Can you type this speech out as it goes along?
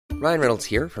Ryan Reynolds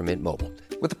here from Mint Mobile.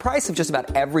 With the price of just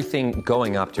about everything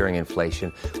going up during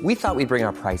inflation, we thought we'd bring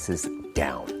our prices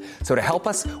down. So to help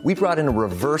us, we brought in a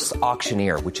reverse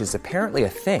auctioneer, which is apparently a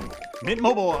thing. Mint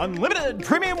Mobile Unlimited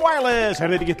Premium Wireless. How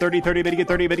to get 30, 30, bit to get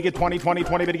 30, bit to get 20, 20,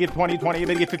 20, bit to get 20, 20,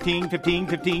 bit to get 15, 15,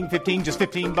 15, 15, just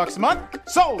 $15 a month?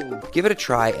 Sold! Give it a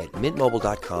try at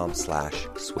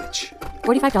mintmobile.com/switch.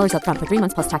 $45 up front for 3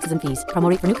 months plus taxes and fees. Promo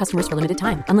rate for new customers for limited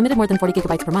time. Unlimited more than 40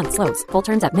 gigabytes per month. Slows full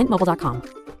terms at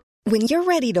mintmobile.com. When you're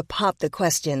ready to pop the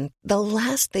question, the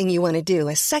last thing you want to do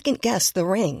is second-guess the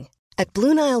ring. At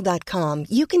BlueNile.com,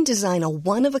 you can design a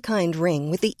one-of-a-kind ring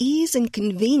with the ease and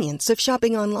convenience of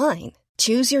shopping online.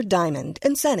 Choose your diamond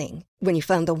and setting. When you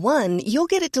find the one, you'll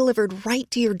get it delivered right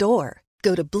to your door.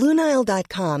 Go to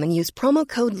BlueNile.com and use promo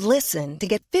code LISTEN to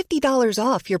get $50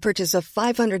 off your purchase of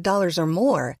 $500 or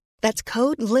more. That's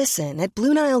code LISTEN at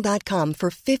BlueNile.com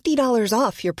for $50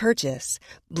 off your purchase.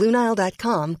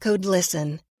 BlueNile.com, code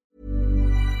LISTEN.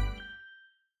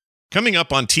 Coming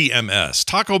up on TMS,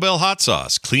 Taco Bell hot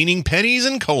sauce, cleaning pennies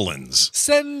and colons.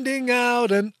 Sending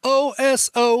out an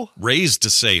OSO. Raised to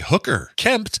say hooker.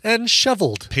 Kempt and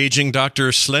shoveled. Paging Dr.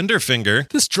 Slenderfinger.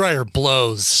 This dryer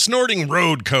blows. Snorting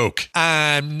road coke.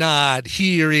 I'm not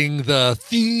hearing the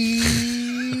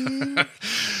theme.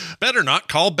 Better not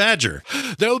call Badger.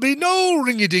 There'll be no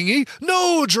ringy-dingy,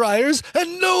 no dryers,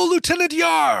 and no Lieutenant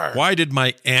Yar. Why did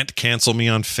my aunt cancel me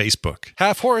on Facebook?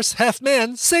 Half horse, half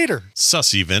man, satyr.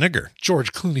 Sussy vinegar.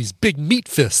 George Clooney's big meat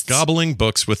fists. Gobbling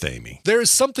books with Amy. There's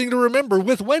something to remember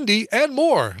with Wendy and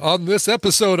more on this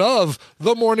episode of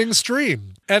The Morning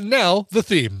Stream. And now, the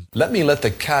theme. Let me let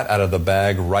the cat out of the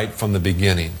bag right from the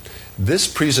beginning. This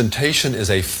presentation is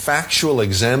a factual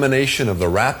examination of the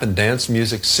rap and dance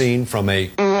music scene from a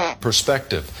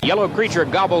perspective. Yellow creature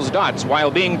gobbles dots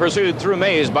while being pursued through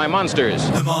maze by monsters.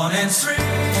 The morning stream,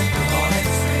 the morning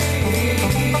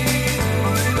stream,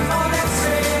 the morning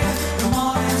stream, the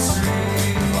morning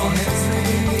stream, the morning stream, the morning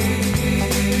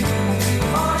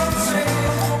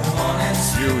stream, the morning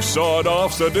stream. You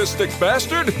sawed-off sadistic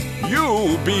bastard!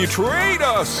 You betrayed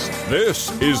us! This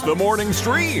is the morning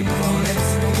stream.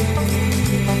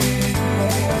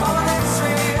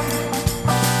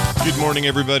 Good morning,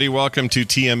 everybody. Welcome to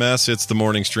TMS. It's the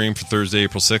morning stream for Thursday,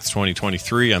 April 6th,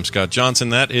 2023. I'm Scott Johnson.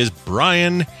 That is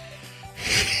Brian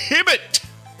Hibbett.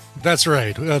 That's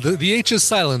right. The H is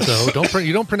silent, though.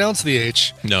 You don't pronounce the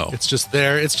H. No. It's just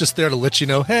there. It's just there to let you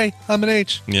know, hey, I'm an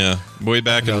H. Yeah. Way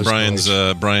back in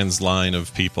Brian's line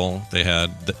of people, they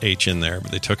had the H in there, but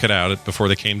they took it out before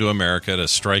they came to America to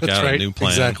strike out a new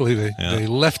plan. Exactly. They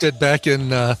left it back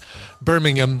in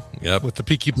Birmingham with the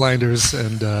Peaky Blinders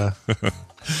and...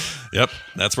 Yep,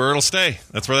 that's where it'll stay.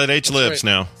 That's where that H lives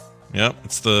now. Yep,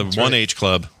 it's the H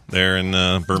Club there in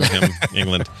Birmingham,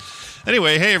 England.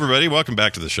 Anyway, hey everybody, welcome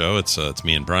back to the show. It's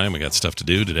me and Brian. We got stuff to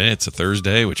do today. It's a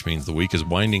Thursday, which means the week is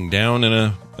winding down in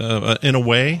a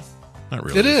way. Not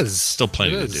really. It is. Still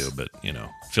plenty to do, but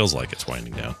feels like it's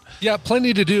winding down. Yeah,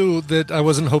 plenty to do that I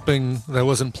wasn't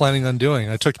planning on doing.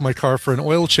 I took my car for an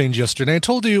oil change yesterday. I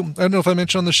told you, I don't know if I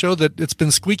mentioned on the show, that it's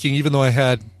been squeaking even though I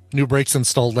had new brakes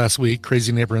installed last week.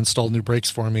 Crazy neighbor installed new brakes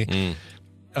for me.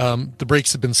 The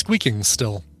brakes have been squeaking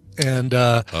still. And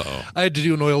I had to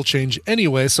do an oil change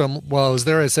anyway. So while I was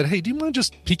there, I said, hey, do you mind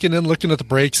just peeking in, looking at the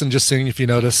brakes and just seeing if you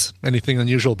notice anything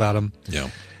unusual about them? Yeah.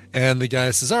 And the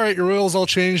guy says, all right, your oil's all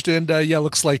changed. And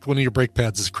looks like one of your brake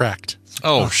pads is cracked.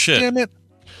 Oh, shit. Damn it.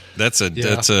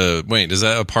 Wait, is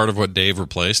that a part of what Dave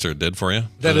replaced or did for you?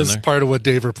 That is part of what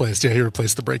Dave replaced. Yeah, he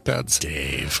replaced the brake pads.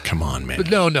 Dave, come on, man. But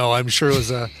no, I'm sure it was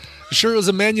a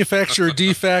manufacturer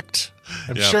defect.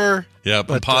 I'm sure. Yeah,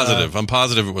 I'm positive. I'm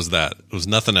positive it was that. It was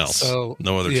nothing else. So,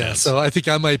 no other chance. So I think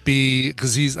I might be,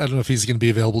 because I don't know if he's going to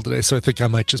be available today, so I think I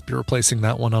might just be replacing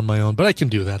that one on my own. But I can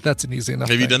do that. That's an easy enough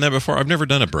thing. Have you done that before? I've never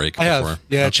done a brake before. I have.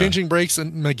 Yeah, okay. Changing brakes,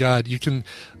 and my God, you can,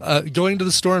 going to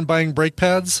the store and buying brake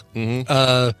pads,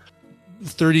 $30,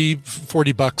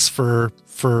 $40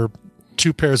 for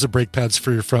 2 pairs of brake pads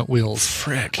for your front wheels.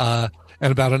 Frick. And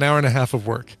about an hour and a half of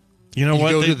work. You know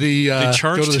what? They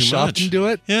charge too shop much. And do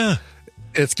it. Yeah.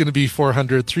 It's going to be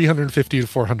 $350 to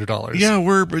 $400. Yeah,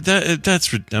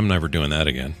 I'm never doing that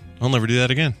again. I'll never do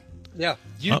that again. Yeah.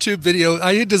 YouTube video.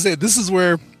 I hate to say, this is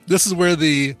where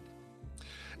the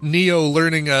Neo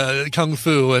learning Kung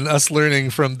Fu and us learning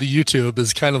from the YouTube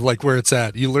is kind of like where it's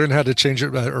at. You learn how to change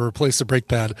it or replace the brake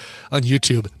pad on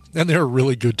YouTube, and there are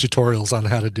really good tutorials on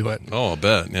how to do it. Oh, I'll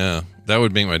bet. Yeah. That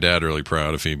would make my dad really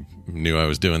proud if he knew I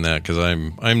was doing that, because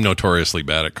I'm notoriously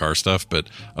bad at car stuff, but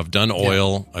I've done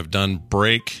oil, I've done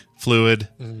brake fluid,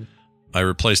 I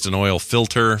replaced an oil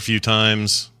filter a few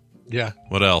times. Yeah.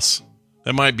 What else?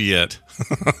 That might be it.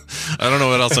 I don't know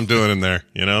what else I'm doing in there.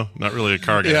 Not really a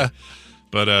car guy. Yeah.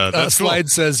 But that's Slide cool.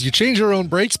 says, you change your own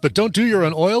brakes, but don't do your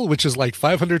own oil, which is like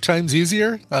 500 times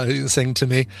easier. He's saying to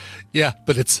me, yeah,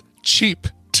 but it's cheap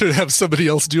to have somebody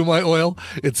else do my oil.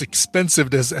 It's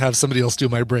expensive to have somebody else do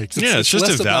my brakes. It's just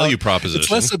less a value proposition.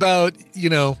 It's less about,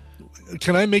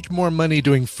 can I make more money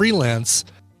doing freelance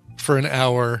for an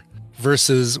hour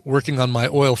versus working on my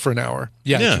oil for an hour?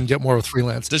 Yeah. You can get more with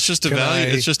freelance. It's just a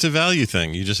value. It's just a value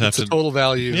thing. You just have to. It's a total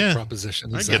value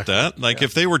proposition. Exactly. I get that. Like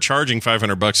if they were charging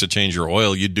 $500 to change your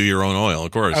oil, you'd do your own oil,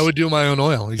 of course. I would do my own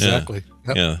oil. Exactly. Yeah.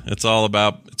 Yep. Yeah. It's all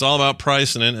about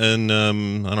price and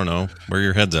I don't know where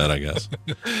your head's at, I guess.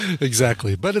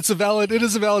 Exactly. But it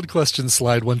is a valid question.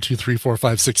 Slide 1, 2, 3, 4,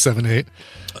 5, 6, 7, 8.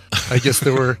 I guess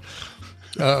there were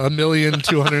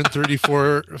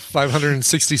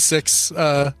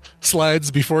 1,234,566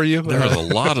 slides before you. There was a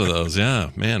lot of those.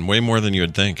 Yeah, man, way more than you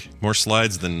would think. More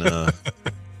slides than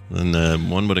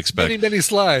one would expect. Many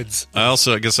slides. I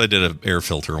guess I did an air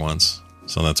filter once.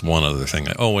 So that's one other thing.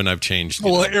 And I've changed.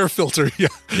 Air filter. Yeah.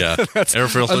 Yeah. Air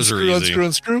filters are easy.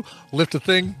 Unscrew, lift a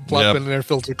thing, plop in an air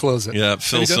filter, close it. Yeah.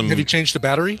 Have you changed a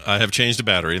battery? I have changed a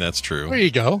battery. That's true. There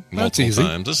you go. That's multiple easy.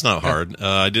 times. It's not hard.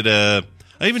 I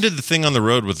even did the thing on the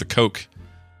road with the Coke,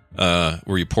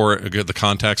 where you pour it. The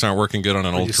contacts aren't working good on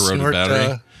an old corroded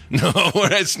battery. No,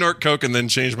 when I snort Coke and then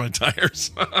change my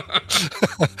tires.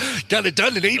 Got it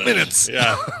done in 8 minutes.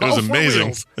 Yeah, it was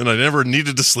amazing. And I never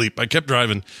needed to sleep. I kept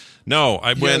driving. No,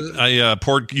 I went. I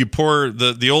poured. You pour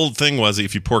the old thing was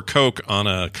if you pour Coke on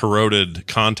a corroded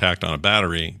contact on a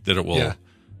battery,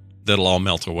 that'll all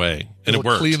melt away, and it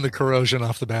worked. Clean the corrosion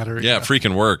off the battery. Yeah, it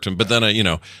freaking worked. But then I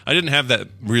didn't have that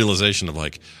realization of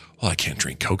like, well, I can't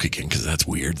drink Coke again because that's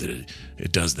weird that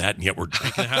it does that, and yet we're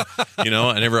drinking it.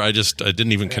 I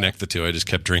didn't even connect the two. I just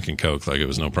kept drinking Coke like it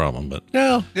was no problem. But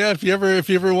no, yeah. If you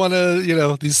ever want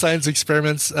to, these science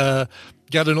experiments.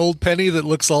 Got an old penny that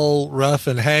looks all rough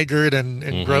and haggard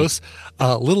and gross.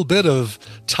 A little bit of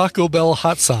Taco Bell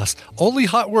hot sauce. Only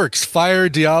hot works. Fire,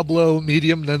 Diablo,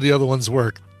 medium. None of the other ones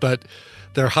work. But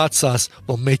their hot sauce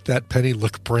will make that penny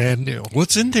look brand new.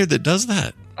 What's in there that does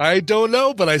that? I don't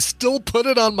know, but I still put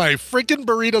it on my freaking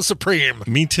Burrito Supreme.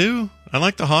 Me too. I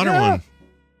like the hotter one.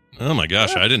 Oh my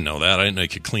gosh, I didn't know that. I didn't know you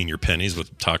could clean your pennies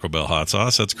with Taco Bell hot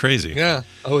sauce. That's crazy. Yeah.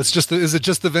 Oh, is it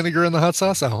just the vinegar in the hot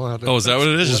sauce? Oh, is that what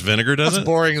it is? Just vinegar does it? That's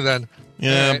boring then.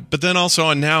 Yeah, right. But then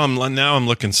also now I'm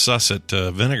looking sus at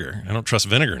vinegar. I don't trust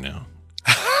vinegar now.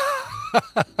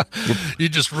 You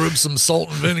just rub some salt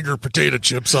and vinegar potato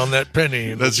chips on that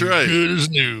penny. And that's right. Good as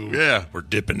new. Yeah, we're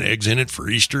dipping eggs in it for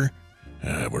Easter.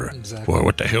 Boy,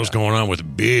 what the hell's going on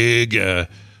with big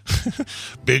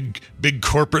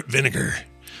corporate vinegar?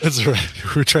 That's right.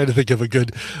 We're trying to think of a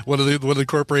good one of the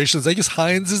corporations. I guess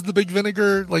Heinz is the big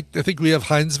vinegar. Like I think we have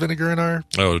Heinz vinegar in our.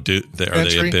 Oh, are they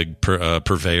a big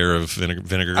purveyor of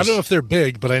vinegars? I don't know if they're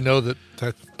big, but I know that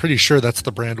I'm pretty sure that's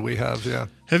the brand we have. Yeah.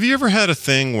 Have you ever had a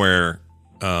thing where?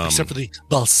 Except for the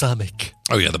balsamic.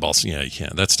 Oh yeah, the balsamic. Yeah, you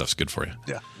can. That stuff's good for you.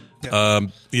 Yeah.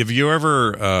 Have you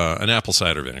ever an apple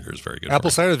cider vinegar is very good. Apple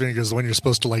cider vinegar is the one you're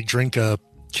supposed to like drink a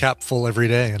cap full every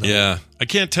day. Yeah, I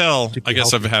can't tell. I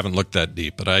guess I haven't looked that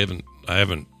deep, but I haven't.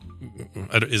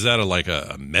 Is that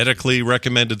a medically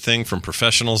recommended thing from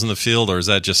professionals in the field, or is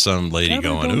that just some lady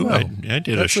going, "Ooh, I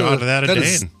did a shot of that a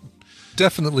day"?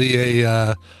 Definitely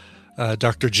a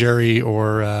Dr. Jerry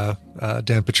or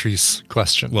Dan Patrice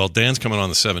question. Well, Dan's coming on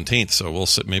the 17th, so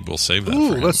maybe we'll save that.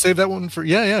 Ooh, let's save that one for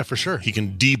for sure. He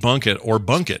can debunk it or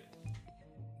bunk it.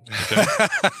 Okay.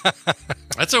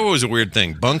 That's always a weird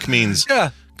thing. Bunk means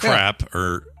crap,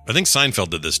 or I think Seinfeld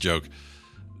did this joke.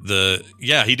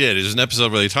 He did. There's an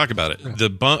episode where they talk about it.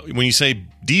 When you say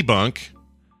debunk,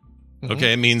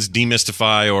 okay, it means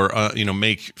demystify or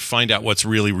find out what's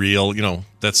really real.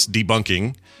 That's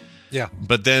debunking. Yeah.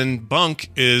 But then bunk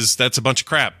that's a bunch of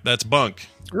crap. That's bunk.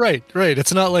 Right.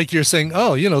 It's not like you're saying,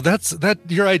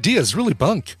 your idea is really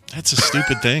bunk. That's a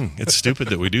stupid thing. It's stupid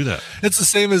that we do that. It's the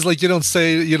same as like you don't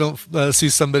see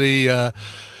somebody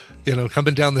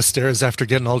coming down the stairs after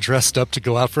getting all dressed up to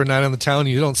go out for a night on the town.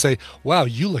 You don't say, "Wow,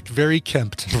 you look very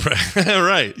kempt."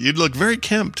 Right. You'd look very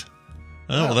kempt.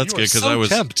 Oh, well, that's good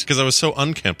because I was so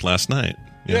unkempt last night.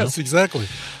 Yes, exactly.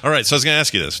 All right, so I was going to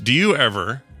ask you this: do you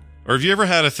ever, or have you ever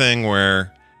had a thing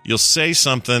where you'll say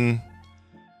something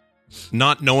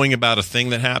not knowing about a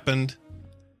thing that happened,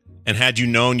 and had you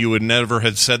known, you would never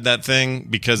have said that thing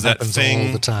because that thing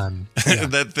all the time. Yeah.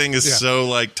 That thing is so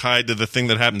like tied to the thing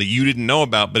that happened that you didn't know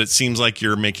about, but it seems like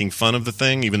you're making fun of the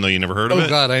thing even though you never heard of it. Oh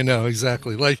God, I know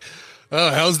exactly. Like Oh,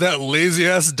 how's that lazy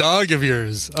ass dog of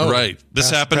yours? Oh, right. This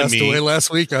happened to passed me away last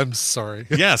week. I'm sorry.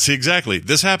 Yes, exactly.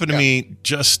 This happened to me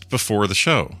just before the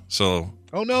show. So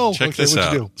oh no! check Okay, this what'd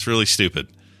out. you do? It's really stupid.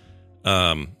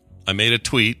 I made a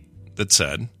tweet that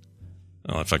said,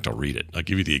 oh, in fact, I'll read it. I'll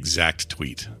give you the exact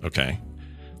tweet. Okay.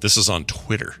 This is on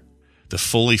Twitter. The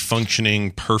fully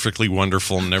functioning, perfectly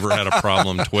wonderful, never had a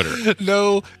problem Twitter.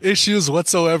 No issues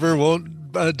whatsoever.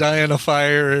 Won't die in a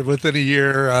fire within a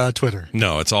year. Twitter.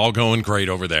 No, it's all going great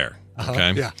over there.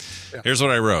 Okay. Yeah. Here's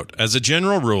what I wrote. As a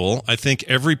general rule, I think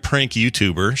every prank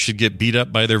YouTuber should get beat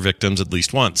up by their victims at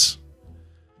least once.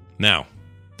 Now,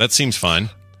 that seems fine.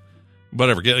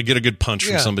 Whatever, get a good punch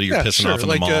from somebody you're pissing off in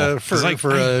the mall.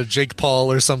 For Jake Paul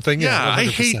or something. Yeah, I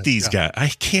hate these guys. I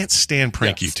can't stand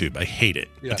prank YouTube. I hate it.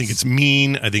 Yes. I think it's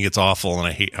mean. I think it's awful, and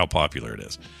I hate how popular it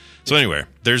is. So anyway,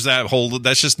 there's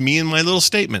that's just me and my little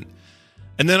statement.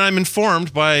 And then I'm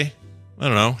informed by, I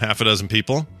don't know, half a dozen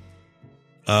people.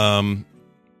 In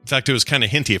fact, it was kind of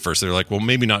hinty at first. They're like, well,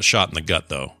 maybe not shot in the gut,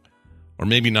 though. Or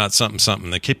maybe not something.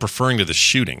 They kept referring to the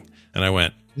shooting. And I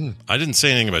went, I didn't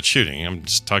say anything about shooting. I'm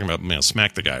just talking about,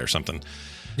 smack the guy or something.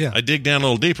 Yeah. I dig down a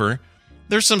little deeper.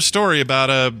 There's some story about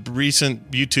a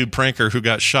recent YouTube pranker who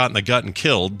got shot in the gut and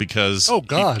killed because he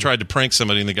tried to prank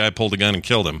somebody and the guy pulled a gun and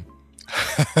killed him.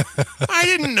 I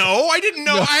didn't know.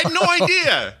 I had no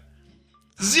idea.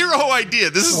 Zero idea.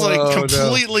 This is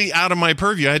completely out of my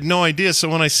purview. I had no idea. So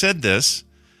when I said this,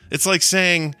 it's like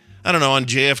saying, I don't know, on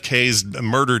JFK's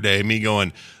murder day, me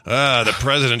going, the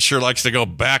president sure likes to go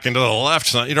back into the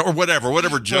left, or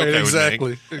whatever joke I would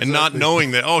make. And not knowing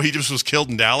that, he just was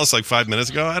killed in Dallas like 5 minutes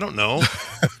ago. I don't know.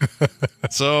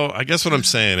 So I guess what I'm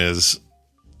saying is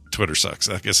Twitter sucks.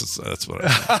 I guess that's what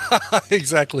I mean.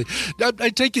 Exactly. I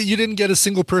take it you didn't get a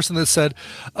single person that said,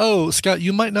 "Oh, Scott,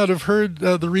 you might not have heard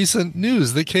the recent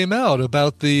news that came out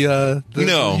about the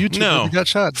YouTuber who got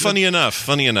shot." Funny enough,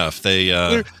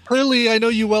 they clearly I know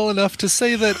you well enough to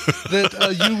say that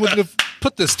you wouldn't have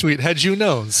put this tweet had you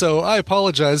known. So I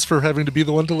apologize for having to be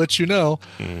the one to let you know.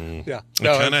 Yeah, I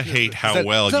kind of hate how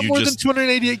well is that you more just than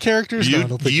 288 characters.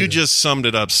 You just summed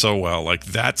it up so well. Like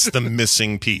that's the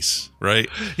missing piece, right?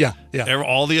 Yeah.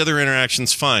 All the other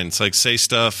interactions fine. It's like say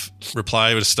stuff,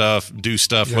 reply with stuff, do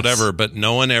stuff, whatever. But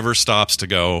no one ever stops to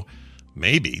go,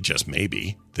 maybe, just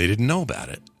maybe, they didn't know about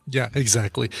it. Yeah,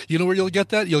 exactly. You know where you'll get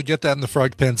that? You'll get that in the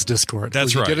Frog Pants Discord.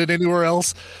 That's Will right. You get it anywhere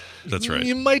else? That's right.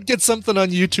 You might get something on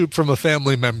YouTube from a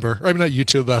family member. I mean, not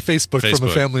YouTube, Facebook from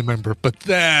a family member, but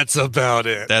that's about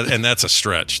it. And that's a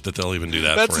stretch that they'll even do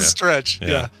that for you. That's a stretch,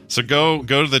 yeah. So go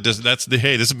to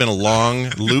hey, this has been a long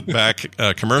loop back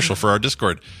commercial for our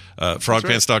Discord.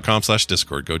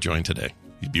 Frogpants.com/Discord. Go join today.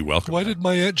 You'd be welcome. Why did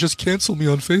my aunt just cancel me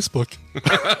on Facebook?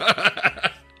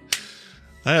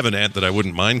 I have an aunt that I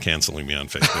wouldn't mind canceling me on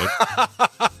Facebook.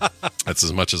 That's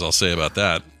as much as I'll say about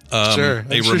that. Sure.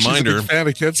 A reminder. She's a big fan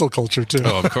of cancel culture, too.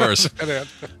 Oh, of course.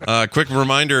 Quick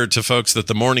reminder to folks that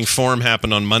the morning forum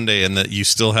happened on Monday and that you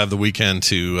still have the weekend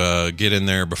to get in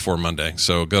there before Monday.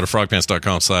 So go to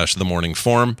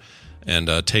frogpants.com/themorningforum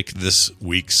and take this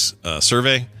week's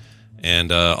survey.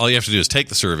 And all you have to do is take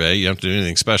the survey. You don't have to do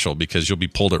anything special because you'll be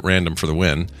pulled at random for the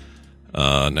win.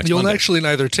 You'll Monday. Actually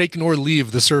neither take nor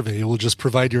leave the survey. You will just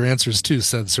provide your answers to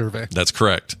said survey. That's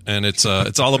correct. And it's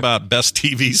all about best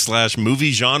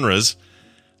TV/movie genres,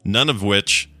 none of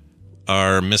which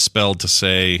are misspelled to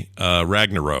say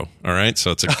Ragnarok. All right.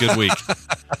 So it's a good week.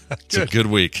 It's a good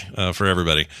week for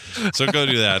everybody. So go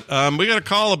do that. We got a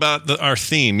call about our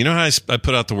theme. You know how I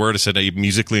put out the word? I said, hey,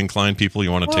 musically inclined people,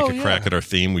 you want to take a crack at our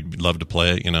theme? We'd love to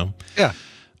play it, Yeah.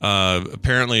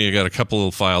 Apparently, I got a couple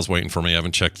of files waiting for me. I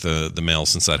haven't checked the mail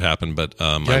since that happened, but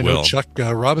I will. Know Chuck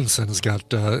Robinson has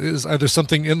got is either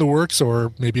something in the works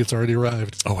or maybe it's already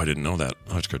arrived. Oh, I didn't know that.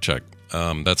 I'll have to go check.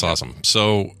 That's awesome.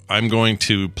 So I'm going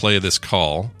to play this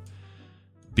call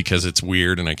because it's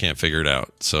weird and I can't figure it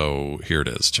out. So here it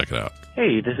is. Check it out.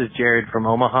 Hey, this is Jared from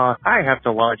Omaha. I have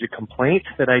to lodge a complaint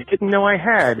that I didn't know I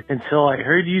had until I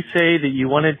heard you say that you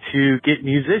wanted to get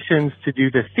musicians to do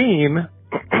the theme.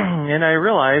 And I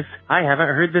realized I haven't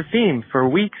heard the theme for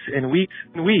weeks and weeks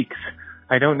and weeks.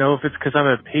 I don't know if it's because I'm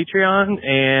a Patreon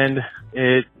and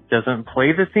it doesn't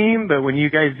play the theme, but when you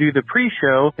guys do the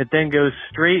pre-show, it then goes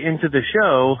straight into the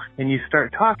show and you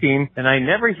start talking and I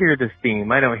never hear this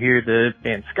theme. I don't hear the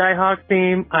Van Skyhawk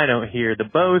theme. I don't hear the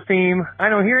Bow theme. I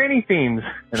don't hear any themes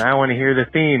and I want to hear the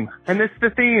theme. And it's the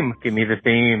theme. Give me the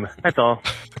theme. That's all.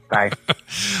 Bye.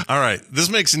 All right. This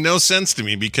makes no sense to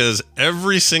me because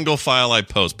every single file I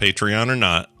post, Patreon or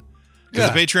not,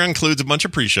 because the Patreon includes a bunch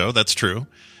of pre-show. That's true.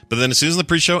 But then as soon as the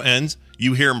pre-show ends,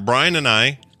 you hear Brian and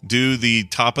I do the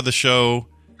top of the show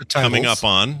coming up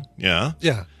on. Yeah.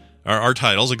 Yeah. our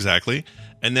titles, exactly.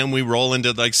 And then we roll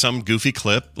into like some goofy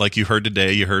clip, like you heard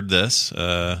today. You heard this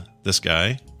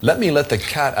guy. Let me let the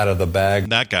cat out of the bag.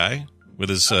 That guy with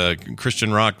his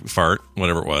Christian rock fart,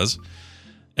 whatever it was.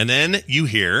 And then you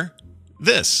hear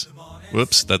this.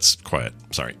 Whoops, that's quiet.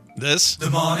 Sorry. This.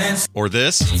 Or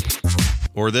this.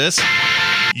 Or this.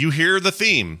 You hear the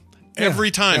theme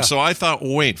every time. Yeah. So I thought,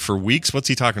 wait, for weeks, what's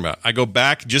he talking about? I go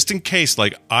back just in case,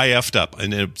 like, I effed up.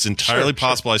 And it's entirely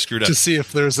possible I screwed up. To see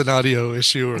if there's an audio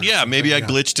issue. Or maybe I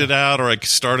glitched it out, or I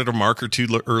started a mark or two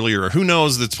earlier. Or who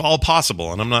knows? It's all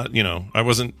possible. And I'm not, I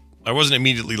wasn't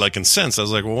immediately like incensed. I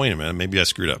was like, well, wait a minute, maybe I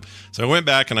screwed up. So I went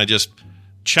back and I just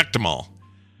checked them all.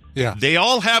 Yeah. They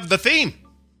all have the theme.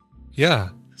 Yeah.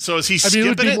 So is he skipping it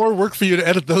would be more work for you to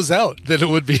edit those out than it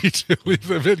would be to leave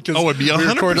them in. Oh, it'd be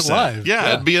 100%. Live.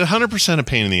 Yeah, it'd be 100% a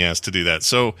pain in the ass to do that.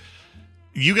 So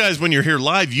you guys, when you're here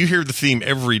live, you hear the theme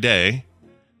every day.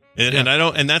 And I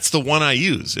don't, and that's the one I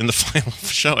use in the final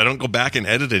show. I don't go back and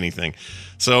edit anything.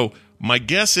 So my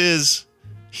guess is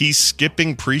he's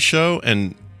skipping pre-show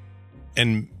and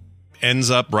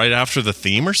ends up right after the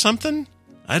theme or something.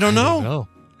 I don't know.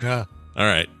 Yeah. All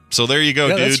right. So there you go,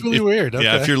 dude. That's really weird. Okay.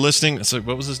 Yeah, if you're listening, it's like,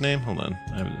 what was his name? Hold on.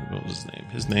 What was his name?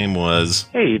 His name was...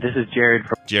 Hey, this is Jared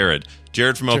from...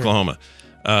 Jared from Oklahoma.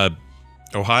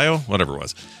 Ohio? Whatever it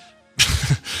was.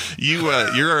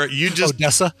 You just...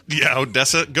 Odessa? Yeah,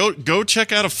 Odessa. Go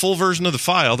check out a full version of the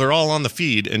file. They're all on the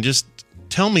feed, and just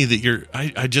tell me that you're...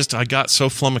 I got so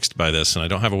flummoxed by this, and I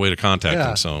don't have a way to contact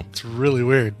them, so... It's really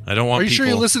weird. I don't want Are you sure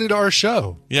you're listening to our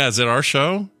show? Yeah, is it our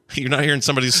show? You're not hearing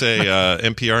somebody say,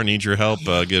 NPR needs your help,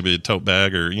 give me a tote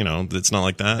bag, or, it's not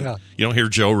like that. Yeah. You don't hear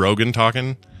Joe Rogan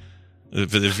talking.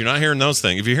 If you're not hearing those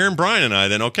things, if you're hearing Brian and I,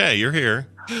 then okay, you're here.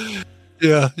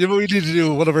 Yeah, but we need to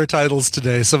do one of our titles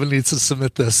today. Someone needs to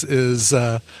submit this is,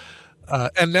 and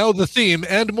now the theme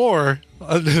and more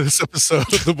on this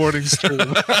episode of the morning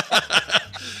stream.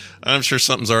 I'm sure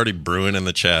something's already brewing in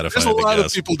the chat. There's a lot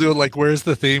of people doing like, where's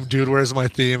the theme, dude? Where's my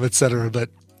theme, etc. But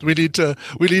we need to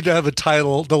have a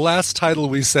title. The last title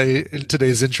we say in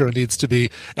today's intro needs to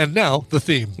be, and now the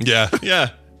theme. Yeah.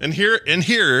 And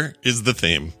here is the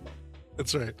theme.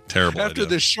 That's right. Terrible. After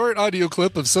this short audio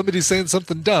clip of somebody saying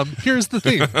something dumb, here's the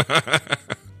theme.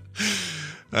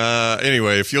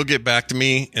 Anyway, if you'll get back to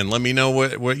me and let me know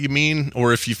what you mean,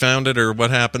 or if you found it or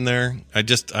what happened there.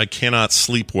 I cannot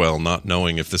sleep well not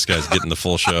knowing if this guy's getting the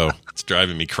full show. It's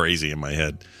driving me crazy in my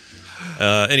head.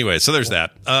 Anyway, so there's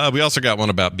that. We also got one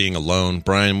about being alone.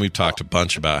 Brian, we've talked a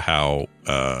bunch about how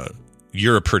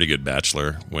you're a pretty good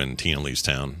bachelor when Tina leaves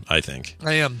town, I think.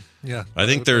 I am, yeah. I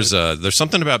think there's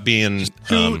something about being...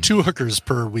 Two hookers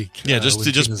per week. Yeah, just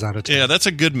that's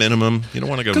a good minimum. You don't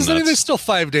want to go nuts. Because there's still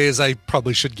 5 days I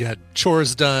probably should get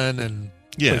chores done and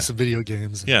play some video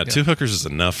games. Yeah, 2 hookers is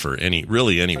enough for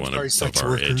anyone of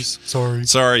our age.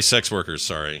 Sorry, sex workers.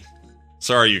 Sorry,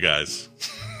 you guys.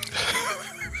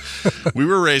 We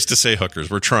were raised to say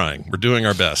hookers. We're trying. We're doing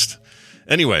our best.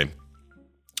 Anyway,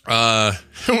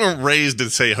 we're raised to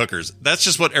say hookers. That's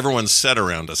just what everyone said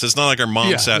around us. It's not like our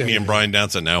mom sat me and Brian down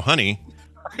and said, now, honey,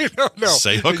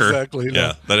 say hooker. Exactly. No.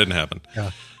 Yeah, that didn't happen. Yeah.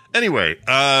 Anyway,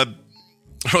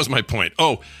 what was my point?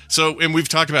 And we've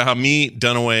talked about how me,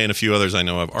 Dunaway, and a few others I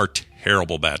know of are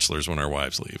terrible bachelors when our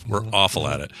wives leave. We're awful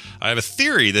at it. I have a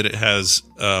theory that it has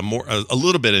a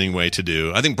little bit anyway to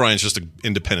do. I think Brian's just an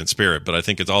independent spirit, but I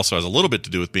think it also has a little bit to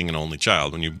do with being an only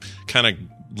child. When you kind of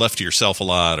left to yourself a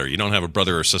lot, or you don't have a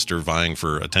brother or sister vying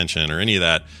for attention or any of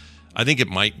that, I think it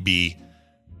might be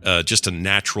just a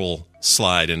natural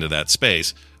slide into that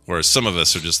space. Whereas some of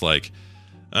us are just like,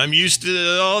 I'm used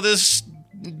to all this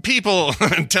people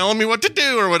telling me what to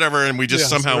do or whatever, and we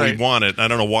just we want it. I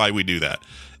don't know why we do that.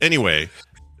 Anyway,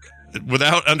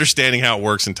 without understanding how it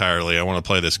works entirely, I want to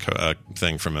play this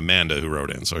thing from Amanda who wrote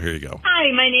in. So here you go.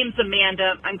 Hi, my name's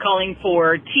Amanda. I'm calling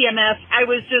for TMS. I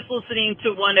was just listening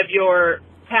to one of your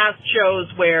past shows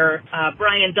where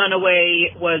Brian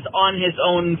Dunaway was on his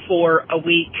own for a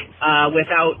week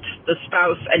without the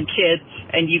spouse and kids,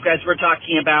 and you guys were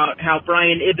talking about how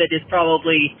Brian Ibbett is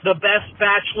probably the best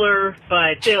bachelor,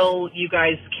 but still you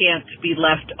guys can't be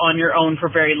left on your own for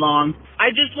very long. I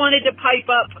just wanted to pipe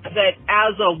up that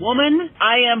as a woman,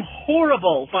 I am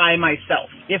horrible by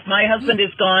myself. If my husband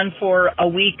is gone for a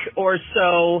week or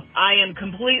so, I am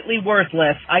completely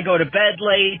worthless. I go to bed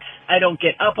late. I don't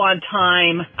get up on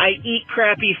time. I eat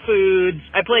crappy foods.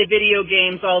 I play video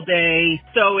games all day.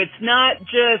 So it's not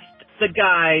just the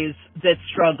guys that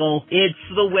struggle. It's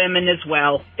the women as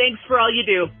well. Thanks for all you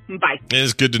do. Bye.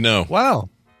 It's good to know. Wow.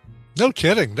 No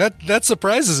kidding. That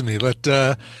surprises me.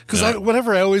 Because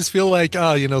whenever I always feel like,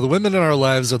 the women in our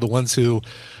lives are the ones who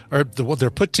they're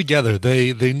put together.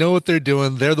 They know what they're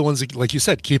doing. They're the ones that, like you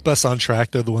said, keep us on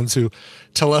track. They're the ones who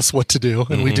tell us what to do,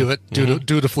 and we do it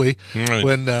dutifully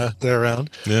when they're around.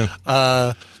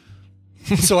 Yeah.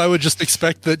 So I would just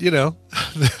expect that,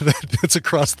 that it's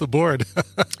across the board.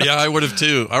 Yeah, I would have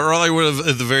too. Or I would have,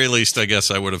 at the very least, I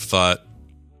guess I would have thought,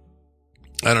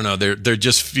 I don't know. They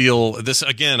just feel this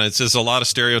again. It's just a lot of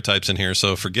stereotypes in here,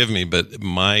 so forgive me. But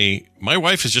my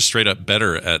wife is just straight up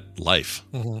better at life,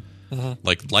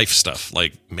 like life stuff,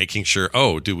 like making sure.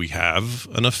 Oh, do we have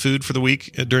enough food for the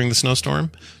week during the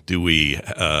snowstorm? Do we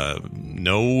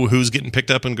know who's getting picked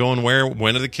up and going where?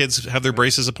 When do the kids have their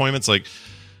braces appointments? Like,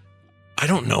 I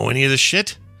don't know any of this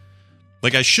shit.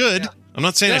 Like I should. Yeah. I'm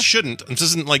not saying I shouldn't. This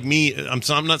isn't like me. I'm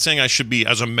not saying I should be,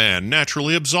 as a man,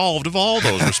 naturally absolved of all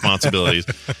those responsibilities.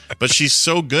 But she's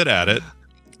so good at it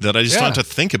that I just don't have to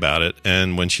think about it.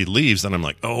 And when she leaves, then I'm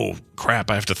like, oh, crap,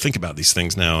 I have to think about these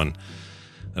things now. And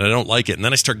I don't like it. And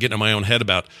then I start getting in my own head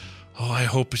about, I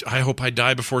hope I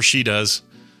die before she does.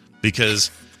 Because,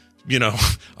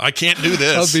 I can't do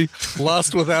this. I'll be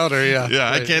lost without her, yeah. Yeah,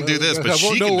 right. I can't do this, but she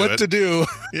can do it. I won't know what to do.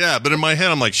 Yeah, but in my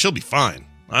head, I'm like, she'll be fine.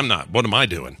 I'm not. What am I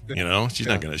doing? She's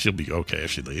not going to. She'll be okay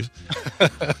if she leaves.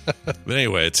 But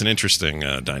anyway, it's an interesting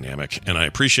dynamic, and I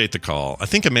appreciate the call. I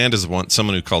think Amanda's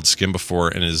someone who called Skim before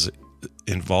and is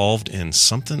involved in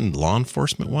something law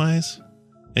enforcement wise.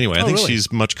 Anyway, I think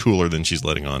she's much cooler than she's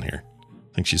letting on here.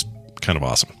 I think she's kind of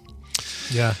awesome.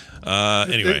 Yeah.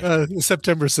 Anyway,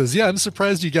 September says, "Yeah, I'm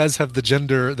surprised you guys have that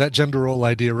gender role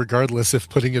idea, regardless if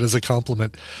putting it as a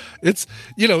compliment. It's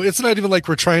it's not even like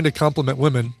we're trying to compliment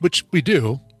women, which we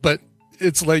do, but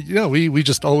it's like we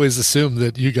just always assume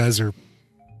that you guys are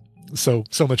so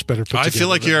much better. I feel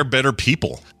like you are better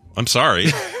people. I'm sorry,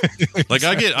 like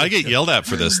I get yelled at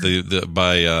for this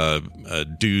by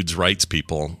dudes' rights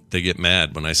people. They get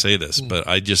mad when I say this, but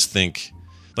I just think."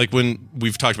 Like when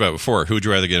we've talked about it before, who would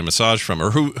you rather get a massage from,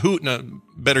 or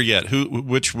better yet,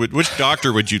 which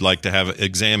doctor would you like to have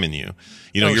examine you?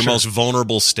 Your most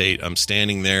vulnerable state. I'm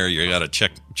standing there. You got to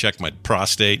check my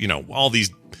prostate. All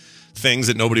these things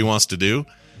that nobody wants to do.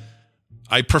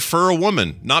 I prefer a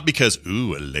woman, not because a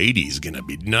lady's gonna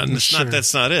be nothing.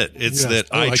 That's not it. It's that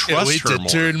I trust her more. I can't wait to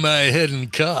turn my head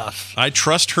and cough. I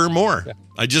trust her more. Yeah.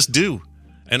 I just do,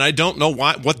 and I don't know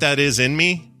what that is in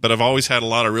me. But I've always had a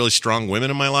lot of really strong women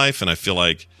in my life, and I feel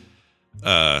like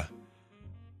I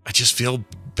just feel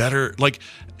better. Like,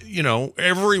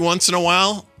 every once in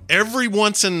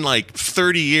like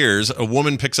 30 years, a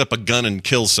woman picks up a gun and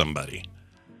kills somebody.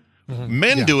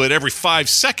 Men do it every 5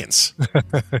 seconds.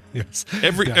 Yes.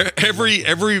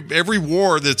 Every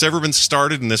war that's ever been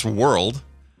started in this world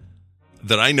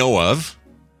that I know of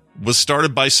was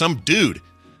started by some dude.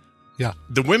 Yeah,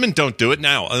 the women don't do it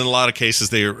now. In a lot of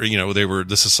cases, they were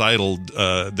the societal.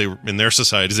 They were in their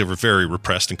societies. They were very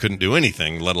repressed and couldn't do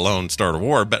anything, let alone start a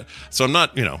war. But so I'm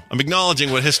not. I'm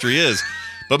acknowledging what history is.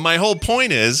 But my whole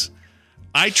point is,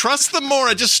 I trust them more.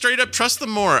 I just straight up trust them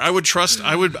more. I would trust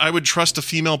a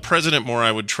female president more.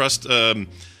 I would trust. I don't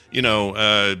know.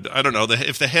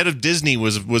 If the head of Disney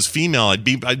was female, I'd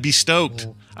be stoked.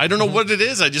 I don't know what it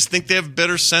is. I just think they have a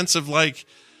better sense of like.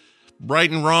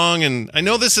 Right and wrong, and I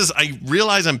know I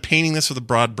realize I'm painting this with a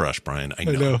broad brush, Brian. I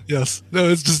know. Yes. No,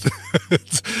 it's just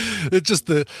it's just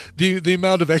the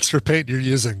amount of extra paint you're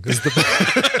using is the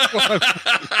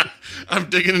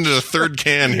I'm digging into the third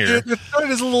can here. It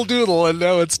started as a little doodle, and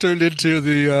now it's turned into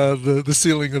the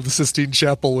ceiling of the Sistine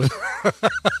Chapel.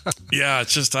 Yeah,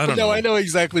 it's just I don't know. No, I know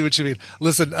exactly what you mean.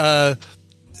 Listen,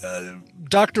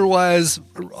 doctor-wise,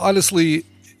 honestly,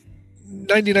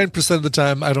 99% of the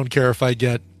time, I don't care if I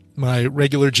get my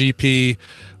regular GP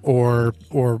or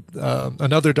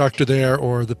another doctor there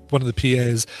or one of the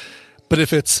PAs. But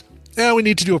if it's we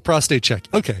need to do a prostate check.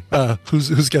 Okay,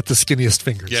 who's got the skinniest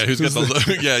fingers? Yeah, who's got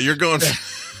the you're going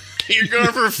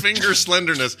for finger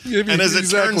slenderness. And as it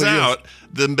turns out,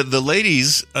 the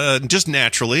ladies just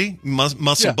naturally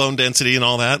muscle bone density and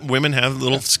all that. Women have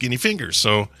little skinny fingers.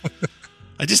 So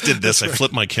I just did this. I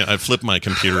flipped my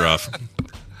computer off.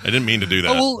 I didn't mean to do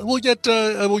that. We'll get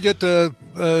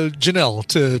Janelle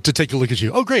to take a look at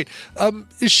you. Oh, great.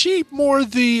 Is she more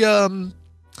the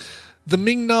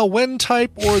Ming-Na Wen type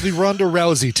or the Ronda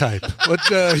Rousey type? What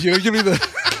give me the.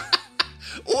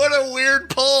 What a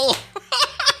weird pull.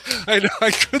 I know.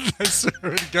 I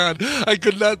swear to God, I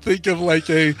could not think of like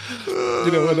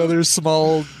another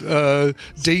small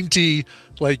dainty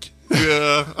like.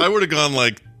 Yeah, I would have gone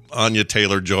like. Anya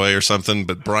Taylor-Joy or something,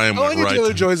 but Brian went Anya right.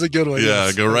 Taylor-Joy's a good one. Yeah,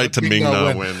 yes. go right to Ming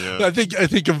Na Wen. Yeah. I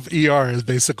think of ER as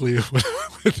basically what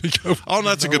I think of. Oh,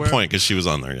 that's a good point because she was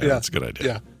on there. Yeah, that's a good idea.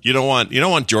 Yeah. You don't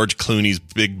want George Clooney's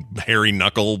big hairy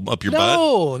knuckle up your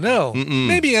butt. No.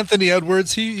 Maybe Anthony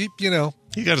Edwards. He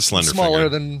he got a slender smaller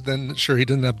finger. than sure he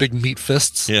didn't have big meat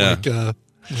fists. Yeah.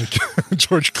 like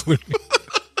George Clooney.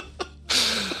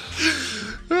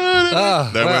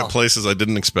 That went places I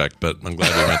didn't expect, but I'm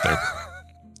glad we went there.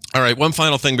 All right, one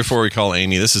final thing before we call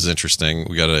Amy. This is interesting.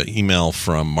 We got an email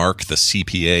from Mark, the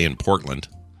CPA in Portland.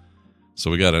 So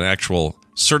we got an actual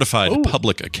certified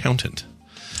public accountant.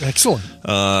 Excellent.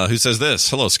 Who says this?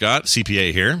 Hello, Scott,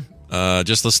 CPA here.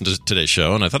 Just listened to today's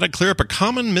show, and I thought I'd clear up a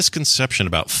common misconception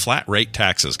about flat rate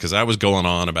taxes, because I was going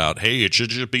on about, hey, it should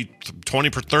just be 20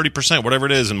 or 30%, whatever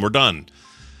it is, and we're done.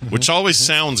 Which always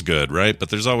sounds good, right? But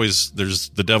there's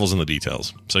the devil's in the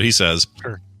details. So he says,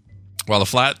 while the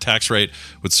flat tax rate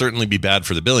would certainly be bad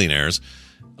for the billionaires,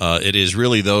 it is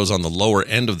really those on the lower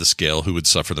end of the scale who would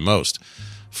suffer the most.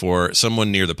 For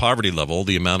someone near the poverty level,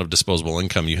 the amount of disposable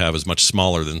income you have is much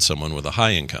smaller than someone with a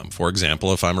high income. For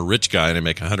example, if I'm a rich guy and I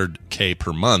make $100K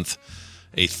per month,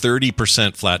 a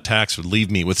 30% flat tax would leave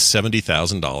me with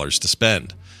 $70,000 to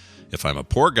spend. If I'm a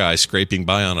poor guy scraping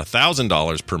by on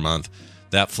 $1,000 per month,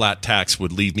 that flat tax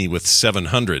would leave me with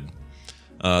 $700.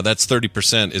 That's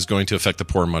 30% is going to affect the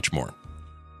poor much more.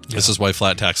 Yeah. This is why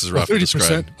flat taxes are often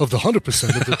described. 30% of the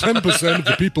 100% of the 10% of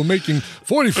the people making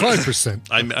 45%.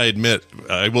 I admit,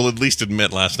 I will at least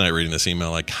admit last night reading this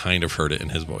email, I kind of heard it in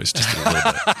his voice just a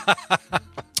little bit.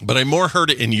 But I more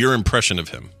heard it in your impression of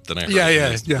him than I heard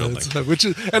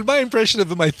and my impression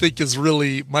of him, I think, is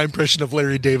really my impression of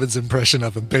Larry David's impression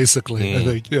of him, basically.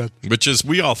 I think, which is,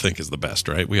 we all think is the best,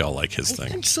 right? We all like his thing. I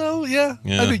think so, yeah.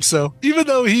 I think so. Even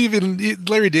though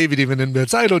Larry David even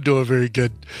admits, I don't do a very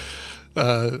good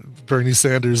Bernie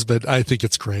Sanders, but I think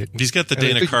it's great. He's got the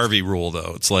Dana Carvey rule,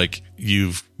 though. It's like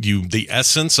the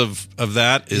essence of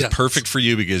that is perfect for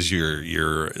you because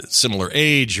you're similar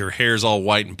age, your hair's all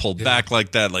white and pulled back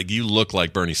like that. Like you look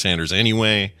like Bernie Sanders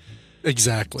anyway.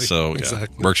 Exactly. So works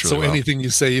really well. So anything you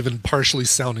say, even partially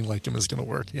sounding like him, is going to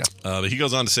work. Yeah. But he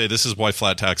goes on to say, this is why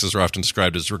flat taxes are often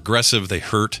described as regressive. They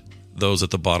hurt those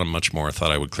at the bottom much more. I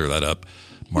thought I would clear that up.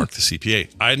 Mark the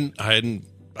CPA. I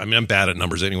mean, I'm bad at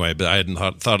numbers anyway, but I hadn't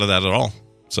thought of that at all.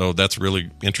 So that's really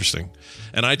interesting.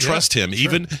 And I trust him. Sure.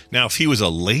 Even now, if he was a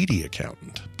lady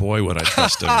accountant, boy, would I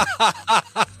trust him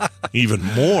even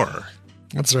more.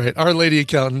 That's right. Our lady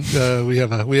accountant, we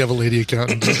have a lady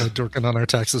accountant working on our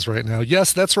taxes right now.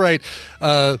 Yes, that's right.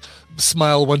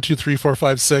 Smile 1 2 3 4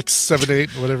 5 6 7 8,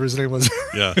 whatever his name was.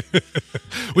 Yeah.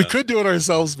 We could do it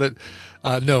ourselves, but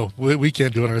no, we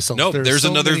can't do it ourselves. No, there's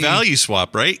so another value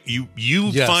swap, right?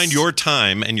 You find your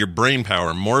time and your brain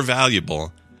power more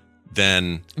valuable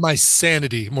than my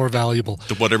sanity more valuable.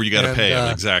 Whatever you got to pay him.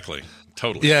 Exactly.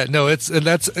 Totally. Yeah, no,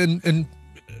 that's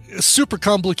super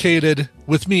complicated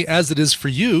with me as it is for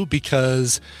you,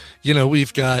 because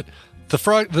we've got the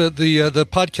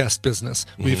podcast business.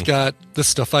 We've got the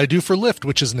stuff I do for Lyft,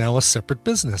 which is now a separate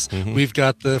business. We've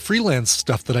got the freelance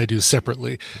stuff that I do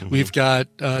separately. We've got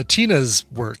Tina's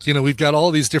work. We've got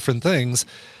all these different things.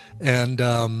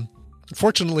 And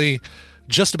fortunately,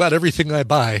 just about everything I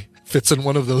buy fits in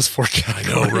one of those four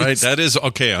categories. I know, right? That is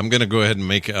okay. I'm going to go ahead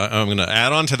and I'm going to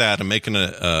add on to that and make an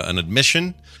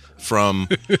admission from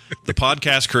the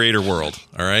podcast creator world.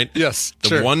 All right. Yes.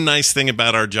 The one nice thing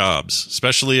about our jobs,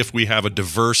 especially if we have a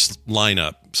diverse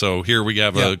lineup. So here we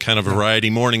have a kind of variety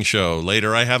morning show.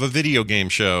 Later, I have a video game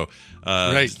show.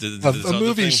 Right. A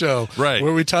movie show. Right.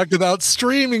 Where we talk about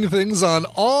streaming things on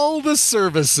all the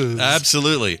services.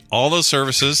 Absolutely. All those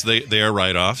services, they are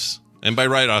write-offs. And by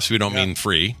write-offs, we don't mean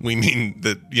free. We mean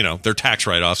that, they're tax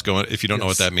write-offs. If you don't know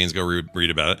what that means, go read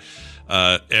about it.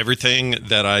 Everything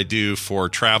that I do for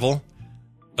travel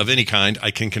of any kind,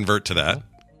 I can convert to that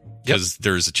because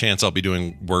there's a chance I'll be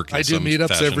doing work. I do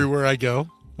meetups everywhere I go.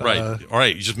 Right. All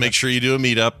right. You just make sure you do a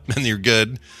meetup and you're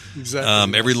good.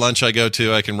 Exactly. Every lunch I go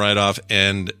to, I can write off.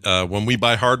 And when we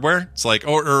buy hardware, it's like,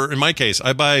 or in my case,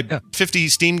 I buy 50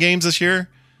 Steam games this year.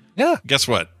 Yeah. Guess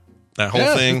what? That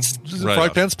whole thing.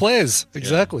 Frog Pants plays.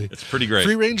 Exactly. Yeah, it's pretty great.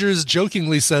 Free Rangers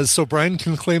jokingly says, so Brian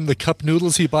can claim the cup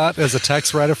noodles he bought as a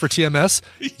tax write-off for TMS?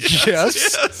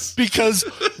 Yes. Because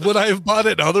would I have bought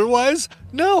it otherwise?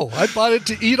 No. I bought it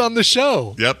to eat on the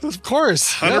show. Yep. Of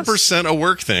course. 100% a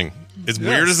work thing. As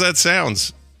weird as that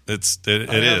sounds, it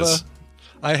is.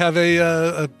 I have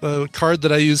a card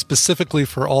that I use specifically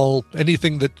for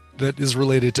anything that is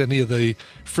related to any of the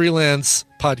freelance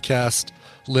podcast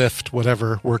Lyft,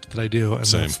 whatever work that I do, and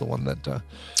Same. that's the one that.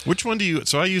 Which one do you?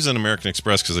 So I use an American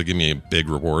Express because they give me big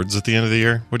rewards at the end of the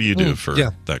year. What do you do for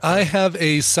that? Card? I have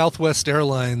a Southwest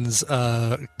Airlines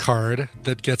card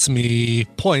that gets me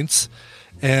points.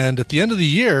 And at the end of the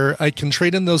year, I can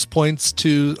trade in those points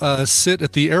to sit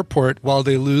at the airport while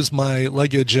they lose my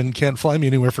luggage and can't fly me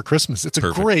anywhere for Christmas. It's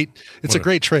a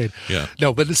great trade. Yeah.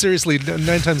 No, but seriously,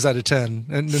 9 times out of 10,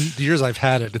 and the years I've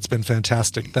had it, it's been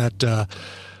fantastic. That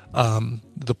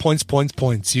the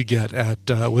points you get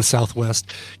at with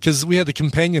Southwest, because we had the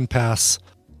companion pass.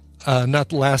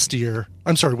 Not last year.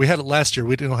 I'm sorry, we had it last year.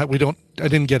 I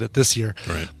didn't get it this year.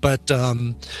 Right. But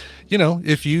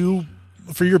if you,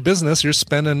 for your business, you're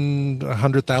spending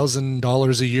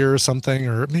 $100,000 a year or something,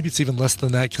 or maybe it's even less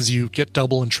than that because you get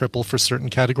double and triple for certain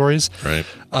categories. Right.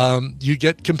 You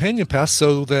get companion pass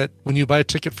so that when you buy a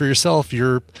ticket for yourself,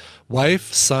 your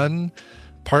wife, son,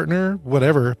 partner,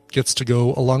 whatever, gets to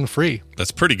go along free.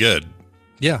 That's pretty good.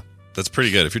 Yeah. That's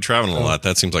pretty good. If you're traveling a lot,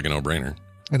 that seems like a no-brainer.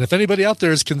 And if anybody out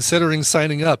there is considering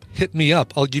signing up, hit me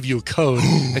up. I'll give you a code,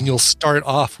 and you'll start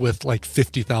off with like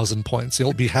 50,000 points.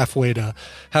 You'll be halfway to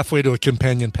a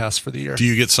companion pass for the year. Do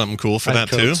you get something cool for that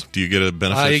codes. Too? Do you get a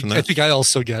benefit from that? I think I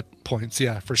also get points.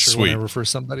 Yeah, for sure. Sweet. When I refer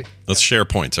somebody. Let's share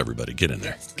points, everybody. Get in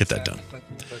there. Get that done.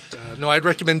 No, I'd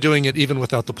recommend doing it even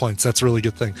without the points. That's a really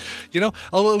good thing.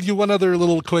 I'll give you one other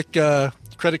little quick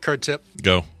credit card tip.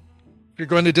 Go. If you're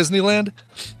going to Disneyland,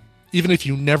 even if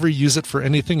you never use it for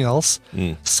anything else,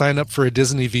 sign up for a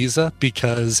Disney Visa,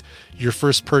 because your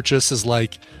first purchase is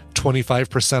like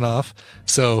 25% off.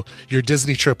 So your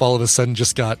Disney trip all of a sudden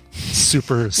just got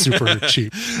super, super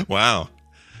cheap. Wow.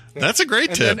 That's a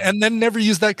great tip. And then never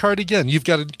use that card again. You've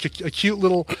got a cute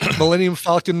little Millennium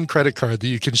Falcon credit card that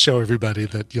you can show everybody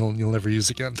that you'll never use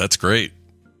again. That's great.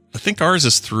 I think ours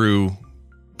is through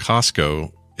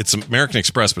Costco. It's American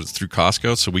Express, but it's through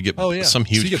Costco, so we get some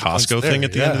huge Costco thing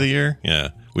at the end of the year. Yeah,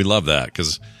 we love that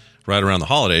because right around the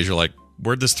holidays, you're like,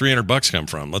 where'd this $300 come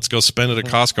from? Let's go spend it at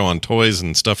Costco on toys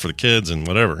and stuff for the kids and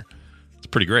whatever. It's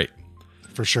pretty great.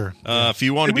 For sure. If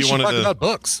you want to be one of the... about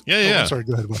books. Yeah. I'm sorry,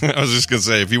 go ahead. I was just going to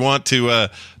say, if you want to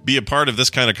be a part of this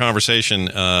kind of conversation,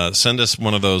 send us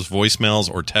one of those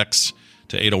voicemails or texts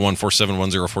to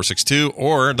 801-471-0462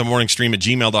 or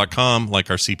themorningstream@gmail.com like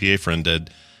our CPA friend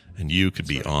did. And you could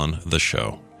be on the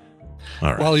show. All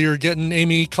right. While you're getting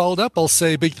Amy called up, I'll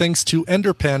say big thanks to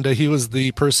Ender Panda. He was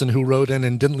the person who wrote in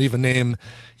and didn't leave a name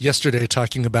yesterday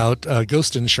talking about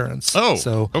ghost insurance. Oh,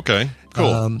 so okay,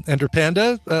 cool. Ender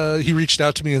Panda, he reached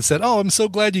out to me and said, I'm so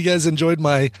glad you guys enjoyed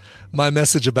my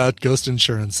message about ghost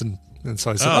insurance. And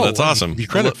so I said, that's awesome. Give you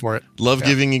credit for it. Love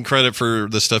giving you credit for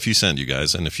the stuff you send, you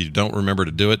guys. And if you don't remember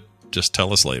to do it, just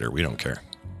tell us later. We don't care.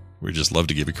 We just love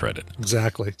to give you credit.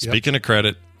 Exactly. Speaking of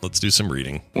credit, let's do some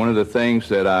reading. One of the things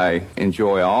that I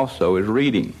enjoy also is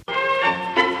reading.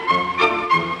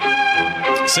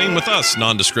 Same with us,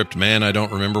 nondescript man. I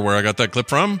don't remember where I got that clip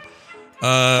from.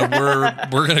 We're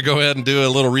going to go ahead and do a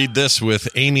little read this with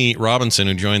Amy Robinson,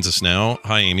 who joins us now.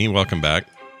 Hi, Amy. Welcome back.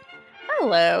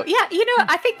 Hello. Yeah,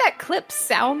 I think that clip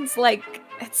sounds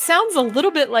a little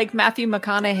bit like Matthew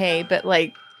McConaughey, but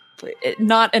like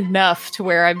not enough to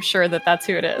where I'm sure that that's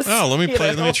who it is. Oh, let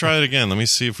me try it again. Let me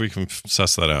see if we can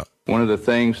suss that out. One of the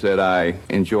things that I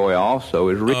enjoy also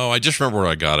is I just remember where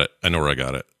I got it. I know where I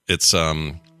got it. It's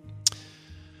it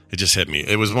just hit me.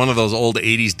 It was one of those old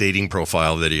 80s dating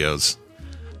profile videos.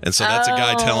 And so that's a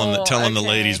guy telling the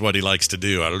ladies what he likes to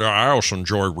do. I also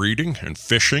enjoy reading and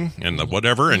fishing and the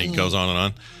whatever, and he goes on and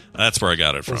on. That's where I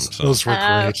got it from. Those were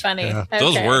great. Funny. Yeah. Okay.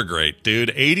 Those were great, dude.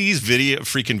 80s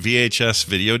freaking VHS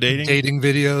video dating. Dating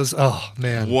videos. Oh,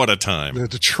 man. What a time.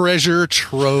 The treasure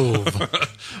trove.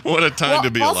 What a time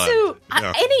to be alive. Also,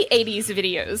 any 80s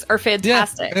videos are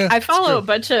fantastic. Yeah, I follow a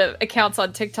bunch of accounts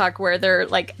on TikTok where they're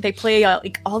like, they play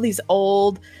like all these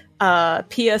old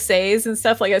PSAs and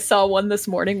stuff. Like I saw one this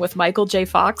morning with Michael J.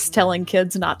 Fox telling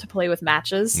kids not to play with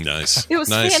matches. Nice. It was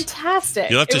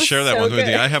fantastic. You'll have to share that one with me.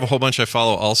 good. I have a whole bunch I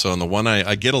follow also, and the one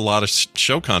I get a lot of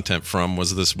show content from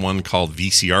was this one called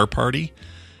VCR Party.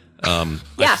 Yeah.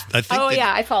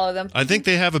 I follow them. I think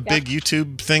they have a big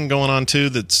YouTube thing going on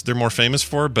too they're more famous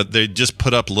for, but they just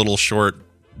put up little short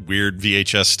weird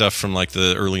VHS stuff from like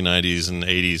the early 90s and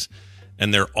 80s,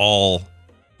 and they're all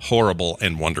horrible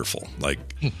and wonderful. Like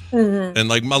and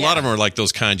like a lot of them are like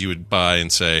those kind you would buy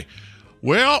and say,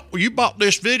 well, you bought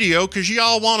this video because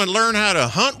y'all want to learn how to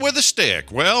hunt with a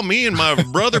stick. Well, me and my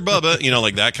brother Bubba,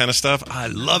 like that kind of stuff. I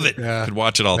love it. Could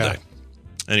watch it all day.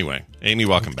 Anyway, Amy,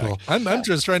 welcome back. Cool. I'm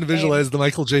just trying to visualize the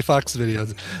Michael J. Fox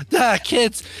videos.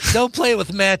 Kids, don't play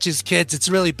with matches, kids. It's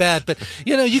really bad. But,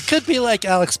 you could be like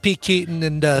Alex P. Keaton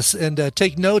and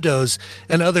take NoDoz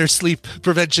and other sleep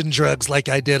prevention drugs like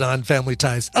I did on Family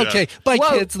Ties. Okay, bye,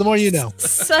 kids. The more you know.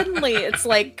 Suddenly, it's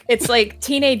like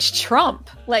teenage Trump.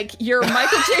 Like your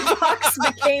Michael J. Fox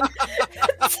became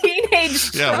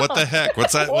teenage Trump. Yeah, what the heck?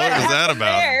 What was that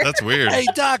about? There? That's weird. Hey,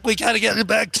 Doc, we got to get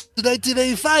back to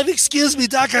 1985. Excuse me,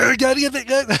 Doc. I got to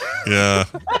get back. Yeah.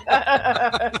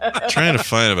 Trying to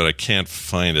find it, but I can't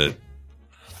find it.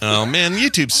 Oh man,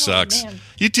 YouTube sucks.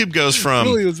 YouTube goes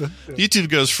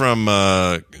from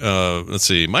let's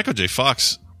see, Michael J.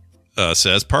 Fox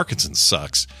says Parkinson's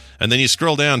sucks. And then you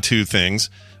scroll down 2 things.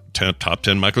 Top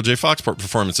 10 Michael J. Fox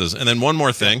performances. And then one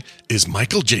more thing. Is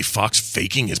Michael J. Fox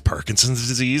faking his Parkinson's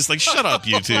disease? Like, shut up,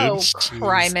 YouTube.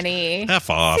 Criminy. F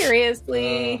off.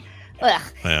 Seriously. Ugh.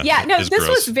 Yeah, no, it's this gross.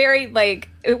 was very,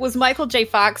 it was Michael J.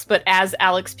 Fox, but as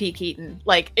Alex P. Keaton.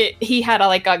 He had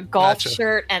a golf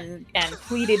shirt and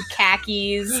pleated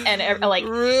khakis and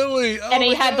really? Oh, and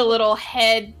he had the little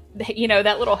head,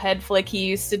 that little head flick he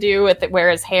used to do with it, where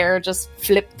his hair just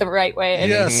flipped the right way. And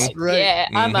yes, right. Yeah,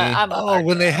 I'm a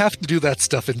when they have to do that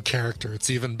stuff in character, it's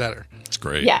even better. It's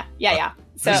great. Yeah.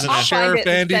 So This is I'll find Sheriff it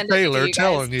and Andy send it to Taylor you guys.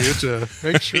 telling you to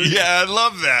make sure. Yeah, I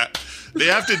love that. They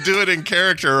have to do it in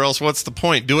character, or else what's the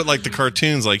point? Do it like the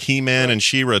cartoons, like He-Man and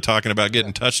She-Ra talking about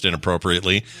getting touched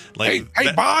inappropriately. Like,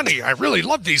 hey, Bonnie, I really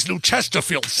love these new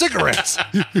Chesterfield cigarettes.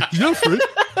 Yeah, Fred.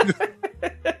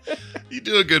 You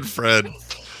do a good Fred.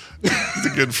 He's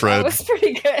a good Fred. That was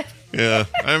pretty good. Yeah,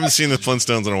 I haven't seen the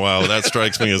Flintstones in a while, but that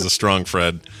strikes me as a strong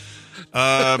Fred.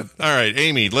 All right,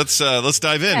 Amy, let's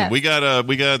dive in. Yeah. We got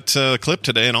a clip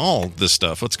today and all this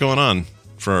stuff. What's going on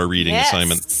for our reading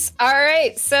assignment? All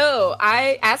right. So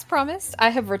as promised, I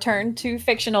have returned to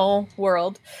fictional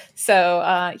world. So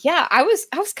I was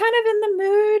kind of in the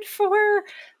mood for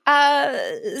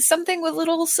something with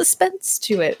little suspense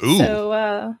to it. Ooh.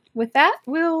 So with that,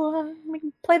 we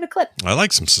can play the clip. I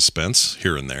like some suspense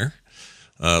here and there.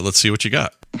 Let's see what you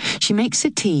got. She makes a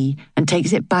tea and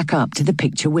takes it back up to the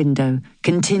picture window,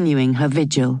 continuing her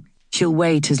vigil. She'll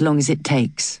wait as long as it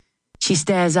takes. She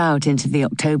stares out into the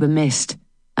October mist,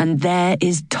 and there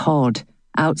is Todd,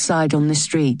 outside on the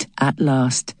street at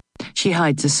last. She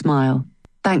hides a smile.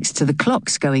 Thanks to the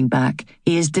clocks going back,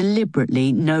 he is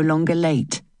deliberately no longer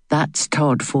late. That's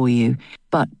Todd for you.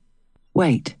 But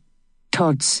wait,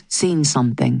 Todd's seen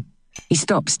something. He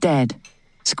stops dead,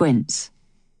 squints.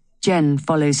 Jen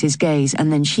follows his gaze,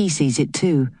 and then she sees it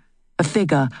too. A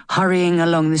figure hurrying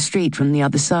along the street from the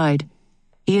other side.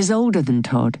 He is older than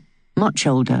Todd, much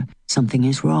older. Something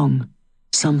is wrong.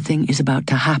 Something is about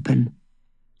to happen.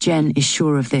 Jen is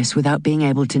sure of this without being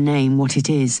able to name what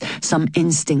it is, some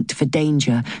instinct for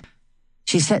danger.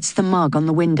 She sets the mug on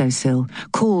the windowsill,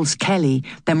 calls Kelly,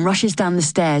 then rushes down the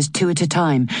stairs 2 at a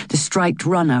time, the striped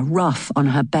runner rough on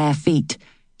her bare feet.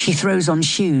 She throws on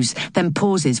shoes, then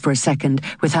pauses for a second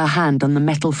with her hand on the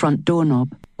metal front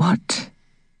doorknob.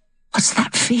 What's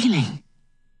that feeling?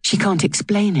 She can't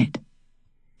explain it.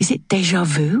 Is it déjà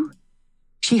vu?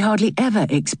 She hardly ever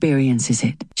experiences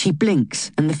it. She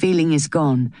blinks and the feeling is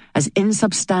gone, as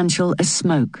insubstantial as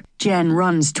smoke. Jen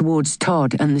runs towards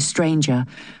Todd and the stranger.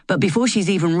 But before she's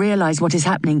even realized what is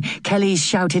happening, Kelly's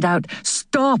shouted out,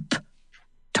 "Stop!"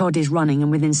 Todd is running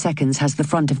and within seconds has the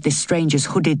front of this stranger's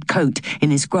hooded coat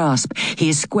in his grasp. He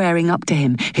is squaring up to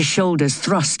him, his shoulders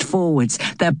thrust forwards,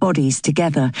 their bodies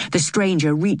together. The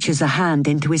stranger reaches a hand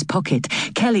into his pocket.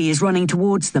 Kelly is running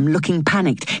towards them, looking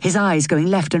panicked, his eyes going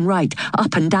left and right,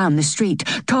 up and down the street.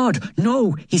 "Todd,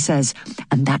 no," he says.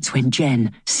 And that's when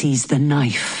Jen sees the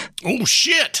knife. Oh,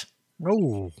 shit!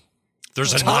 Oh.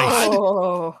 There's a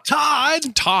Todd.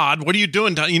 knife. Todd, what are you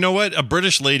doing? Todd? You know what? A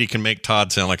British lady can make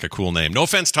Todd sound like a cool name. No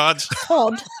offense, Todd.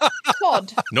 Todd.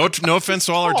 No offense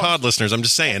to all our Todd listeners. I'm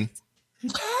just saying.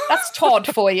 That's Todd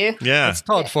for you. Yeah. That's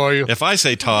Todd for you. If I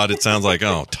say Todd, it sounds like,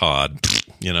 oh, Todd.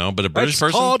 But a British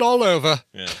person? Todd all over.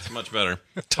 Yeah, it's much better.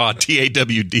 Todd,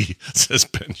 T-A-W-D, says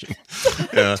Benjamin.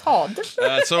 Yeah. Todd.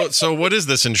 So what is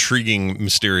this intriguing,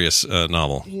 mysterious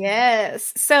novel?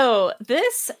 Yes. So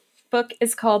this book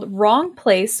is called Wrong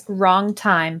Place, Wrong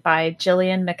Time by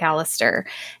Gillian McAllister.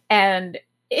 And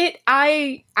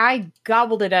I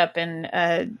gobbled it up in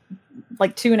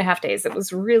 2.5 days. It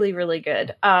was really, really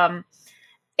good.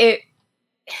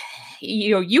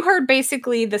 You heard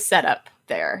basically the setup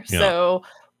there. Yeah. So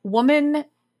woman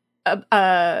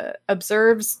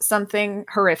observes something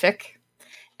horrific,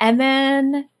 and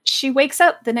then she wakes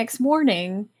up the next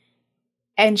morning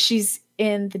and she's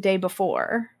in the day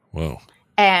before. Whoa.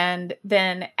 And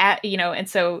then and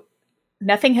so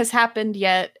nothing has happened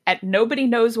yet. Nobody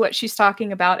knows what she's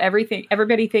talking about.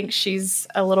 Everybody thinks she's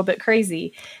a little bit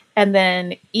crazy. And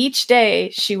then each day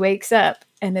she wakes up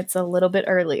and it's a little bit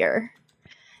earlier.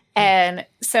 And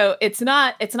so it's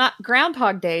not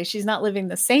Groundhog Day. She's not living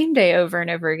the same day over and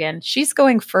over again. She's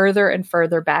going further and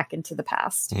further back into the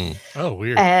past. Oh,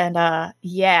 weird. And and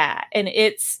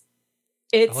it's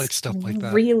I like stuff like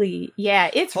that. Really,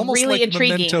 it's almost really like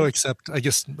intriguing. Memento, except I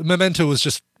guess Memento was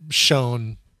just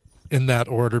shown in that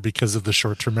order because of the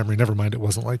short-term memory. Never mind, it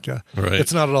wasn't like Right.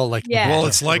 It's not at all like Well,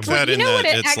 it's like that You in know that what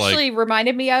it it's actually like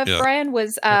reminded me of, Yeah. Brian,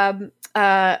 was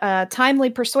Timely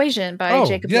Persuasion by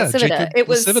Jacob Lacivita. Jacob It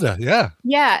was Lacivita,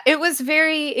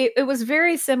 it was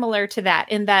very similar to that,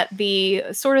 in that the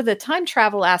sort of the time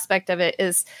travel aspect of it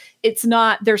is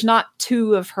there's not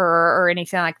two of her or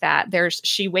anything like that.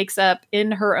 She wakes up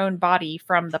in her own body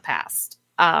from the past.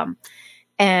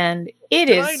 And it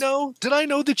Did is. I know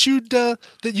that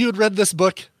you had read this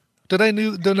book? Did I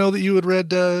know that you had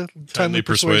read Timely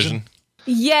Persuasion?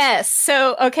 Yes.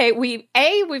 So, okay,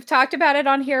 we've talked about it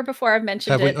on here before. I've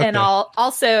mentioned it. Okay. And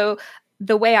also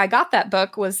the way I got that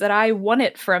book was that I won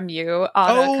it from you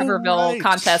on a Coverville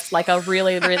contest like a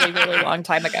really, really, really long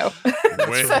time ago.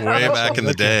 way back in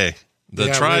the day. The way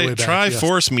back,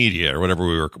 Triforce Media or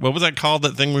whatever what was that called?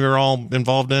 That thing we were all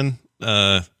involved in?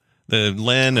 The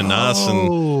Len and us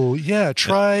and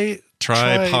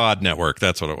Tripod Network.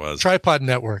 That's what it was. Tripod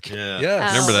Network. Yeah.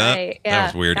 Yes. Remember that? Right. That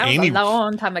was weird. That was a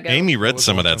long time ago. Amy read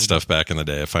some of that stuff back in the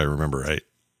day, if I remember right.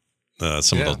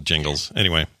 Some of the jingles.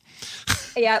 Anyway.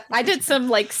 Yeah, I did some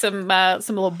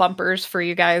little bumpers for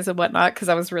you guys and whatnot because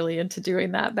I was really into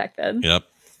doing that back then. Yep.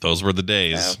 Those were the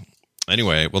days. So.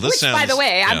 Anyway, well, this sounds... by the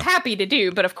way, I'm happy to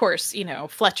do, but of course,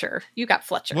 Fletcher. You got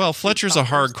Fletcher. Well, Fletcher's a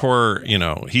hardcore,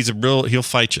 he'll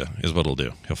fight you, is what he'll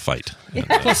do. He'll fight. And,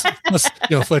 plus,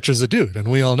 Fletcher's a dude, and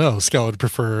we all know Scott would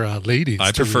prefer ladies.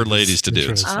 I prefer ladies to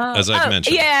dudes, as I've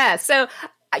mentioned. Yeah, so...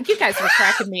 You guys were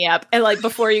cracking me up, and like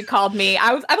before you called me,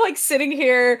 I'm like sitting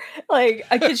here, like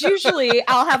because usually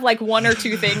I'll have like one or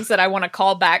two things that I want to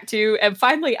call back to, and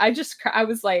finally I just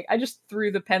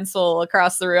threw the pencil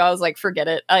across the room. I was like, forget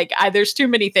it, like there's too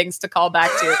many things to call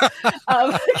back to,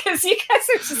 because you guys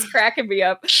are just cracking me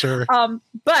up. Sure.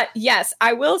 But yes,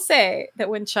 I will say that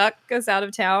when Chuck goes out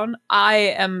of town, I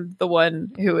am the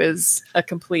one who is a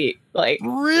complete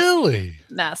really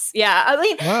mess. Yeah, I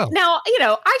mean, now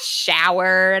I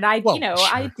shower and I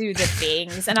do the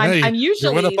things, and I'm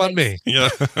usually went up on me. Yeah,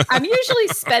 I'm usually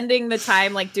spending the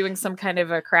time like doing some kind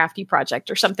of a crafty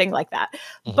project or something like that.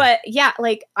 Mm-hmm. But yeah,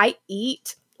 like I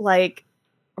eat like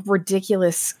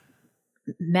ridiculous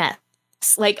mess.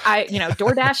 Like I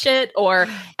DoorDash it, or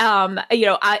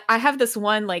I have this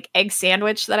one like egg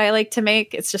sandwich that I like to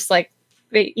make. It's just like,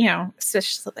 it's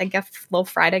just like a little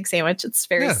fried egg sandwich. It's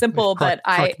very simple, but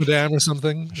croque madame or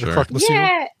something. Sure. Croque monsieur.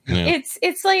 Yeah,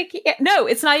 it's like no,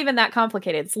 it's not even that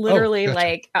complicated. It's literally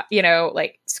like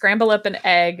scramble up an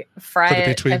egg, fry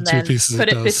it, and then put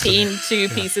it between two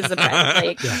pieces of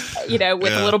bread,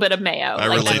 with a little bit of mayo. I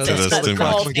relate to this too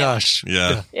much. Oh my gosh.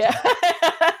 Yeah.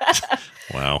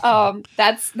 Wow.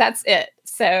 That's it.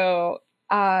 So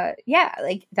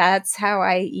like that's how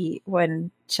I eat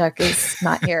when Chuck is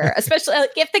not here. Especially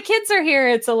like, if the kids are here,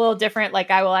 it's a little different.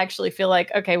 Like I will actually feel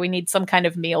like, okay, we need some kind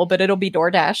of meal, but it'll be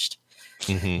DoorDashed.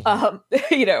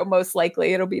 Mm-hmm. Most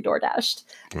likely it'll be DoorDashed.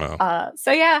 Wow.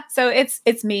 So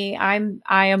it's me. I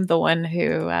am the one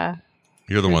who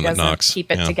you're the one that knocks.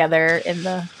 Keep it together in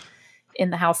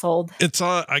the household. It's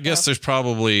I guess there's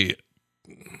probably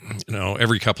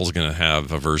every couple's going to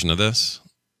have a version of this.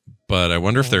 But I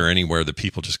wonder if there are anywhere that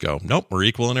people just go, nope, we're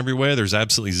equal in every way. There's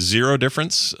absolutely zero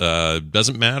difference.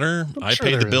 Doesn't matter. I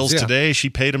paid the bills today. She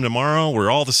paid them tomorrow. We're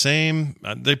all the same.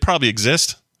 They probably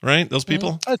exist, right? Those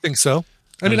people? I think so.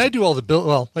 I mean, I do all the bill.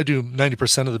 Well, I do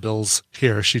 90% of the bills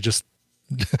here. She just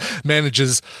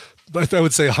manages, I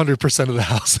would say 100% of the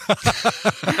house.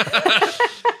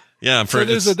 Yeah, so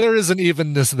there is an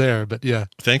evenness there, but yeah.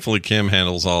 Thankfully, Kim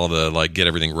handles all the get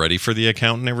everything ready for the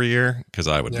accountant every year, because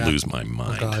I would lose my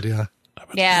mind. Oh God, yeah.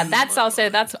 Yeah,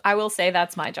 I will say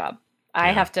that's my job.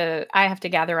 I have to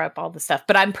gather up all the stuff,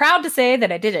 but I'm proud to say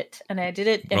that I did it, and I did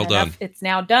it. Well done. It's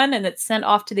now done, and it's sent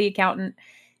off to the accountant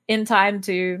in time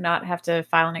to not have to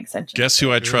file an extension. Guess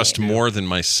who I trust more than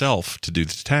myself to do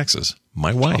the taxes?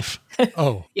 My wife.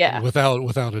 Oh, yeah,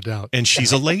 without a doubt. And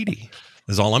she's a lady.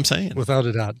 Is all I'm saying. Without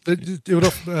a doubt. It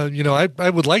would, I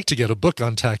would like to get a book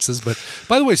on taxes, but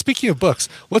by the way, speaking of books,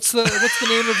 what's the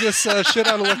name of this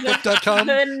shitoutofluck.com?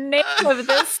 The name of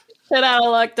this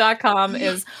shitoutofluck.com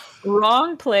is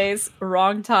Wrong Place,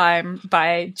 Wrong Time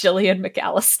by Gillian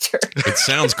McAllister. It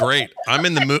sounds great. I'm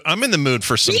in the mood. I'm in the mood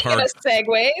for some Speaking of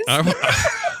segues.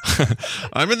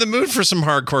 I'm in the mood for some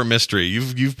hardcore mystery.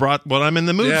 You've brought what I'm in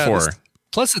the mood for.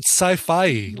 Plus, it's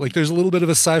sci-fi. Like, there's a little bit of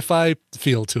a sci-fi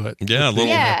feel to it. Yeah, a little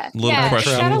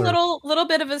question. It's got a little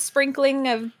bit of a sprinkling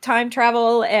of time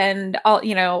travel and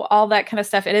all that kind of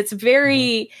stuff. And it's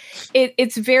very,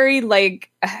 it's very like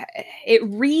it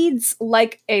reads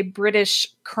like a British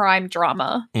crime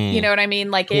drama. You know what I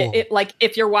mean? Like Cool. it like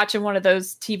if you're watching one of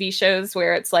those TV shows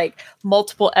where it's like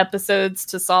multiple episodes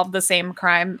to solve the same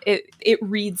crime, it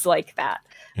reads like that.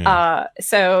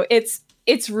 So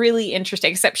it's really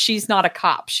interesting, except she's not a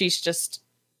cop. She's just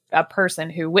a person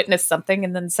who witnessed something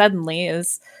and then suddenly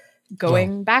is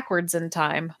going backwards in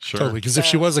time. Sure. Totally, because if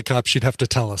she was a cop, she'd have to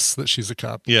tell us that she's a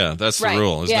cop. Yeah, that's the Right,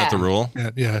 rule. Isn't that the rule?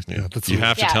 Yeah. That's You the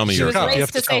have to rule. tell me she you're was a cop. raised You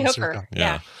have to to say tell us you're a hooker. cop.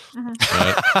 Yeah.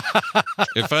 Mhm.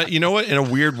 If you know what, in a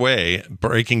weird way,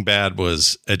 Breaking Bad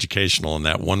was educational in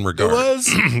that one regard. It was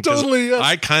 'Cause totally.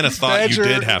 I kind of thought Badger. you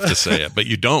did have to say it, but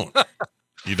you don't.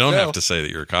 You don't have to say that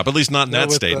you're a cop. At least not in that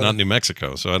with state, not New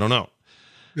Mexico. So I don't know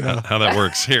how that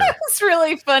works here. It's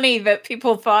really funny that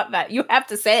people thought that you have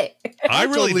to say it. I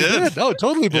really did. No,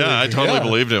 totally believed Yeah, I it. totally Yeah.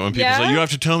 believed it when people say, you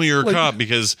have to tell me you're a cop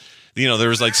because, there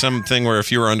was like something where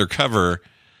if you were undercover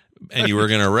and you were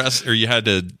going to arrest or you had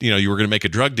to, you were going to make a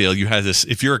drug deal, you had this,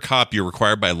 if you're a cop, you're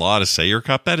required by law to say you're a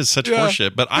cop. That is such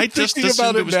horseshit. But I just thinking assumed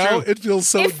about it it was now, true. it feels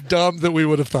so dumb that we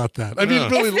would have thought that. I mean,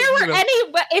 really,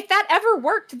 If that ever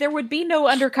worked, there would be no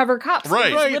undercover cops.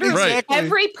 Right, It was literally exactly.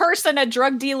 Every person a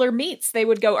drug dealer meets, they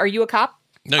would go, "Are you a cop?"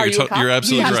 No, Are you're, you a cop? you're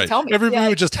absolutely Just right. tell me. Everybody Yeah.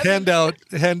 would just hand out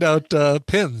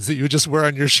pins that you would just wear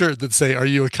on your shirt that say, "Are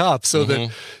you a cop?" So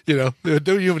that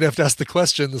don't even have to ask the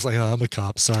question. It's like, "Oh, I'm a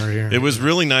cop. Sorry." It was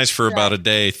really nice for about a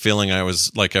day, feeling I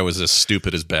was as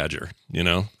stupid as Badger.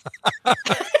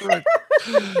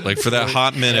 Like for that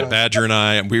hot minute, Badger and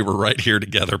I, we were right here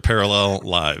together, parallel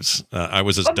lives. I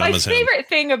was as dumb as him. My favorite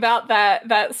thing about that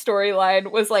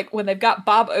storyline was like when they've got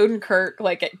Bob Odenkirk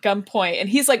like at gunpoint, and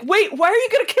he's like, "Wait, why are you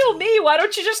going to kill me? Why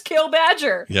don't you just kill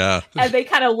Badger?" Yeah, and they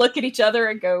kind of look at each other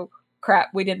and go, "Crap,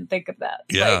 we didn't think of that."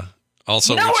 Yeah. Like,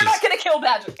 Also, no, which we're not going to kill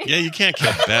Badger. Yeah, you can't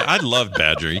kill Badger. I love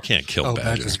Badger. You can't kill Badger.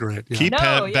 Badger's great. Yeah. Keep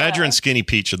No, Badger yeah. and Skinny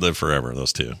Pete should live forever.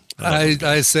 Those two.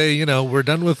 I say, we're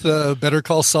done with Better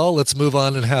Call Saul. Let's move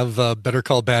on and have Better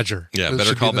Call Badger. Yeah, This Better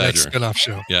should be Call the next Badger. spinoff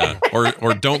show. Yeah,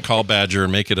 or don't call Badger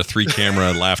and make it a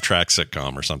 3-camera laugh track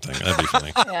sitcom or something. That'd be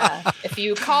funny. Yeah, if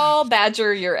you call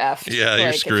Badger, you're effed. Yeah,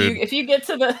 you're screwed. If you get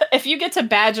to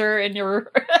Badger and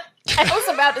you're, I was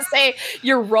about to say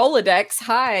your Rolodex.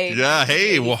 Hi. Yeah.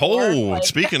 Hey. Well,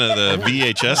 speaking of the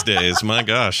VHS days, my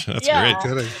gosh, that's Yeah.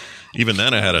 great. Even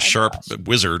then, I had a sharp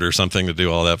wizard or something to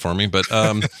do all that for me. But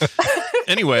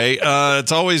anyway,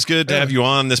 it's always good to have you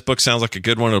on. This book sounds like a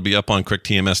good one. It'll be up on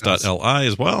quicktms.li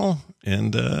as well.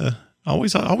 And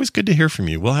always good to hear from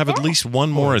you. We'll have at least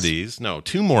one more of these. No,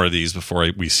 2 more of these before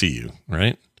we see you,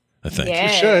 right? I think.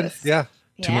 Yes. We should. Yeah.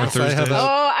 2 more Yes. Thursdays.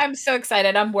 Oh, I'm so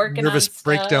excited. I'm working Nervous on stuff.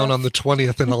 breakdown on the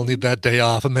 20th, and I'll need that day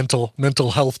off, a mental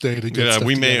health day to get Yeah, stuff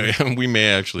we together. may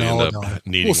actually end up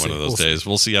needing We'll one see. of those We'll see. days.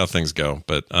 We'll see how things go.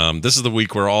 But this is the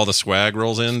week where all the swag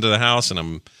rolls into the house, and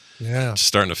I'm just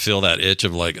starting to feel that itch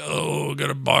of like,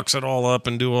 gotta box it all up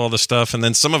and do all the stuff. And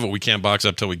then some of it we can't box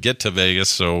up till we get to Vegas.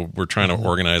 So we're trying to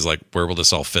organize like where will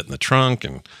this all fit in the trunk,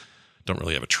 and don't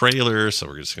really have a trailer, so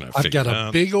we're just gonna I've figure got it a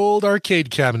out. big old arcade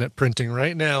cabinet printing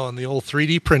right now on the old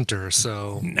 3D printer.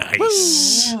 So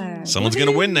Nice. Someone's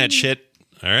gonna win that shit.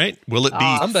 All right. Will it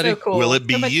be somebody? so cool. Will it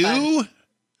be So much you? fun.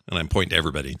 And I'm pointing to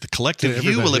everybody. The collective To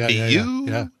you. Will it everybody. be Yeah, you?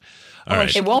 yeah. All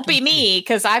right. It won't be me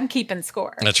because I'm keeping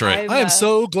score. That's right. I am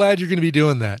so glad you're going to be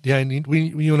doing that. Yeah,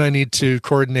 you and I need to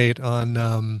coordinate on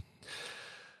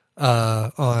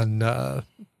the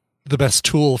best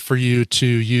tool for you to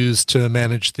use to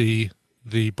manage the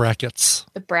brackets.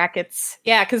 The brackets.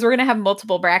 Yeah, because we're going to have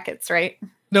multiple brackets, right?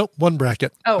 Nope, one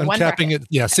bracket. Oh, I'm one capping bracket. it.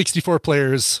 Yeah, 64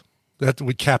 players.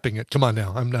 We capping it. Come on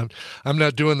now. I'm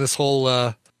not doing this whole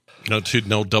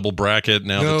No double bracket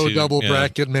now. no the two, double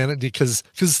bracket, man. Because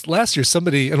last year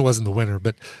somebody, and it wasn't the winner,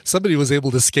 but somebody was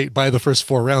able to skate by the first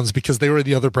 4 rounds because they were in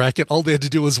the other bracket. All they had to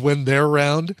do was win their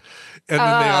round, and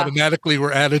then they automatically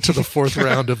were added to the 4th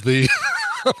round of the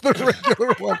of the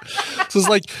regular one. So it's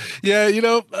like, yeah,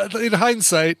 in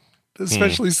hindsight,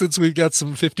 especially since we've got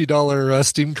some $50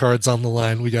 Steam cards on the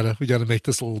line, we gotta make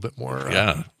this a little bit more.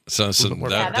 Yeah. So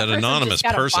that person anonymous just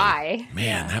gotta person, buy.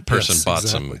 man, that person Yes, bought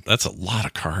exactly. some. That's a lot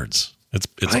of cards. It's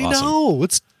I awesome. know.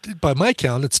 It's by my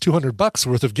count, it's $200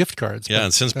 worth of gift cards. Yeah, but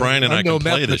and since Brian and I'm I no can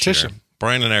play this year, mathematician.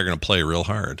 Brian and I are going to play real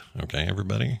hard. Okay,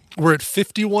 everybody? We're at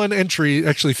 51 entry,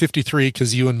 actually 53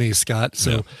 because you and me, Scott.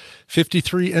 So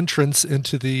 53 entrants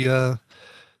into the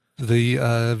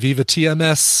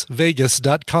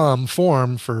VivaTMSVegas.com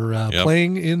form for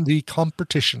playing in the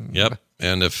competition. Yep.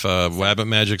 And if Wabbit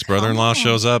Magic's brother-in-law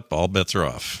shows up, all bets are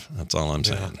off. That's all I'm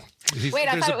saying. Wait,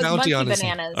 I thought it was Monkey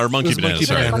Bananas. Or Monkey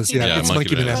Bananas. Yeah, it's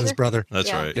Monkey Bananas' brother.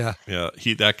 That's right. Yeah.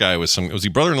 That guy was was he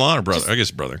brother-in-law or brother? I guess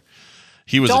brother.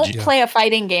 He was. Don't play a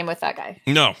fighting game with that guy.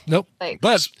 No. Nope.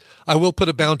 But I will put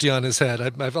a bounty on his head.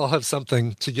 I'll have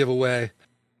something to give away.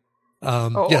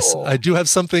 Yes, I do have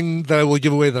something that I will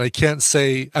give away that I can't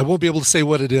say. I won't be able to say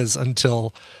what it is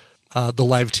until the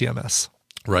live TMS.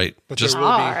 Right. But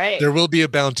there will be a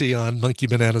bounty on Monkey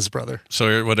Bananas' brother.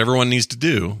 So what everyone needs to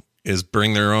do is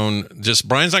bring their own.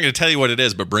 Brian's not going to tell you what it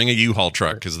is, but bring a U-Haul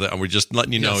truck because we're just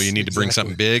letting you know you need to bring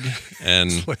something big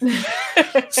and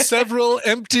several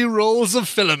empty rolls of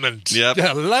filament. Yep.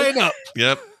 Yeah, line up.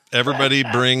 Yep. Everybody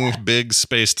bring big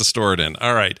space to store it in.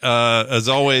 All right. As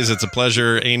always, it's a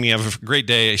pleasure. Amy, have a great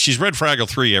day. She's read Fraggle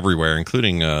 3 everywhere,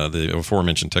 including the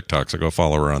aforementioned TikTok, so go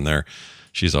follow her on there.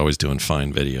 She's always doing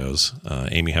fine videos.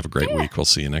 Amy, have a great week. We'll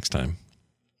see you next time.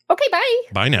 Okay, bye.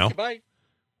 Bye now. Okay, bye.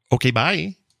 Okay,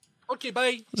 bye. Okay,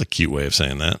 bye. That's a cute way of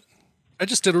saying that. I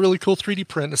just did a really cool 3D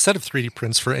print, a set of 3D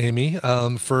prints for Amy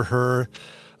for her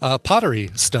pottery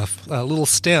stuff, little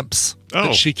stamps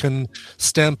that she can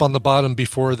stamp on the bottom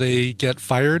before they get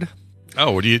fired.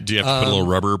 Oh, do you have to put a little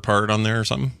rubber part on there or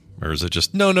something? Or is it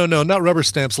just... No, not rubber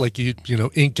stamps like you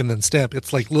ink and then stamp.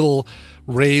 It's like little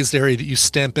raised area that you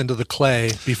stamp into the clay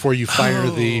before you fire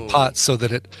the pot so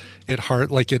that it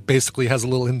basically has a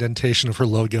little indentation of her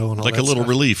logo and all like that a little stuff.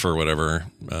 relief or whatever.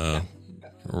 Or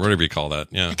whatever you call that.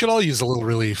 Yeah. You could all use a little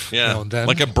relief now and then.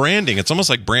 Like a branding. It's almost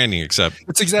like branding, except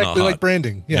it's exactly like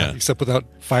branding. Yeah, except without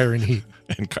fire and heat.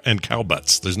 And cow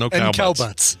butts. There's no cow and butts. Cow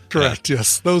butts. Correct. Yeah.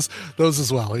 Yes. Those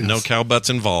as well. Yes. No cow butts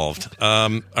involved.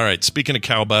 All right. Speaking of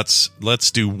cow butts,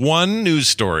 let's do one news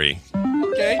story.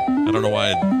 Okay. I don't know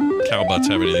why cow butts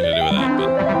have anything to do with that,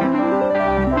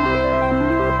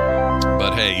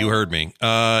 but hey, you heard me.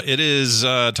 It is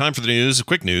time for the news,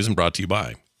 quick news, and brought to you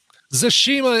by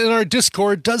Zashima in our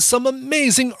Discord does some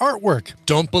amazing artwork.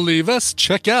 Don't believe us?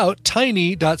 Check out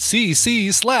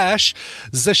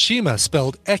tiny.cc/Zashima,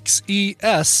 spelled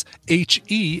Xeshema.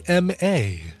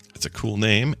 It's a cool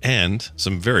name and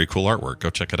some very cool artwork. Go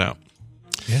check it out.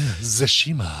 Yeah,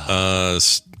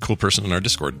 Zashima. Cool person in our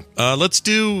Discord. Let's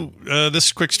do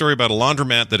this quick story about a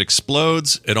laundromat that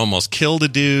explodes. It almost killed a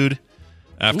dude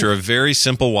after a very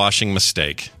simple washing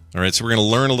mistake. All right, so we're going to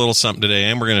learn a little something today,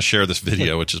 and we're going to share this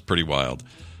video, which is pretty wild.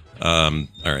 All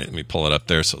right, let me pull it up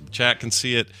there so the chat can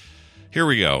see it. Here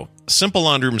we go. A simple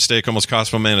laundry mistake almost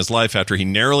cost one man his life after he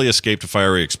narrowly escaped a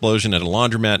fiery explosion at a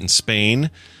laundromat in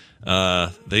Spain.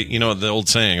 The old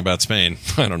saying about Spain.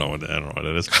 I don't know what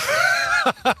it is.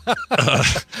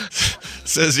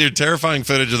 Says here, terrifying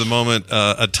footage of the moment.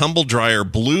 A tumble dryer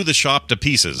blew the shop to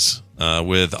pieces,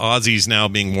 with Aussies now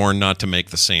being warned not to make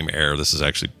the same error. This is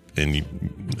actually in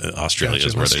Australia,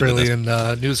 is where Australian they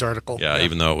did this. news article. Yeah,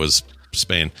 even though it was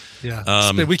Spain.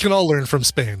 Yeah, we can all learn from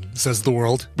Spain, says the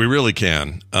world. We really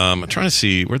can. I'm trying to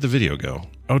see, where'd the video go?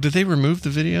 Oh, did they remove the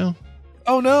video?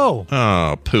 Oh, no.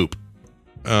 Oh, poop.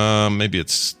 Maybe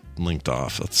it's linked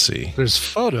off. Let's see. There's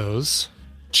photos.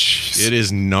 Jeez. It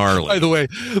is gnarly. By the way,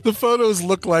 the photos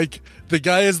look like the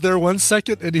guy is there 1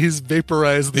 second and he's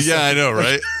vaporized. I know,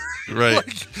 right?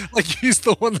 Right. Like he's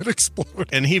the one that exploded.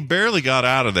 And he barely got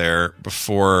out of there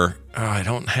before. Oh, I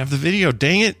don't have the video.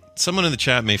 Dang it. Someone in the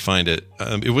chat may find it.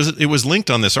 It was linked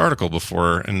on this article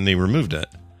before and they removed it.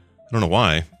 I don't know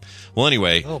why. Well,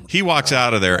 anyway, he walks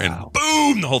out of there and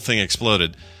boom, the whole thing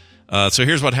exploded. So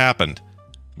here's what happened.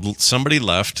 Somebody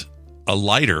left a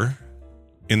lighter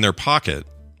in their pocket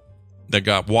that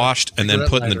got washed and then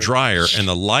put in the dryer, and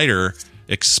the lighter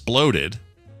exploded.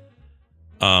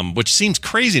 Which seems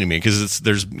crazy to me because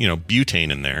there's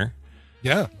butane in there.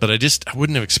 Yeah, but I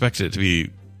wouldn't have expected it to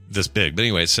be this big. But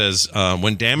anyway, it says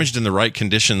when damaged in the right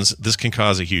conditions, this can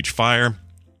cause a huge fire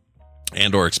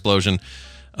and/or explosion.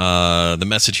 The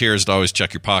message here is to always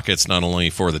check your pockets, not only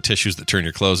for the tissues that turn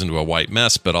your clothes into a white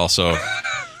mess, but also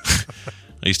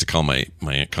I used to call my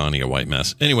Aunt Connie a white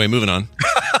mess. Anyway, moving on.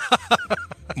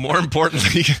 More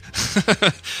importantly,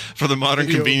 for the modern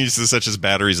conveniences such as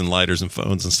batteries and lighters and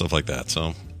phones and stuff like that.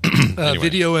 So, anyway.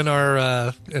 Video in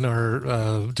our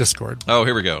Discord. Oh,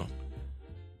 here we go.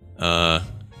 Okay,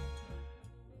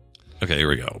 here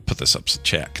we go. Put this up so the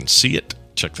chat can see it.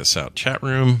 Check this out, chat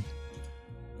room.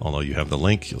 Although you have the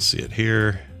link, you'll see it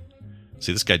here.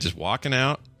 See this guy just walking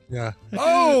out. Yeah.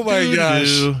 Oh my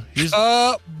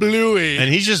gosh. Bluey.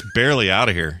 And he's just barely out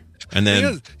of here. And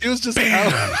then He was just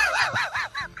out.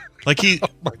 like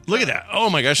look at that. Oh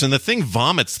my gosh. And the thing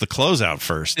vomits the clothes out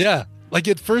first. Yeah. Like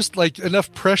at first, like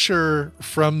enough pressure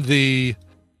from the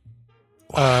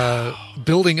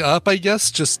building up, I guess,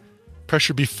 just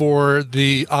pressure before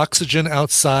the oxygen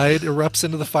outside erupts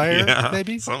into the fire,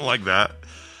 maybe? Something like that.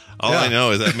 All I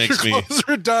know is that makes Your clothes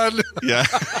are done. Yeah.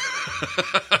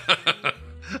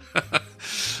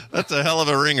 That's a hell of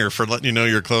a ringer for letting you know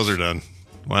your clothes are done.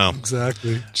 Wow.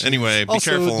 Exactly. Jeez. Anyway, be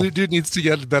also, careful. The dude needs to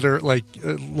get better, like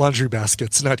laundry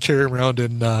baskets, not carry around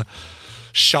in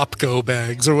Shopko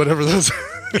bags or whatever those are.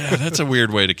 Yeah, that's a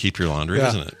weird way to keep your laundry,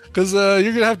 isn't it? Because you're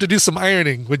going to have to do some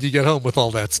ironing when you get home with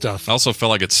all that stuff. I also felt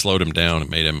like it slowed him down. It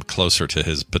made him closer to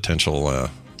his potential.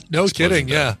 No kidding,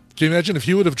 yeah. Can you imagine if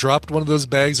he would have dropped one of those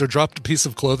bags or dropped a piece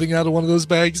of clothing out of one of those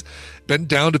bags, bent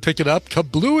down to pick it up,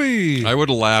 kablooey! I would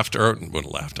have laughed, or would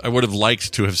have laughed. I would have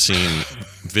liked to have seen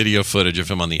video footage of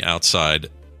him on the outside,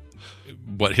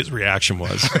 what his reaction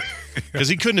was. Because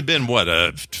he couldn't have been,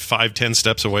 5-10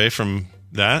 steps away from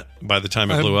that by the time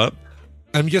it blew up?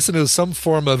 I'm guessing it was some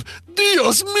form of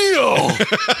Dios mío!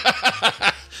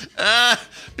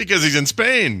 Because he's in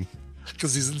Spain.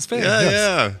 Because he's in Spain,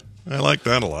 Yeah. I like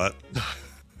that a lot.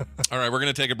 All right, we're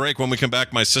going to take a break. When we come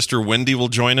back, my sister Wendy will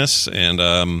join us, and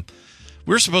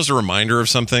we were supposed to remind her of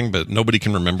something, but nobody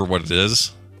can remember what it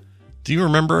is. Do you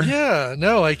remember? Yeah,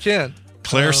 no, I can't.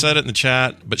 Claire said it in the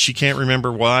chat, but she can't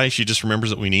remember why. She just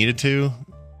remembers that we needed to.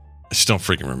 I just don't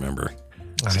freaking remember.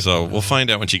 So we'll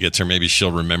find out when she gets here. Maybe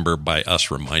she'll remember by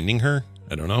us reminding her.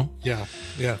 I don't know. Yeah.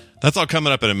 That's all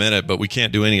coming up in a minute, but we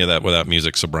can't do any of that without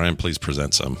music. So, Brian, please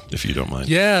present some, if you don't mind.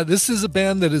 Yeah, this is a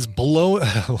band that is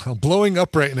blowing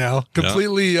up right now.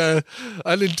 Completely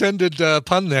unintended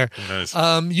pun there. Nice.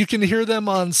 You can hear them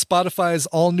on Spotify's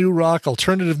All New Rock,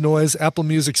 Alternative Noise, Apple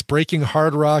Music's Breaking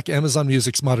Hard Rock, Amazon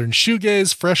Music's Modern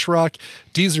Shoegaze, Fresh Rock,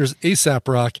 Deezer's ASAP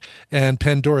Rock, and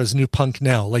Pandora's New Punk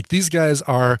Now. Like, these guys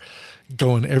are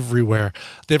going everywhere.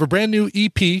 They have a brand new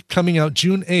EP coming out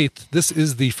June 8th. This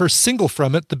is the first single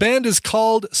from it. The band is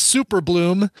called Super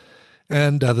Bloom,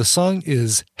 and the song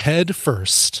is Head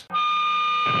First.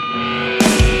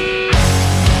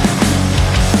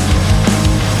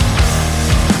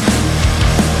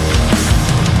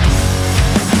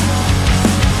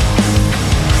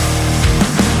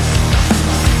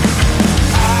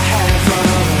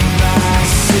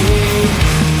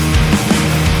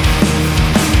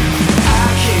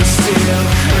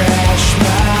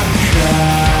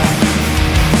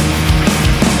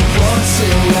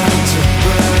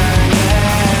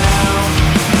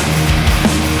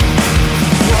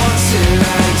 What's it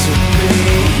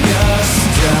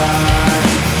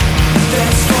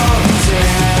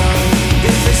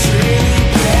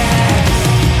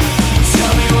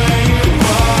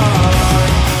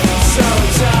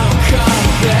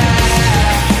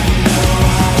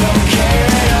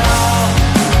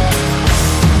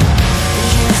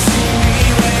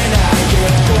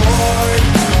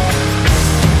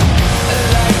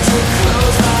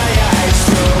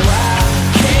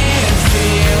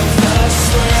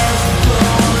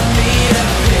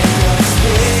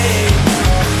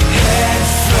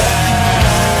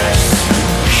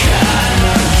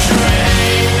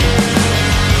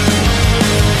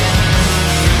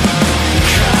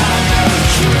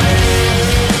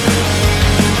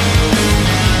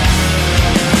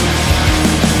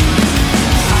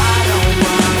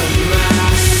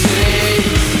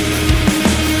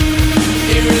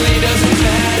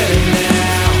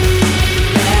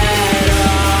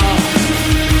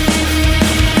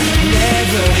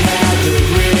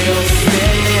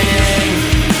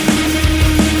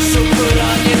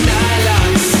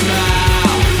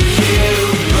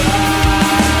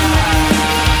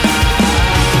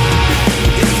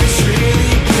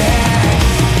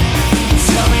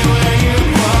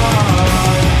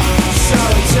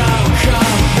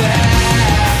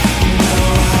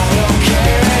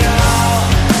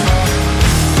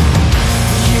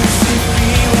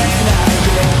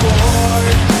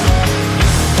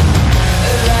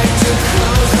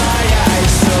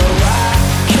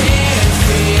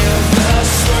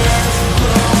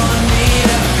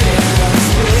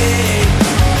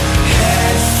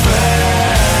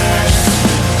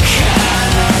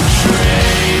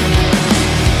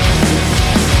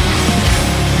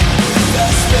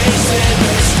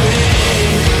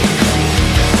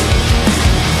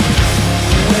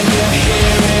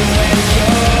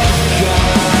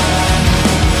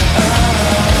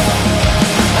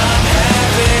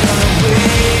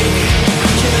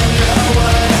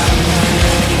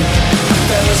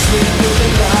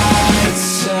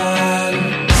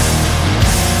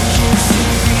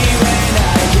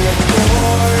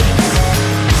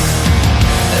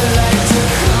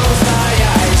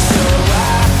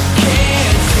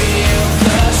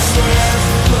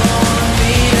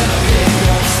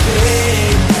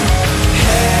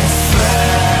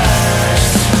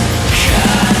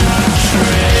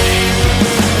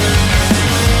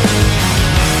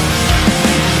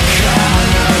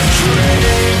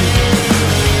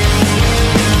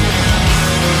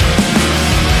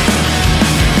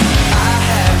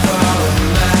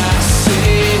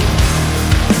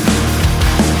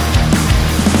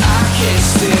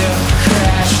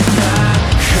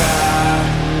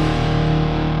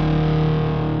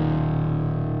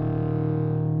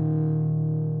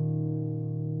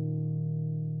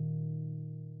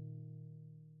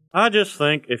I just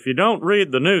think if you don't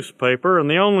read the newspaper and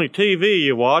the only TV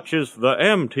you watch is the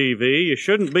MTV, you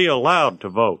shouldn't be allowed to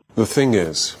vote. The thing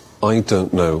is, I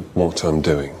don't know what I'm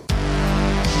doing.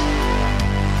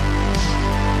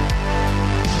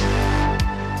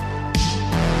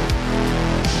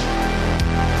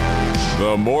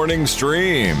 The morning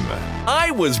stream.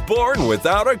 I was born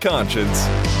without a conscience.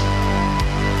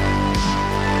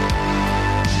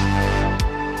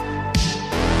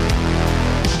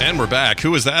 And we're back.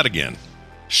 Who was that again?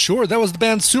 Sure, that was the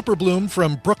band Superbloom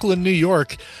from Brooklyn, New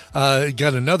York. Got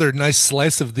another nice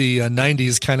slice of the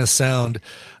 90s kind of sound.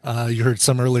 You heard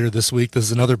some earlier this week. This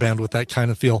is another band with that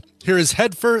kind of feel. Here is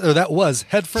Head First, or that was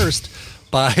Head First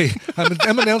by,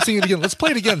 I'm announcing it again. Let's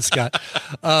play it again, Scott.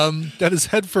 That is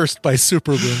Head First by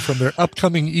Superbloom from their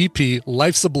upcoming EP,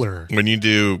 Life's a Blur. When you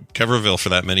do Coverville for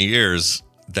that many years,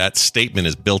 that statement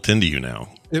is built into you now.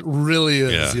 It really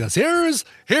is, yes.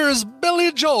 Here's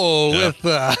Billy Joel with...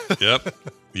 Yep.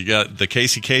 You got the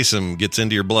Casey Kasem gets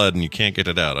into your blood and you can't get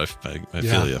it out. I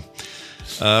feel you.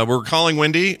 We're calling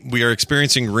Wendy. We are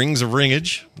experiencing rings of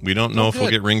ringage. We don't know if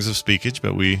we'll get rings of speakage,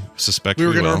 but we suspect we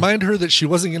will. We were going to remind her that she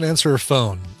wasn't going to answer her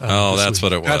phone. That's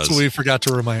what it was. That's what we forgot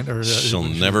to remind her. She'll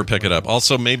never pick it up.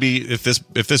 Also, maybe if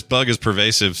this bug is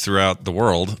pervasive throughout the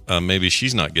world, maybe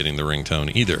she's not getting the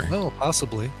ringtone either. Well,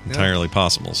 possibly. Entirely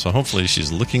possible. So hopefully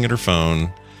she's looking at her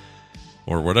phone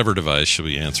or whatever device she'll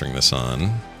be answering this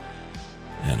on.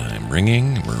 And I'm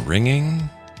ringing. We're ringing.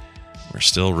 We're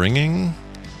still ringing.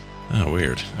 Oh,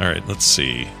 weird. All right, let's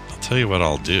see. I'll tell you what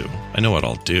I'll do. I know what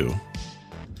I'll do.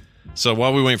 So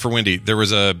while we wait for Wendy, there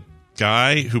was a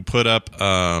guy who put up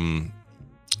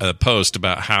a post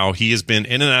about how he has been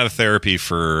in and out of therapy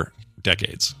for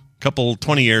decades.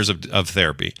 20 years of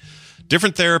therapy.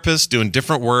 Different therapists doing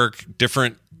different work,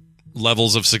 different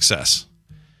levels of success,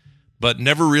 but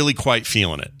never really quite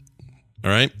feeling it. All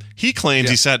right? He claims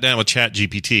he sat down with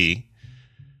ChatGPT,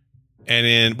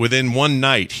 and within one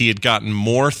night, he had gotten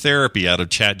more therapy out of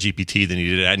ChatGPT than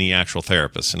he did any actual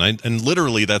therapist. And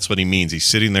literally, that's what he means. He's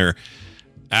sitting there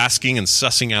asking and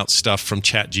sussing out stuff from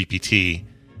ChatGPT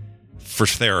for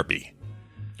therapy.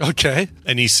 Okay.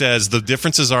 And he says the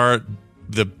differences are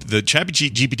the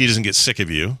ChatGPT doesn't get sick of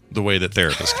you the way that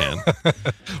therapists can.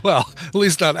 Well, at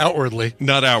least not outwardly.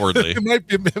 Not outwardly. It might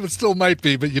be. It still might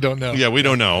be, but you don't know. Yeah, we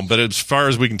don't know. But as far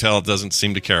as we can tell, it doesn't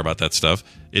seem to care about that stuff.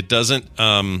 It doesn't.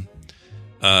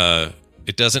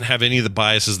 It doesn't have any of the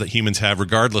biases that humans have,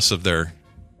 regardless of their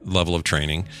level of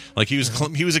training. Like he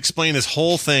was explaining this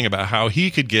whole thing about how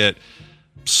he could get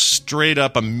straight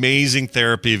up amazing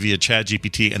therapy via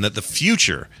ChatGPT, and that the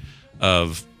future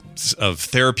of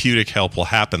therapeutic help will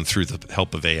happen through the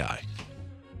help of AI.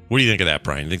 What do you think of that,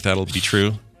 Brian? You think that'll be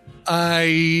true?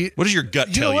 What does your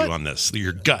gut tell you on this?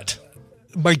 Your gut.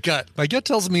 My gut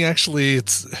tells me actually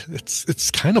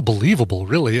it's kind of believable,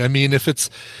 really. I mean, if it's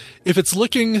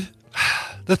looking,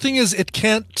 the thing is, it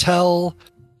can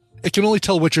only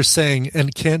tell what you're saying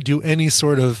and can't do any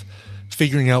sort of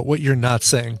figuring out what you're not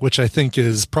saying, which I think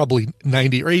is probably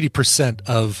 90 or 80%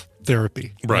 of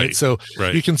therapy. Right. So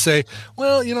you can say,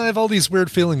 well, I have all these weird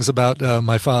feelings about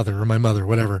my father or my mother,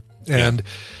 whatever. And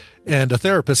a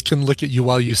therapist can look at you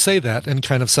while you say that and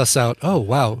kind of suss out, oh,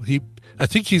 wow, I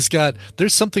think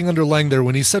there's something underlying there.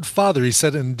 When he said father, he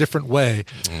said it in a different way.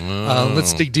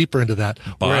 Let's dig deeper into that.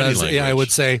 Whereas AI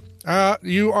would say,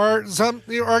 you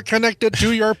are connected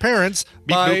to your parents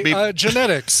by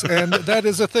genetics, and that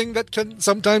is a thing that can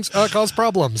sometimes cause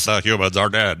problems. Humans are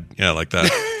dead. Yeah, like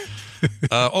that.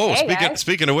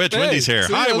 Speaking of which, Wendy's here.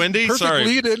 Hi, Wendy. Sorry.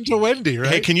 Lead into Wendy, right?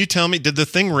 Hey, can you tell me, did the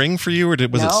thing ring for you, or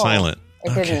was it silent?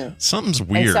 It didn't. Something's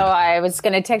weird. And so I was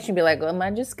going to text you and be like, am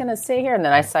I just going to sit here? And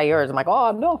then I saw yours. I'm like,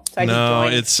 oh, no.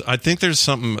 So I think there's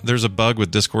a bug with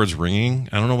Discord's ringing.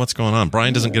 I don't know what's going on.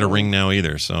 Brian doesn't get a ring now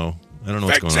either, so I don't know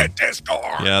what's going on. Discord.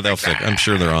 Yeah, they'll fix it. I'm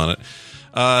sure they're on it.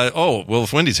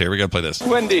 If Wendy's here, we got to play this.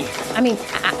 Wendy.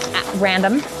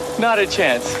 Random. Not a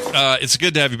chance. It's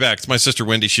good to have you back. It's my sister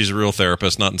Wendy. She's a real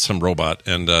therapist, not some robot,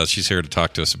 and she's here to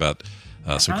talk to us about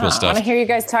some cool stuff. I want to hear you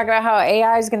guys talk about how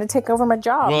AI is going to take over my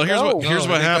job. Well, here's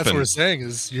what happened. That's what we're saying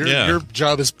is your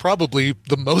job is probably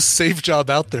the most safe job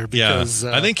out there. Because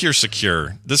I think you're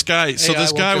secure. This guy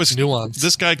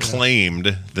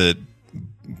claimed that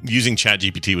using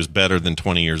ChatGPT was better than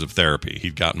 20 years of therapy.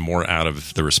 He'd gotten more out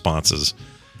of the responses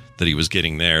that he was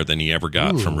getting there than he ever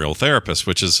got from real therapists,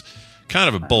 which is kind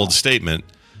of a bold statement.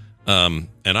 And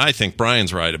I think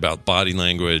Brian's right about body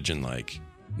language and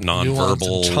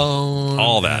nonverbal tone,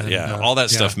 all that. All that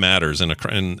stuff matters.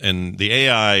 And the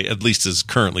AI, at least as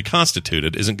currently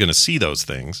constituted, isn't going to see those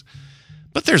things.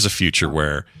 But there's a future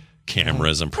where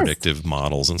cameras and predictive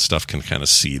models and stuff can kind of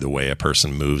see the way a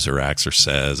person moves or acts or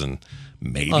says, and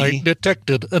maybe I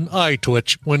detected an eye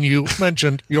twitch when you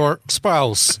mentioned your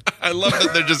spouse. I love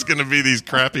that they're just going to be these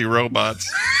crappy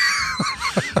robots.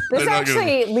 This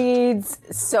actually leads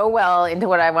so well into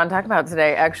what I want to talk about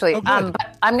today, actually.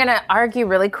 But I'm going to argue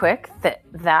really quick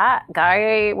that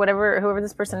guy, whoever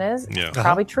this person is,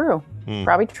 probably true.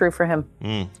 Probably true for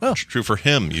him. True for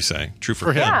him, you say? True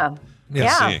for him.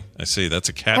 Yeah. I see. That's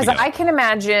a caveat. Because I can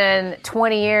imagine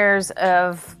 20 years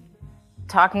of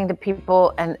talking to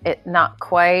people and it not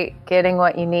quite getting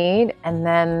what you need, and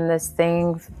then this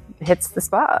thing hits the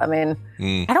spot. I mean,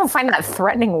 I don't find that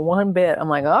threatening one bit. I'm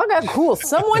like, oh, okay, cool.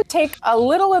 Someone take a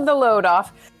little of the load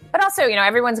off. But also,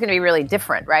 everyone's going to be really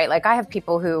different, right? Like I have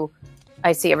people who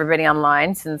I see everybody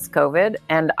online since COVID,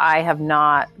 and I have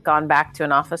not gone back to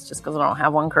an office just because I don't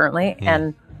have one currently.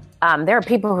 And there are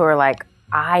people who are like,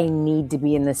 I need to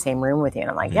be in the same room with you. And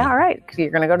I'm like, yeah, all right.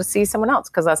 You're going to go to see someone else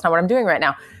because that's not what I'm doing right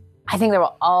now. I think there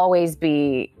will always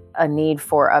be a need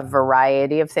for a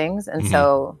variety of things. And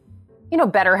so,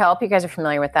 BetterHelp, you guys are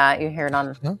familiar with that. You hear it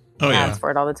on ads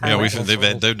for it all the time.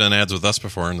 Yeah, they've done ads with us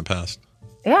before in the past.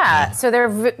 Yeah. So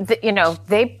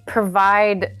they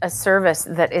provide a service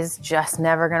that is just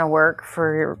never going to work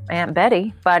for your Aunt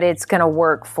Betty, but it's going to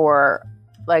work for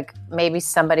like maybe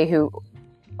somebody who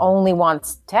only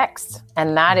wants text,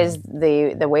 and that is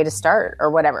the way to start or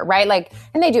whatever, right? Like,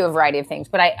 and they do a variety of things,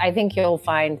 but I think you'll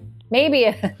find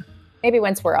maybe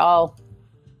once we're all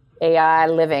AI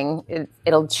living,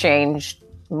 it'll change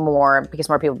more because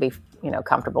more people be,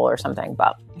 comfortable or something.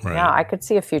 But yeah, I could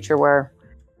see a future where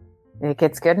it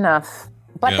gets good enough.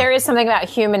 But there is something about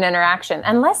human interaction,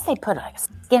 unless they put like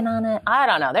skin on it. I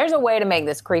don't know. There's a way to make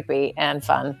this creepy and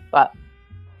fun, but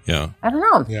I don't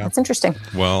know. Yeah. It's interesting.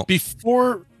 Well,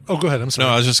 Oh, go ahead. I'm sorry.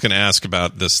 No, I was just going to ask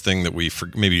about this thing that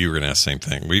maybe you were going to ask the same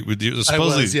thing.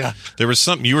 There was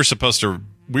something we were supposed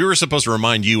to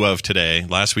remind you of today.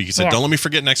 Last week you said, don't let me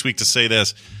forget next week to say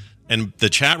this. And the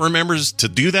chat remembers to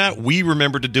do that. We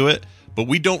remember to do it, but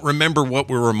we don't remember what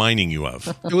we're reminding you of.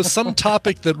 It was some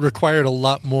topic that required a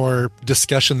lot more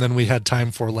discussion than we had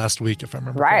time for last week, if I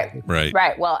remember correctly.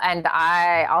 Right. Well, and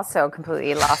I also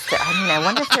completely lost it. I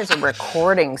wonder if there's a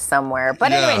recording somewhere.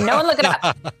 But anyway, no one look it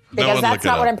up. Because that's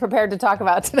not what I'm prepared to talk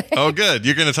about today. Oh, good.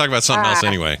 You're going to talk about something else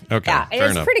anyway. Okay, yeah, fair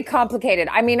enough. It's pretty complicated.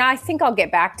 I think I'll get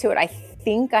back to it. I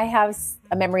think I have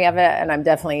a memory of it, and I'm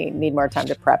definitely need more time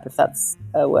to prep if that's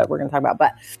what we're going to talk about.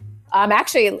 But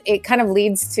actually, it kind of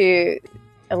leads to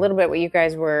a little bit what you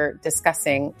guys were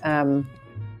discussing.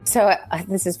 So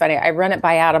this is funny. I run it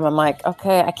by Adam. I'm like,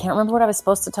 okay, I can't remember what I was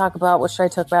supposed to talk about. What should I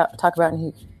talk about?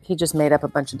 And he just made up a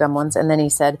bunch of dumb ones. And then he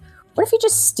said, what if you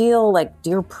just steal like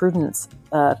Dear Prudence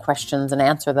questions and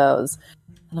answer those?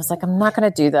 And I was like, I'm not going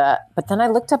to do that. But then I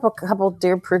looked up a couple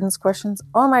Dear Prudence questions.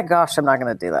 Oh my gosh, I'm not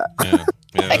going to do that.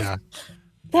 Yeah.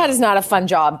 That is not a fun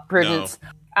job, Prudence.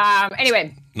 No.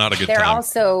 Anyway. Not a good they're time.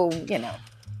 Also,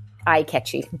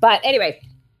 eye-catchy. But anyway,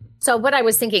 so what I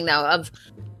was thinking, though, of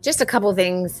just a couple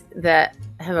things that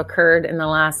have occurred in the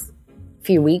last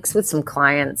few weeks with some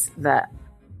clients that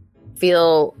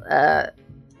feel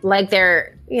like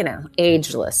they're,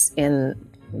 ageless in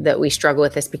that we struggle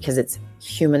with this because it's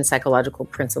human psychological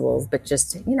principles, but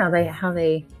just, how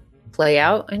they play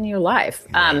out in your life.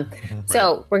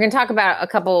 So we're going to talk about a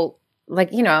couple,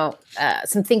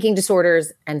 some thinking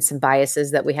disorders and some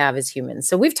biases that we have as humans.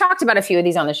 So we've talked about a few of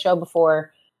these on the show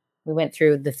before. We went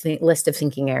through the list of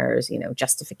thinking errors,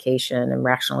 justification and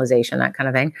rationalization, that kind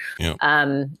of thing. Yeah.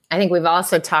 I think we've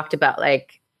also talked about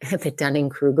the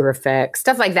Dunning-Kruger effect,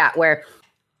 stuff like that, where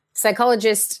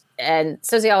psychologists and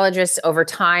sociologists over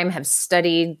time have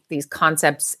studied these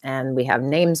concepts and we have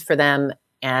names for them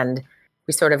and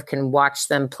we sort of can watch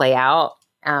them play out.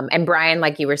 And Brian,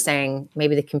 like you were saying,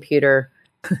 maybe the computer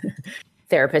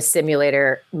therapist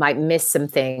simulator might miss some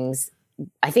things.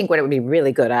 I think what it would be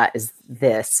really good at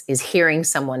is hearing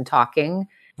someone talking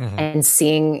and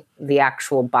seeing the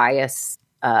actual bias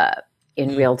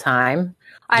in real time.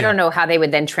 I don't know how they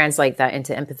would then translate that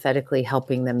into empathetically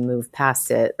helping them move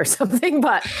past it or something.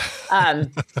 But,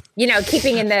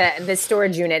 keeping in the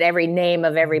storage unit every name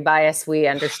of every bias we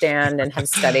understand and have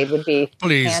studied would be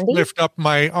Please handy. Lift up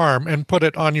my arm and put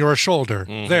it on your shoulder.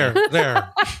 There.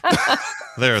 There.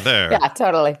 Yeah,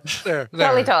 totally. There.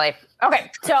 Totally.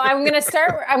 Okay, so I'm gonna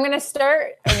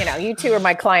start. You two are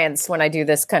my clients when I do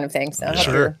this kind of thing. So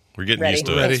sure, we're getting used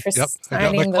to it. Yep, I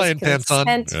got my client pants on.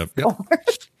 Yep.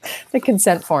 The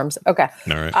consent forms. Okay.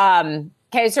 All right.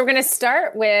 Okay, so we're gonna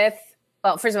start with.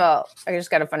 Well, first of all, I just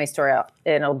got a funny story out,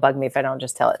 and it'll bug me if I don't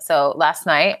just tell it. So last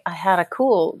night I had a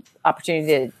cool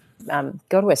opportunity to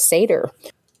go to a Seder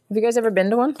Have you guys ever been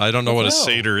to one? I don't know what a No.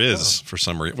 Seder is for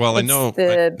some reason. Well, I It's know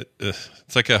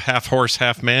it's like a half horse,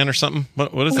 half man or something.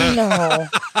 What is that? No.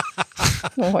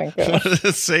 Oh my god. What is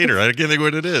a Seder? I can't think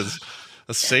what it is.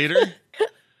 A Seder?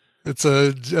 It's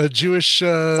a Jewish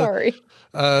Sorry.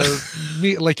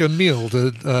 like a meal,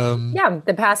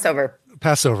 The Passover.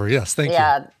 Passover. Yes, thank you.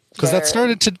 Yeah. Because that they're-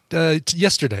 started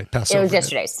yesterday. Passover. It was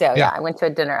yesterday. So yeah, I went to a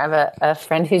dinner. I have a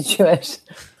friend who's Jewish.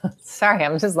 Sorry,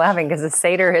 I'm just laughing because the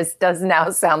Seder does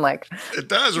now sound like It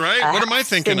does, right? What am I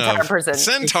thinking Centaur of? person.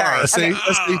 Centaur. Sorry.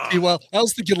 SAT. Well, I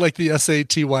was thinking like the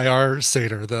SATYR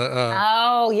Seder.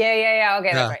 Oh yeah. Okay,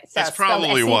 Yeah. that's right. So That's it's spelled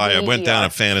probably why I went down a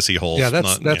SADER. fantasy hole. Yeah,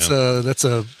 that's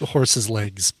a horse's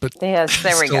legs, but Yes,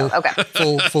 there we go.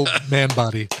 still Okay. full man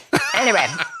body. Anyway,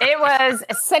 it was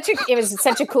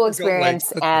such a cool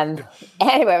experience, and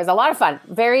anyway, it was a lot of fun.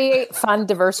 Very fun,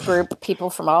 diverse group, people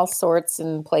from all sorts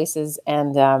and places,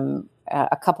 and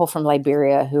a couple from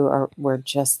Liberia who were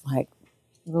just like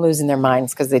losing their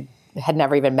minds because they had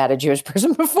never even met a Jewish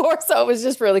person before, so it was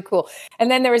just really cool.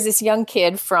 And then there was this young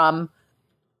kid from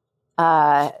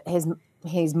his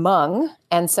Hmong,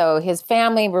 and so his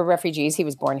family were refugees. He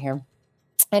was born here,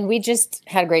 and we just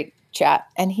had a great chat.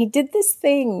 And he did this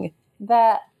thing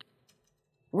that,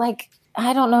 like,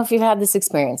 I don't know if you've had this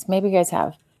experience. Maybe you guys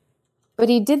have. But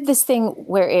he did this thing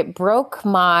where it broke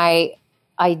my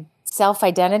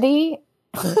self-identity,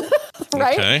 right?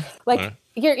 Okay. Like,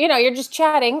 you're just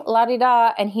chatting,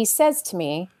 la-di-da, and he says to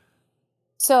me,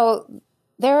 so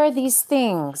there are these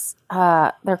things,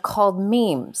 they're called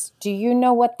memes. Do you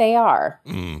know what they are?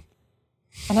 Mm.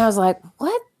 And I was like,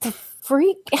 what the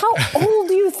freak? How old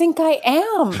do you think I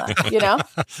am? You know?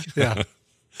 Yeah.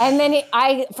 And then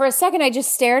for a second, I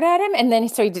just stared at him. And then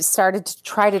so he just started to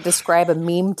try to describe a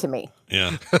meme to me.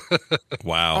 Yeah.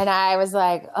 Wow. And I was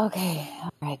like, okay,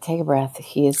 all right, take a breath.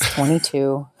 He is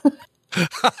 22. But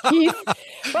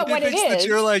what it Thinks that is,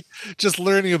 you're like just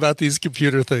learning about these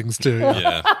computer things too.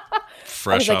 Yeah. I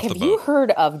Fresh was like, off have the you boat.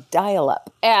 heard of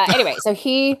dial-up? Anyway, so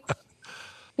he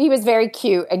was very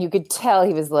cute. And you could tell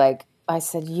he was like, I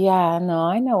said, yeah, no,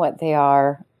 I know what they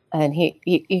are. And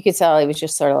you could tell he was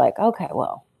just sort of like, okay,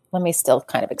 well, let me still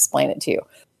kind of explain it to you.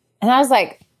 And I was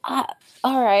like, all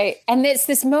right. And it's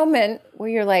this moment where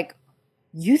you're like,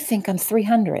 you think I'm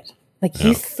 300. Like,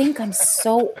 you think I'm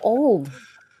so old.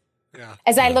 Yeah.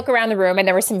 As I look around the room, and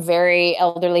there were some very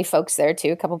elderly folks there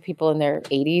too, a couple of people in their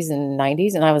 80s and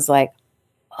 90s. And I was like,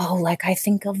 oh, like I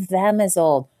think of them as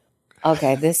old.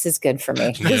 Okay, this is good for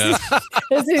me. Yeah.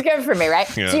 This is good for me, right?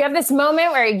 Yeah. So you have this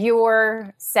moment where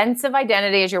your sense of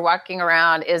identity as you're walking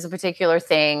around is a particular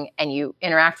thing, and you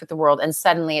interact with the world, and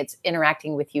suddenly it's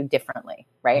interacting with you differently,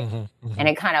 right? And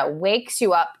it kind of wakes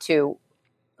you up to,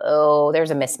 oh,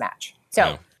 there's a mismatch.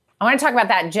 So I want to talk about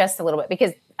that just a little bit,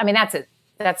 because I mean that's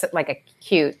like a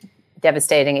cute,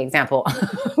 devastating example,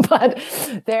 but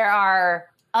there are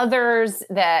others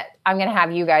that I'm going to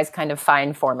have you guys kind of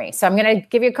find for me. So I'm going to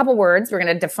give you a couple words. We're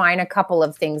going to define a couple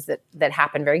of things that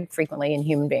happen very frequently in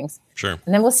human beings. Sure.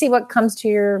 And then we'll see what comes to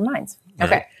your minds. All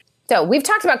Okay. right. So we've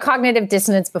talked about cognitive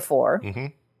dissonance before,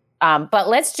 but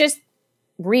let's just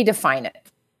redefine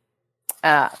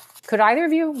it. Could either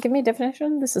of you give me a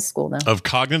definition? This is school now. Of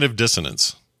cognitive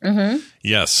dissonance. Mm-hmm.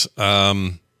 Yes.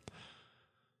 I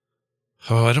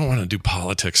don't want to do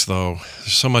politics, though.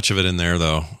 There's so much of it in there,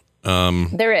 though.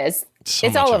 There is. So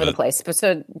It's much all of over the it. place. But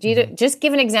so do you just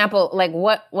give an example, like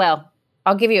what? Well,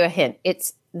 I'll give you a hint.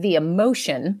 It's the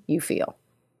emotion you feel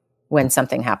when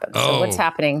something happens. So what's Oh.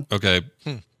 happening? Okay.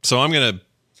 So I'm going to,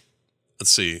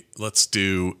 let's see. Let's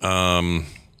do, oh,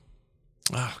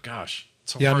 gosh.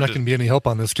 It's so Yeah, I'm hard not to- going to be any help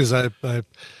on this because Am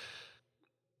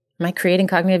I creating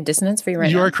cognitive dissonance for you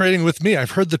right you now? are creating with me. I've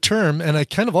heard the term, and I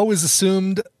kind of always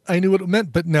assumed I knew what it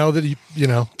meant. But now that you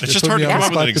know, It's just hard to put me come on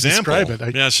up the with an spot to example. describe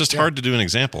it. Yeah, it's just hard to do an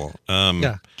example.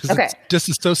 Yeah, because Okay. it's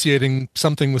disassociating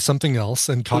something with something else,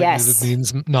 and cognitive Yes.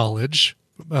 means knowledge,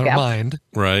 Yeah. mind.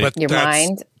 Right. But Your that's-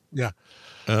 mind Yeah.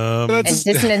 and That's-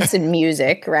 dissonance in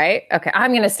music, right? Okay,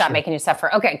 I'm going to stop making you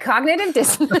suffer. Okay, cognitive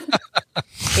dissonance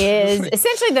is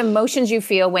essentially the emotions you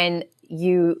feel when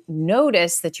you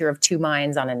notice that you're of two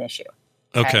minds on an issue.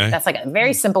 Okay. That's like a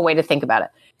very simple way to think about it.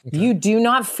 You do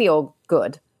not feel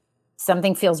good.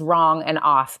 Something feels wrong and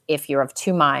off if you're of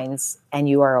two minds and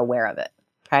you are aware of it.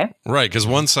 Okay. Right. Because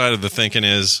one side of the thinking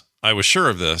is, I was sure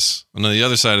of this. And on the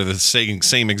other side of the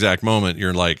same exact moment,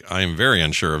 you're like, I am very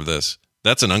unsure of this.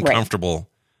 That's an uncomfortable,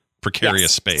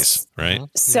 precarious space, right?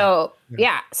 So,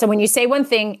 yeah. So when you say one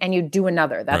thing and you do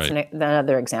another, that's Right.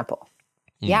 another example.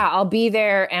 Yeah, I'll be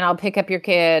there and I'll pick up your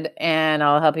kid and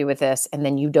I'll help you with this. And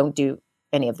then you don't do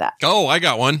any of that. Oh, I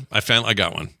got one. I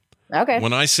got one. Okay.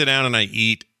 When I sit down and I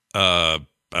eat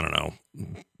I don't know,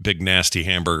 big nasty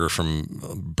hamburger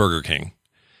from Burger King.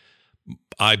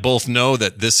 I both know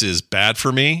that this is bad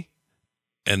for me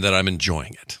and that I'm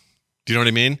enjoying it. Do you know what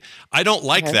I mean? I don't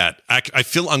like that. I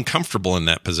feel uncomfortable in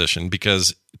that position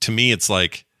because to me it's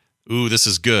like, ooh, this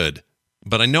is good,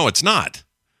 but I know it's not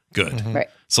good. Right.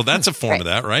 So that's a form of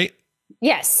that, right?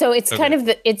 Yes. So it's kind of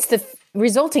the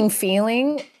resulting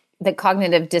feeling that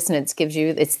cognitive dissonance gives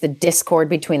you. It's the discord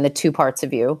between the two parts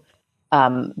of you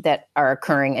that are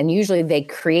occurring. And usually they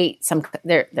create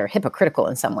they're hypocritical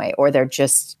in some way, or they're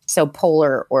just so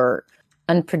polar or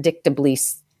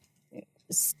unpredictably.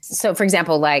 So for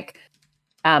example, like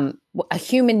a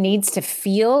human needs to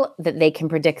feel that they can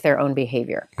predict their own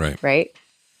behavior. Right.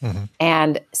 Mm-hmm.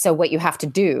 And so what you have to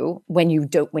do when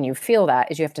you feel that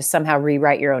is you have to somehow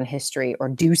rewrite your own history or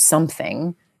do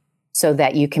something so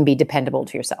that you can be dependable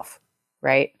to yourself.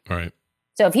 Right. Right.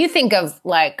 So if you think of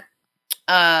like,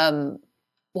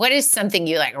 what is something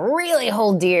you like really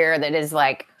hold dear that is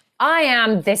like, I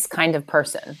am this kind of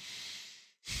person.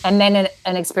 And then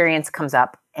an experience comes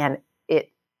up and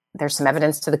there's some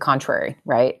evidence to the contrary,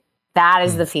 right? That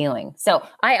is the feeling. So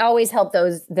I always help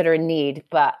those that are in need,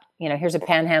 but here's a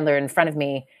panhandler in front of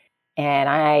me and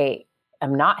I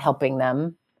am not helping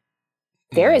them.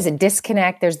 There is a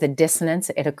disconnect. There's the dissonance.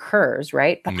 It occurs,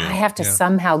 right? But I have to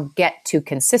somehow get to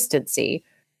consistency.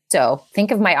 So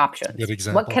think of my options. Good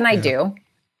example. What can I do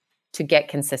to get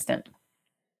consistent?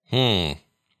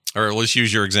 Or let's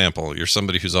use your example. You're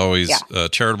somebody who's always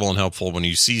charitable and helpful. When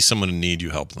you see someone in need, you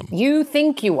help them. You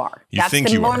think you are. That's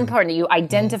the more important. You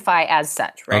identify as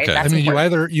such, right? Okay. That's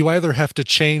important. you either have to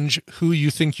change who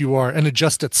you think you are and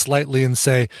adjust it slightly and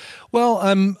say, well,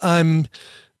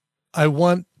 I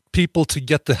want people to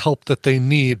get the help that they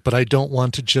need, but I don't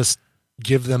want to just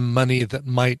give them money that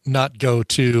might not go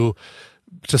to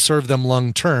serve them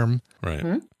long term. Right.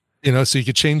 Mm-hmm. So you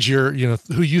could change your,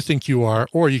 who you think you are,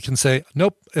 or you can say,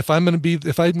 nope, if I'm going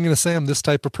to say I'm this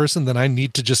type of person, then I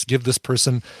need to just give this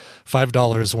person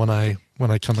 $5 when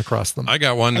I come across them. I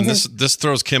got one, and this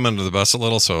throws Kim under the bus a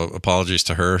little, so apologies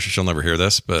to her. She'll never hear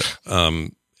this, but she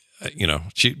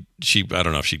I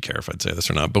don't know if she'd care if I'd say this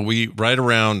or not, but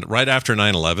right after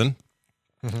 9/11,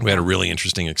 we had a really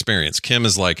interesting experience. Kim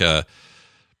is like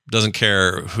doesn't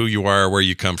care who you are, where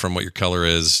you come from, what your color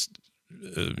is,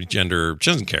 gender.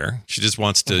 She doesn't care. She just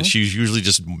wants to, she's usually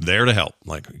just there to help.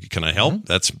 Like, can I help?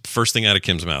 That's first thing out of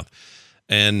Kim's mouth.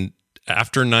 And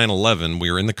after 9/11,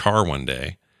 we were in the car one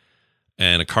day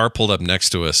and a car pulled up next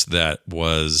to us that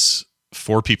was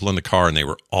 4 people in the car, and they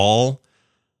were all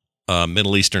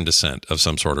Middle Eastern descent of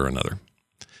some sort or another.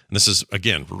 And this is,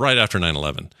 again, right after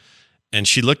 9/11. And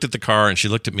she looked at the car and she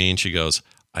looked at me and she goes,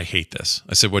 I hate this.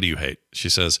 I said, what do you hate? She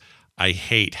says, I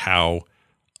hate how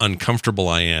uncomfortable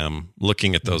I am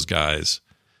looking at those guys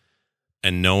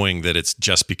and knowing that it's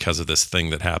just because of this thing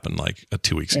that happened like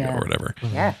 2 weeks ago or whatever.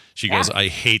 Yeah. She goes, I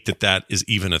hate that is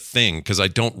even a thing because I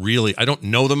don't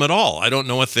know them at all. I don't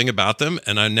know a thing about them.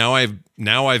 And now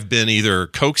I've been either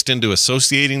coaxed into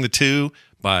associating the two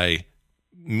by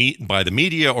the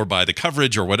media or by the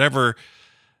coverage or whatever.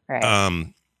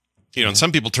 Right. And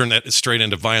some people turn that straight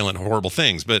into violent, horrible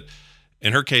things. But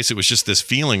in her case, it was just this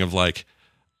feeling of like,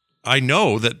 I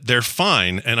know that they're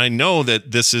fine, and I know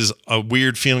that this is a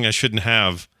weird feeling I shouldn't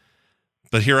have,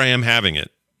 but here I am having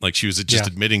it. Like she was just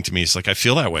admitting to me, it's like, I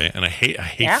feel that way, and I hate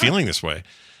feeling this way.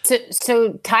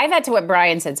 So tie that to what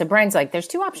Brian said. So Brian's like, there's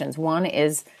 2 options. One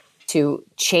is to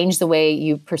change the way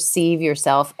you perceive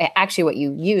yourself. Actually, what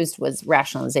you used was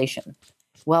rationalization.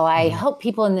 Well, I help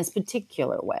people in this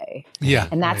particular way. Yeah.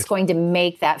 And that's going to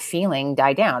make that feeling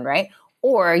die down, right?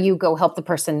 Or you go help the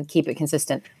person keep it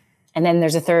consistent. And then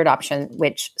there's a third option,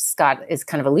 which Scott is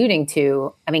kind of alluding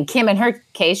to. I mean, Kim, in her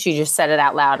case, she just said it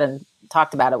out loud and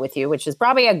talked about it with you, which is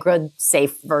probably a good,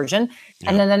 safe version.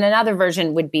 Yeah. And then another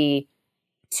version would be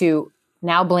to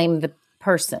now blame the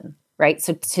person, right?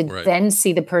 So to then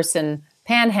see the person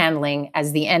panhandling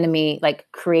as the enemy,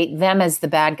 like create them as the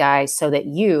bad guy so that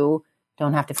you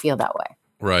don't have to feel that way.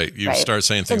 Right. You start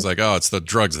saying things like, oh, it's the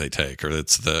drugs they take, or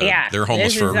it's they're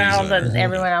homeless for a reason.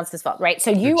 Everyone else's fault. Right.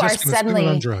 So you are suddenly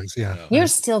on drugs. Yeah. You're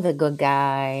still the good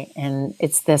guy. And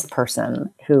it's this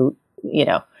person who,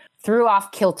 threw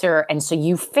off kilter. And so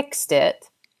you fixed it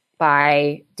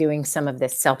by doing some of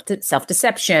this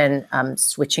self-deception,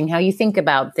 switching how you think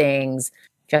about things,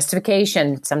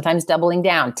 justification, sometimes doubling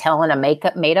down, telling a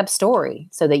made up story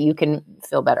so that you can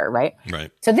feel better. Right. Right.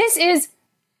 So this is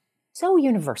so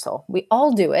universal. We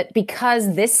all do it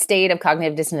because this state of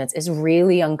cognitive dissonance is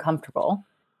really uncomfortable.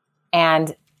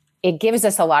 And it gives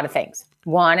us a lot of things.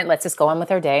 One, it lets us go on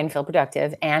with our day and feel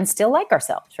productive and still like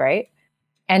ourselves, right?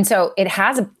 And so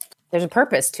there's a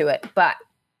purpose to it. But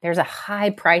there's a high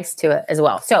price to it as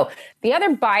well. So the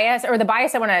other bias, or the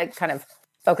bias I want to kind of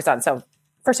focus on. So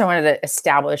first I wanted to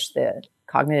establish the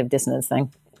cognitive dissonance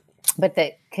thing, but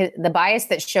the bias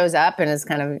that shows up and is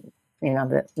kind of,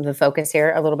 the focus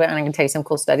here a little bit, and I can tell you some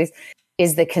cool studies,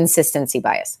 is the consistency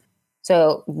bias.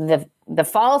 So the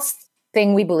false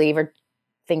thing we believe or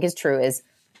think is true is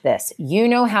this: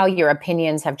 how your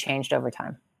opinions have changed over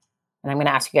time. And I'm going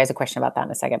to ask you guys a question about that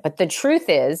in a second. But the truth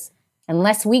is,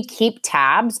 unless we keep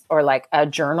tabs or like a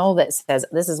journal that says,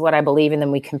 this is what I believe, and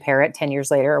then we compare it 10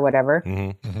 years later or whatever,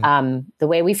 the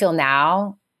way we feel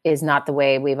now is not the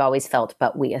way we've always felt,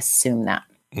 but we assume that,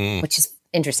 which is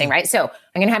interesting, right? So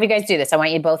I'm going to have you guys do this. I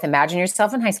want you to both imagine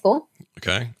yourself in high school.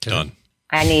 Okay, done.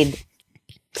 I need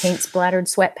paint splattered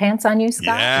sweatpants on you,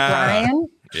 Scott. Brian.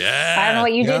 Yeah. I don't know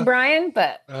what you did, Brian,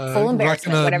 but full embarrassment.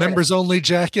 Rocking a Whatever. members only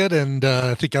jacket, and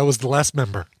I think I was the last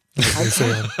member.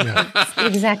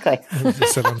 Exactly.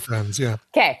 Just said on Friends, yeah.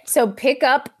 Okay, so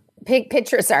picture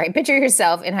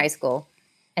yourself in high school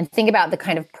and think about the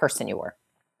kind of person you were.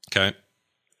 Okay.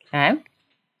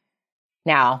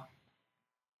 Now,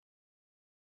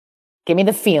 give me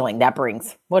the feeling that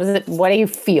brings. What is it? What do you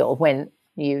feel when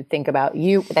you think about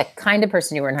the kind of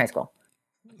person you were in high school?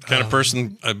 Kind of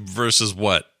person versus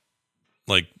what?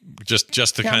 Like just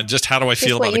how do I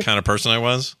feel about the kind of person I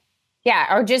was?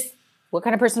 Yeah, or just what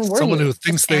kind of person were you? Someone who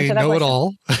thinks they know it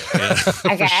all.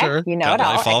 Okay, sure. You know it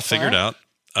all. Life all figured out.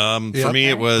 For me,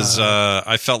 it was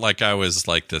I felt like I was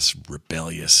like this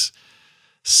rebellious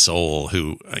soul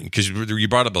who, because you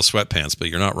brought up those sweatpants, but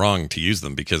you're not wrong to use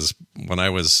them, because when I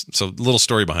was, so little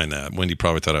story behind that. Wendy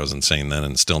probably thought I was insane then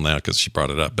and still now because she brought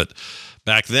it up. But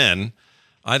back then,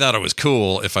 I thought it was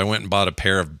cool if I went and bought a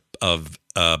pair of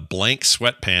blank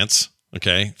sweatpants.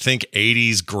 Okay, think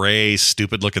 80s gray,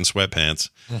 stupid looking sweatpants,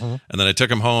 and then I took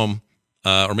them home,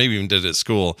 or maybe even did it at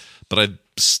school. But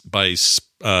I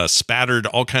spattered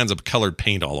all kinds of colored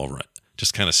paint all over it.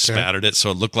 Just kind of spattered it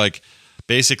so it looked like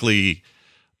basically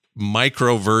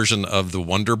micro version of the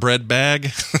Wonder Bread bag.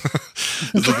 Is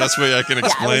the best way I can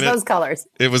explain it. Those colors.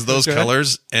 It was those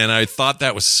colors, and I thought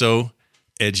that was so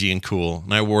edgy and cool,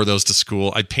 and I wore those to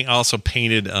school. I also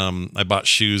painted. I bought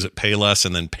shoes at Payless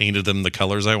and then painted them the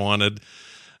colors I wanted,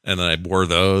 and then I wore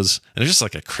those. And it's just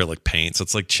like acrylic paint, so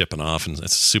it's like chipping off, and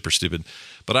it's super stupid.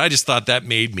 But I just thought that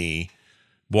made me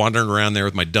wandering around there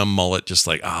with my dumb mullet, just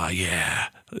like, yeah,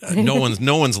 no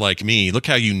one's like me. Look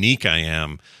how unique I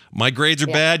am. My grades are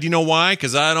bad. You know why?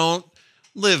 Because I don't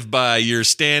live by your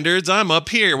standards. I'm up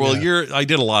here. Well, I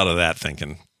did a lot of that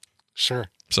thinking. Sure.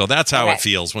 So that's how it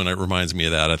feels when it reminds me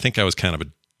of that. I think I was kind of a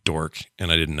dork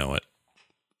and I didn't know it.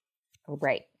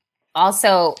 Right.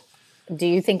 Also, do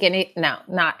you think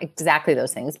not exactly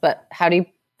those things, but how do you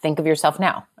think of yourself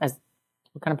now? As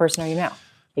what kind of person are you now?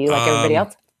 Are you like everybody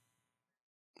else?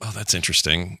 Oh, that's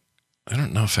interesting. I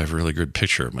don't know if I have a really good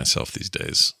picture of myself these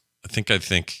days. I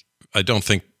don't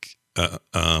think, Well,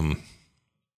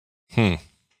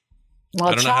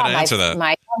 I don't know how to answer that.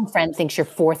 My young friend thinks you're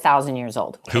 4,000 years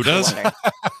old. Who does?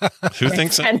 Who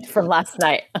thinks that? From last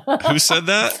night. Who said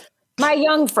that? My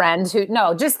young friend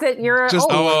just that you're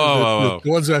old. The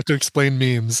ones who have to explain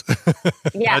memes.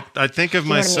 Yeah. I think of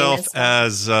myself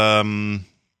as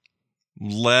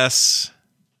less...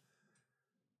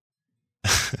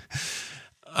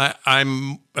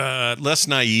 I'm less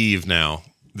naive now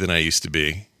than I used to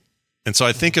be. And so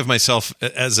I think of myself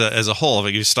as a whole.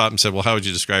 If you stopped and said, well, how would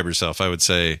you describe yourself? I would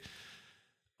say,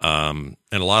 in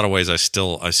a lot of ways, I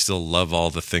still love all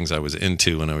the things I was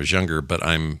into when I was younger, but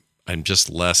I'm just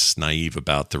less naive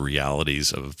about the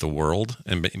realities of the world,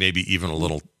 and maybe even a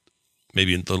little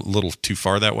too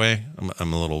far that way.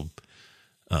 I'm a little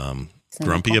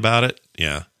grumpy about it.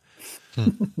 Yeah.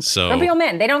 So grumpy old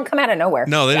men, they don't come out of nowhere.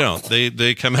 No, they don't.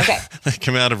 They come out. They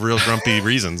come out of real grumpy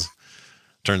reasons.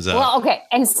 Turns out. Well, okay,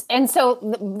 and so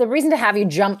the reason to have you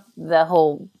jump the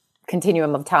whole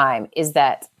continuum of time is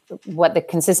that what the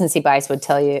consistency bias would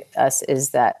tell us is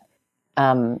that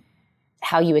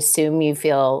how you assume you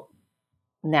feel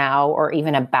now, or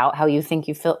even about how you think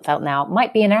you felt now,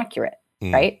 might be inaccurate,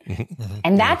 right?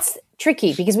 And that's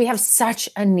tricky because we have such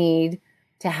a need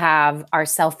to have our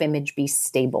self-image be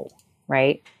stable,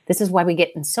 right? This is why we get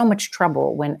in so much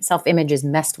trouble when self-image is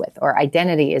messed with or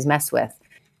identity is messed with.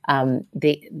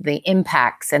 The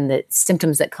impacts and the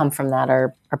symptoms that come from that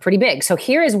are pretty big. So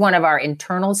here is one of our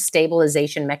internal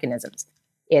stabilization mechanisms.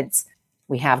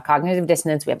 We have cognitive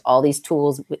dissonance. We have all these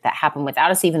tools that happen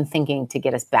without us even thinking to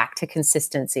get us back to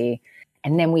consistency.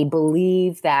 And then we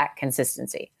believe that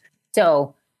consistency.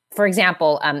 So for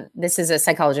example, this is a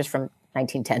psychologist from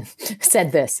 1910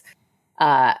 said this,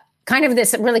 kind of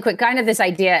this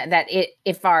idea that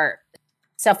if our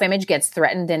self-image gets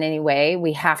threatened in any way,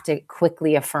 we have to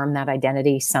quickly affirm that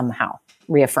identity somehow,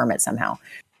 reaffirm it somehow.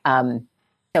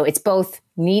 So it's both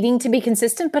needing to be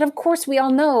consistent, but of course we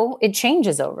all know it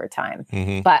changes over time.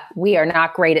 Mhm. But we are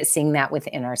not great at seeing that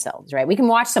within ourselves, right? We can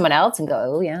watch someone else and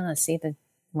go, oh yeah, I see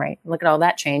right. Look at all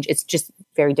that change. It's just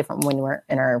very different when we're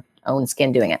in our own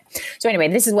skin doing it. So anyway,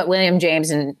 this is what William James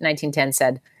in 1910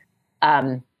 said.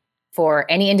 For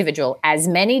any individual, as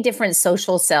many different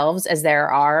social selves as there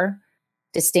are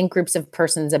distinct groups of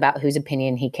persons about whose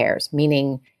opinion he cares,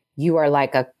 meaning you are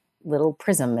like a little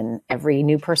prism, and every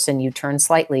new person you turn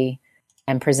slightly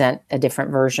and present a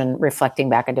different version, reflecting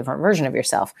back a different version of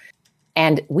yourself.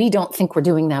 And we don't think we're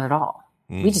doing that at all.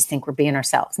 We just think we're being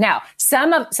ourselves. Now,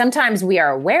 sometimes we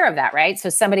are aware of that, right? So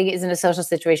somebody is in a social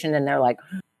situation and they're like,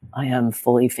 I am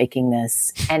fully faking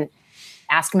this. And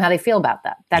ask them how they feel about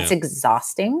that. That's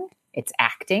exhausting. It's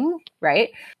acting,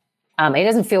 right? It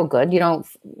doesn't feel good.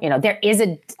 There is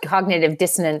a cognitive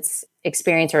dissonance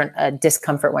experience or a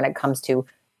discomfort when it comes to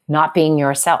not being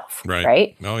yourself,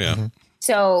 right? Oh, yeah. Mm-hmm.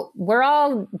 So we're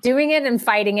all doing it and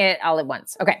fighting it all at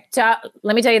once. Okay, so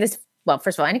let me tell you this. Well,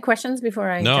 first of all, any questions before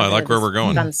I? No, I like where we're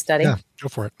going. Fun study. Yeah, go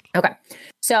for it. Okay,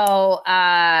 so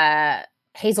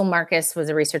Hazel Marcus was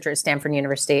a researcher at Stanford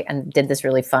University and did this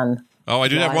really fun. Oh, I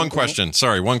do have one question.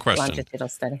 Sorry, one question. Longitudinal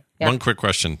study. Yeah. One quick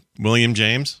question. William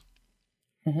James?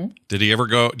 Mm-hmm. Did he ever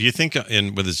go? Do you think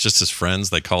with just his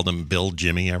friends, they called him Bill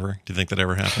Jimmy ever? Do you think that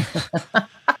ever happened?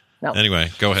 No. Anyway,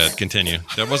 go ahead. Continue.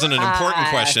 That wasn't an important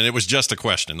question. It was just a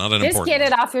question, not an Just important get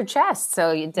it off your chest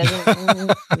so it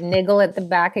doesn't niggle at the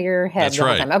back of your head That's the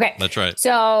whole right. time. Okay. That's right.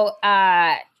 So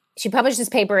she published this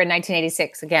paper in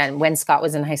 1986, again, when Scott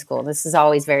was in high school. This is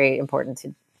always very important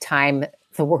to time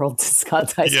the world to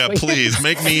Scott's high Yeah, school. please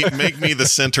make me the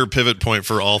center pivot point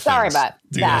for all Sorry things. about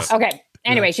Do that. Okay.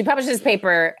 Anyway, she published this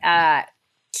paper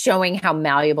showing how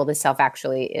malleable the self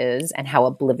actually is and how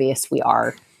oblivious we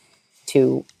are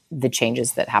to the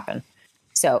changes that happen.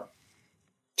 So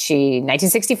she,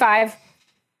 1965,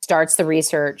 starts the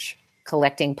research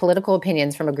collecting political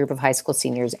opinions from a group of high school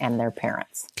seniors and their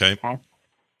parents. Okay.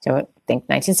 So think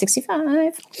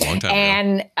 1965. Long time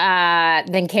and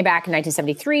then came back in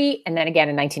 1973 and then again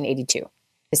in 1982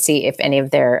 to see if any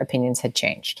of their opinions had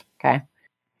changed. Okay.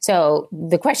 So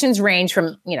the questions range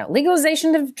from,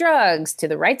 legalization of drugs to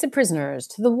the rights of prisoners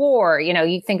to the war.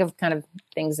 You think of kind of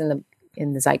things in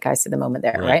the zeitgeist of the moment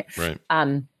there, right? Right.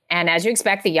 And as you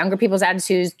expect, the younger people's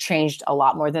attitudes changed a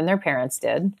lot more than their parents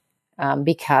did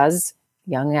because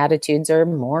young attitudes are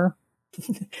more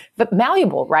but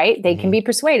malleable, right? They can be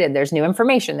persuaded. There's new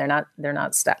information. They're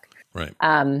not stuck. Right.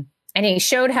 And he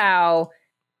showed how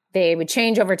they would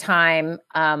change over time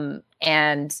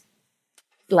and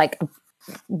like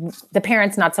the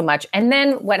parents, not so much. And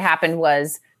then what happened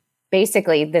was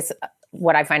basically this,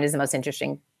 what I find is the most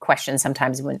interesting question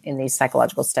sometimes when in these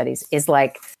psychological studies is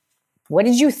like, what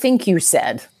did you think you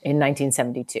said in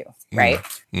 1972? Right.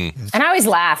 And I always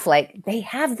laugh, like they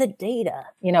have the data,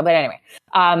 but anyway.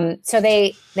 So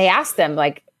they asked them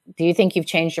like, do you think you've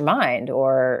changed your mind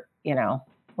or,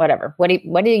 whatever, what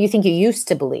do you think you used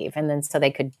to believe? And then so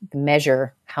they could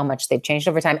measure how much they've changed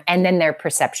over time and then their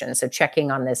perception. So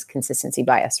checking on this consistency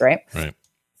bias, right? Right.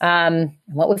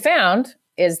 What we found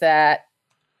is that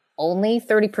only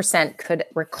 30% could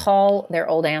recall their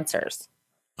old answers.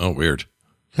 Oh, weird.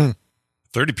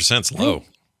 30%'s low.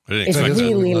 I didn't It's expect that.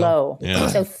 really low. Yeah.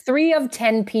 So 3 of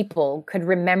 10 people could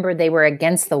remember they were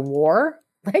against the war.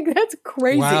 Like that's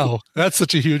crazy. Wow, that's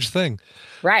such a huge thing.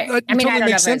 Right. That I mean, totally I don't know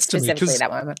makes if it's sense to me, specifically 'cause that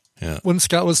one. But when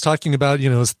Scott was talking about,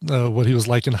 what he was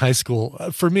like in high school,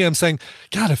 for me, I'm saying,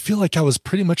 God, I feel like I was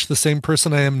pretty much the same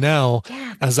person I am now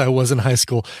as I was in high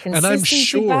school. And I'm Consistency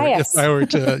sure bias. if I were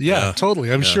to,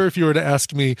 totally. I'm Yeah. sure if you were to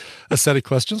ask me a set of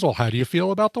questions, well, how do you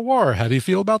feel about the war? How do you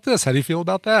feel about this? How do you feel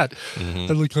about that?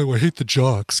 Mm-hmm. I'm like, oh, I hate the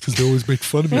jocks because they always make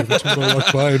fun of me every time I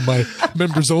walk by in my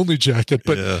members only jacket.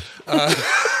 But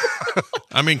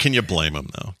I mean, can you blame him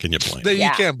though? Can you blame him? you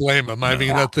can't blame them. I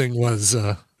mean, that thing was,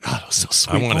 God, it was so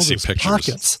sweet. I want All to see those pictures.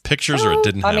 pockets. Pictures or it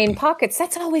didn't happen. I mean, pockets,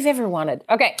 that's all we've ever wanted.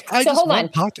 Okay. I so just hold want on.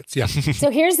 pockets. Yeah. So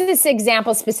here's this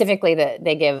example specifically that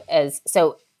they give as,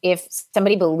 so if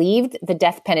somebody believed the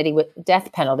death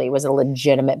penalty was a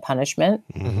legitimate punishment,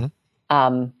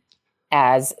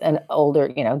 as an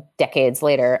older, decades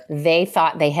later, they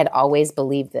thought they had always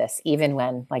believed this, even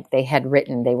when like they had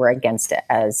written they were against it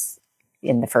as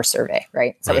in the first survey,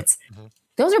 right? So it's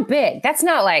those are big. That's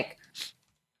not like,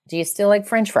 do you still like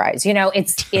French fries?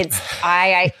 It's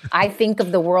I think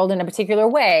of the world in a particular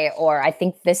way, or I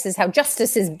think this is how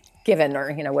justice is given,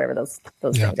 or whatever those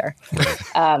things are.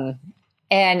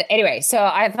 And anyway, so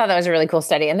I thought that was a really cool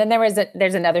study. And then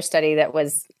there's another study that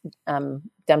was done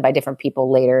by different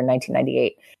people later in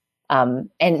 1998.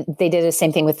 And they did the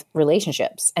same thing with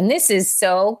relationships. And this is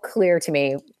so clear to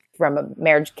me from a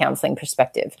marriage counseling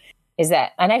perspective, is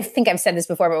that, and I think I've said this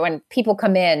before, but when people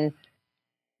come in,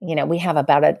 we have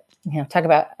talk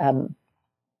about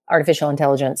artificial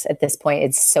intelligence at this point,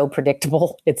 it's so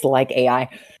predictable. It's like AI.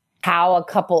 How a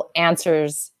couple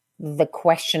answers the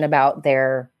question about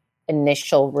their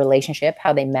initial relationship,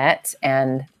 how they met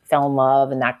and fell in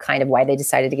love, and that kind of why they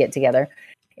decided to get together.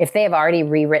 If they have already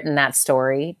rewritten that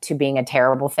story to being a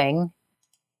terrible thing,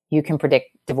 you can predict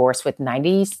divorce with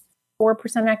 94%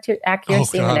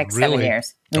 accuracy in the next 7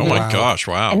 years. Oh my gosh,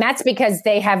 wow. And that's because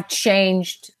they have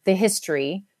changed the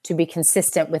history to be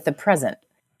consistent with the present.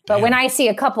 But when I see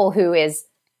a couple who is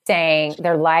saying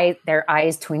their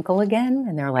eyes twinkle again,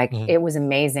 and they're like, it was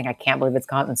amazing. I can't believe it's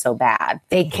gotten so bad.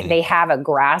 They have a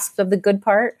grasp of the good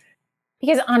part,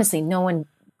 because honestly, no one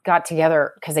got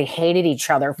together because they hated each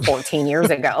other 14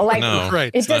 years ago. Like,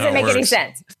 it doesn't make any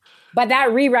sense. But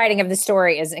that rewriting of the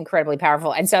story is incredibly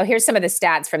powerful. And so here's some of the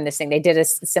stats from this thing. They did a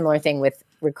similar thing with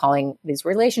recalling these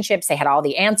relationships. They had all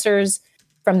the answers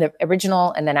from the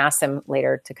original and then asked them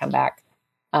later to come back.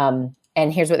 And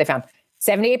here's what they found.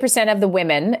 78% of the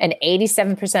women and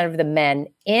 87% of the men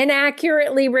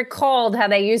inaccurately recalled how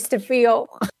they used to feel.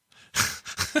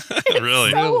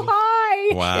 Really? So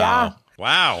high. Wow. Yeah.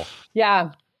 Wow.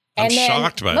 Yeah. And I'm then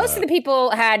shocked by most that. of the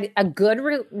people had a good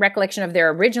recollection of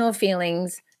their original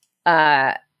feelings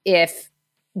if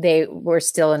they were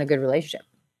still in a good relationship,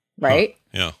 right?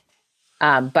 Yeah.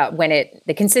 But when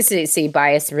the consistency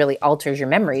bias really alters your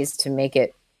memories to make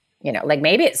it, like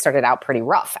maybe it started out pretty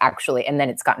rough actually, and then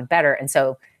it's gotten better. And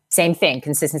so same thing,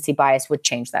 consistency bias would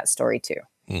change that story too.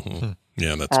 Mm-hmm.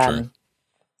 Yeah, that's true.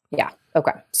 Yeah.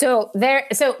 Okay. So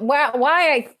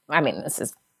why I mean, this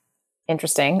is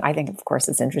interesting. I think, of course,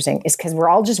 it's interesting. Is because we're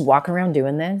all just walking around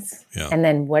doing this, and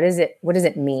then what does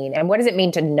it mean, and what does it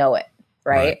mean to know it,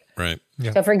 right? Right.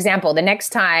 Yeah. So, for example, the next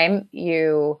time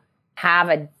you have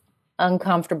an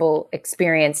uncomfortable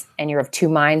experience and you're of two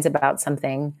minds about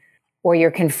something, or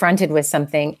you're confronted with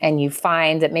something and you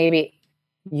find that maybe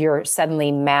you're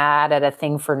suddenly mad at a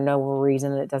thing for no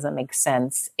reason that doesn't make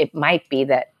sense, it might be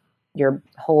that your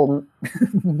whole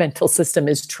mental system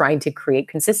is trying to create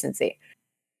consistency.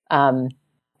 And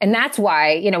that's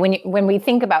why, when we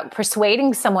think about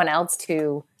persuading someone else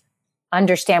to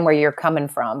understand where you're coming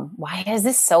from, why is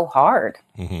this so hard?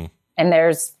 Mm-hmm. And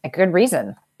there's a good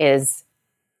reason, is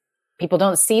people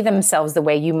don't see themselves the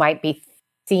way you might be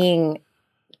seeing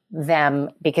them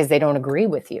because they don't agree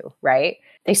with you, right?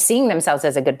 They're seeing themselves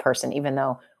as a good person, even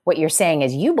though what you're saying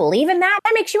is, you believe in that?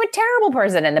 That makes you a terrible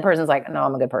person. And the person's like, no,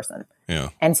 I'm a good person. Yeah.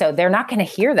 And so they're not going to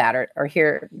hear that or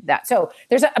hear that. So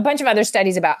there's a bunch of other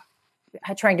studies about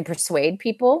trying to persuade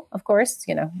people. Of course,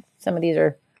 some of these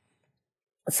are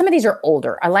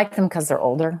older. I like them because they're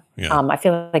older. Yeah. I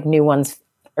feel like new ones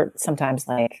are sometimes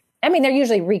they're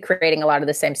usually recreating a lot of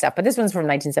the same stuff, but this one's from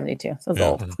 1972, so it's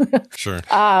old. Sure.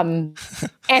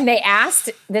 And they asked,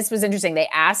 this was interesting. They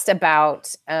asked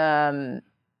about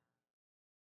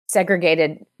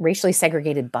racially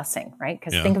segregated busing, right?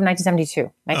 Because think of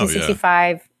 1972.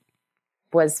 1965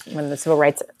 was when the Civil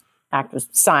Rights Act was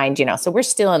signed, so we're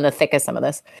still in the thick of some of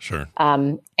this. Sure.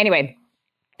 Anyway,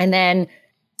 and then,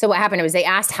 so what happened was they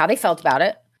asked how they felt about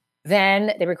it.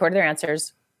 Then they recorded their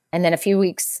answers. And then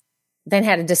then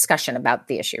had a discussion about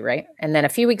the issue, right? And then a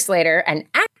few weeks later, an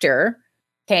actor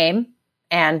came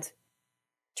and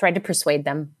tried to persuade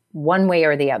them one way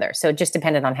or the other. So it just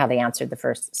depended on how they answered the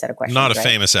first set of questions. Not a right?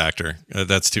 famous actor.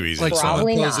 That's too easy. Like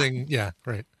Probably not. opposing, yeah,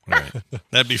 right. Right.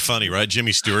 That'd be funny, right?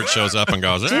 Jimmy Stewart shows up and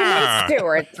goes, Jimmy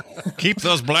Stewart. keep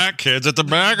those black kids at the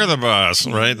back of the bus,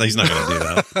 right? He's not going to do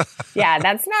that. Yeah,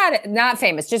 that's not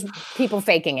famous, just people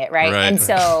faking it, right?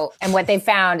 Right. And what they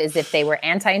found is if they were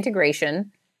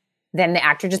anti-integration, then the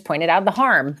actor just pointed out the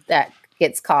harm that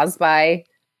gets caused by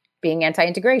being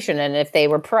anti-integration. And if they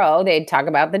were pro, they'd talk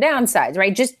about the downsides,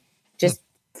 right? Just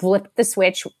flip the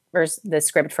switch or the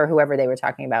script for whoever they were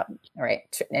talking about, right?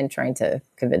 And trying to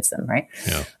convince them, right?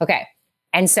 Yeah. Okay.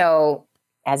 And so,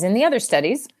 as in the other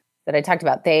studies that I talked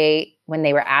about, when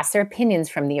they were asked their opinions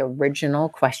from the original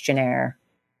questionnaire,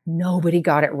 nobody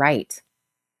got it right.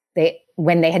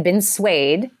 When they had been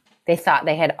swayed, they thought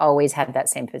they had always had that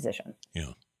same position.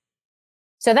 Yeah.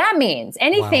 So that means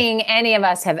anything any of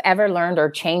us have ever learned or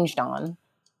changed on,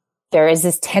 there is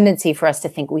this tendency for us to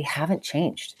think we haven't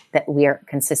changed, that we are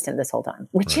consistent this whole time,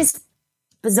 which is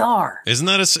bizarre. Isn't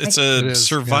that it's a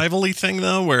survival-y thing,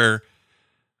 though, where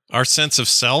our sense of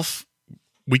self,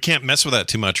 we can't mess with that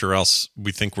too much or else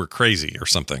we think we're crazy or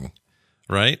something,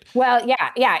 right? Well,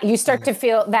 yeah. You start to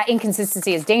feel that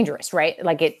inconsistency is dangerous, right?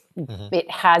 Like it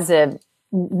has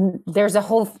there's a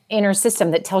whole inner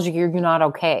system that tells you you're not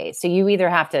okay. So you either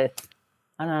have to,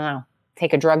 I don't know,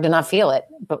 take a drug to not feel it,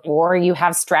 or you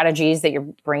have strategies that your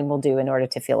brain will do in order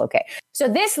to feel okay. So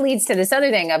this leads to this other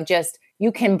thing of just,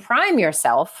 you can prime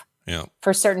yourself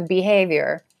for certain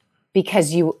behavior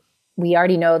because we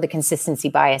already know the consistency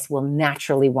bias will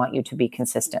naturally want you to be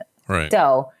consistent. Right.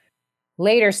 So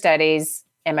later studies,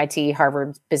 MIT,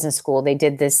 Harvard Business School, they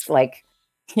did this like,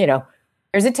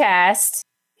 here's a test.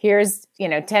 Here's,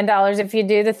 $10 if you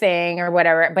do the thing or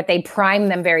whatever, but they primed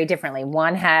them very differently.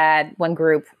 One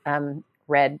group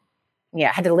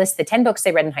had to list the 10 books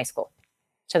they read in high school.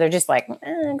 So they're just like,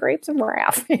 grapes and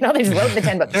wrath. They just wrote the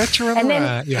 10 books. And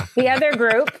then the other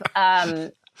group,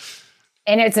 and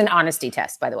it's an honesty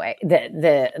test, by the way.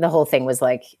 The whole thing was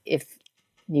like, if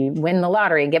you win the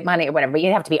lottery and get money or whatever, but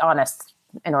you have to be honest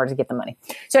in order to get the money.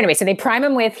 So anyway, so they prime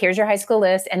them with, here's your high school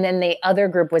list. And then the other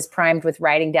group was primed with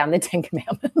writing down the 10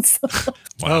 commandments.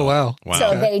 Oh, wow.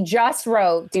 So they just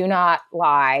wrote, do not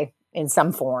lie in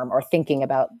some form, or thinking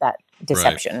about that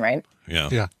deception, right?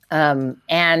 Yeah.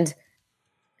 And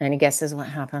any guesses what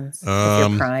happens if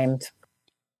you're primed?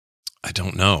 I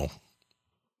don't know.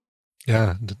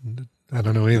 Yeah. I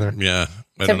don't know either. Yeah.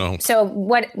 I don't know. So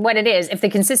what it is, if the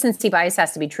consistency bias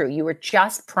has to be true, you were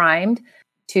just primed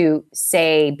to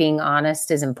say being honest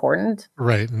is important.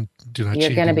 Right. And do not You're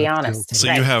cheat. going to be honest.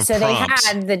 So you have prompts.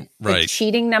 They had the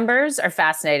cheating numbers are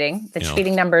fascinating. The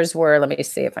cheating numbers were, let me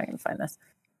see if I can find this.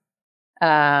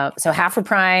 So half were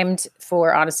primed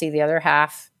for honesty, the other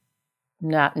half,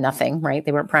 nothing, right?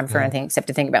 They weren't primed for anything except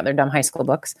to think about their dumb high school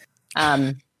books.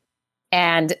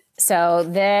 And so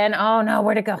then, oh no,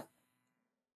 where'd it go?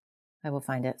 I will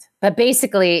find it. But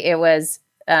basically it was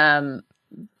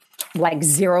like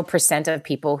 0% of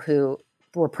people who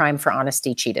were primed for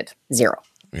honesty cheated. 0.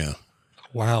 Yeah.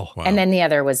 Wow. And then the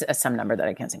other was some number that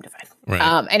I can't seem to find.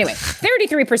 Right. Anyway,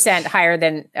 33% higher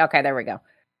than, okay, there we go.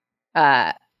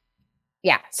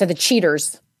 Yeah. So the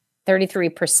cheaters,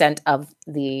 33% of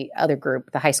the other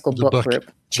group, the high school book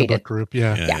group, cheated. The book group,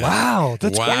 yeah. Wow.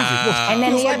 That's crazy. And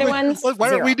then the other ones, why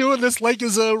aren't 0. we doing this like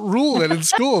as a rule that in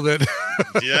school that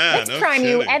Yeah. Let's prime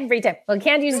you every time. Well, you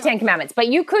can't use the 10 commandments, but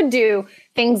you could do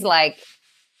things like,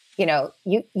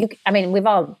 I mean, we've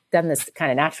all done this kind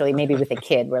of naturally, maybe with a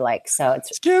kid. We're like, so it's.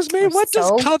 Excuse me, what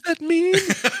does covet mean?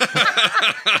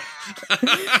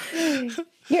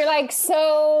 You're like,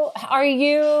 so are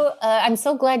you, I'm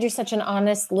so glad you're such an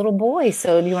honest little boy.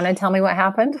 So do you want to tell me what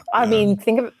happened? I mean,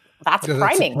 think of that's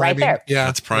priming right there. Yeah,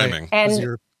 that's priming. Right.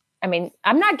 And I mean,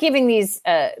 I'm not giving this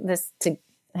to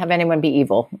have anyone be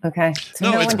evil. Okay.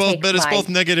 So no, it's both, but it's both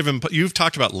negative. And you've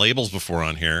talked about labels before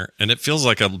on here, and it feels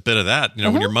like a bit of that.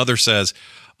 When your mother says,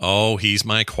 "Oh, he's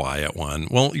my quiet one."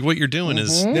 Well, what you're doing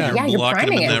is you're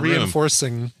locking him in that room,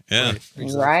 reinforcing. Yeah, right.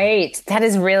 Exactly. Right.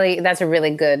 That's a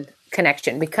really good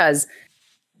connection because,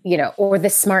 or the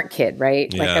smart kid,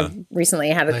 right? Yeah. Like I recently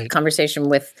had a conversation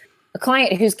with a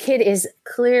client whose kid is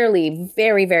clearly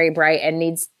very, very bright and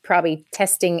needs probably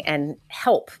testing and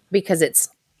help because it's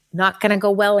not going to go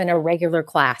well in a regular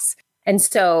class. And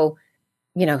so,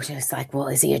 she's like, well,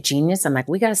 is he a genius? I'm like,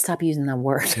 we got to stop using that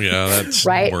word. Yeah, that's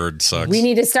right. Word sucks. We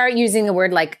need to start using the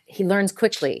word like he learns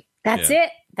quickly. That's it.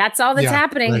 That's all that's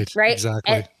happening. Right.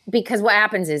 Exactly. And because what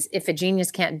happens is if a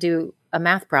genius can't do a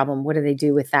math problem, what do they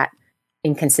do with that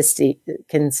consistency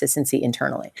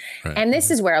internally? Right. And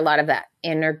this is where a lot of that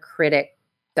inner critic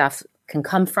stuff can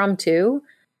come from too,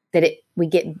 that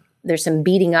there's some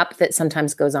beating up that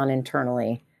sometimes goes on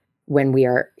internally when we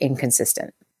are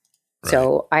inconsistent. Right.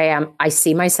 So I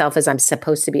see myself as I'm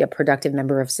supposed to be a productive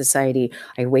member of society.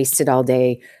 I wasted all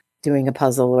day doing a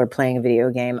puzzle or playing a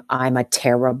video game. I'm a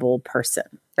terrible person.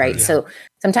 Right. Yeah. So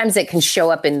sometimes it can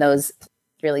show up in those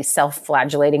really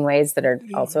self-flagellating ways that are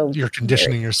also you're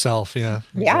conditioning yourself. Yeah.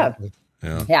 Exactly.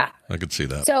 Yeah. I could see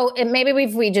that. So maybe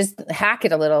we just hack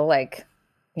it a little, like,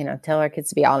 tell our kids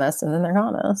to be honest and then they're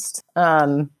honest.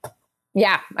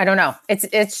 Yeah, I don't know.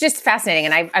 It's just fascinating.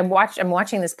 And I'm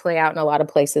watching this play out in a lot of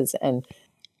places and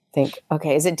think,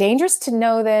 okay, is it dangerous to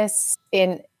know this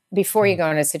before you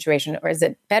go in a situation, or is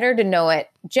it better to know it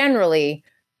generally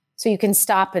so you can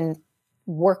stop and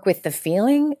work with the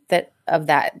feeling of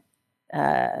that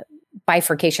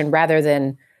bifurcation rather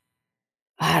than,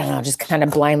 I don't know, just kind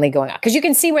of blindly going out? Because you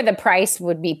can see where the price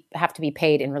would have to be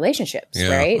paid in relationships,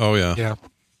 right? Oh, yeah. Yeah.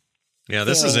 Yeah,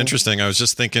 this is interesting. I was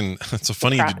just thinking, it's so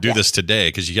funny to do this today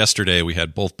because yesterday we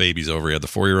had both babies over. We had the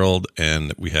 4-year-old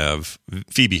and we have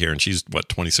Phoebe here, and she's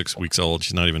 26 weeks old.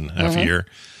 She's not even half a year,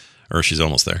 or she's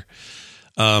almost there.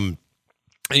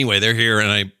 Anyway, they're here,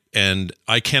 and And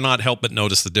I cannot help but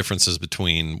notice the differences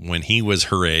between when he was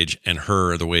her age and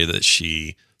her, the way that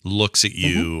she looks at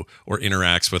you or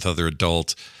interacts with other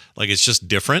adults. Like, it's just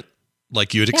different.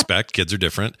 Like you would expect, kids are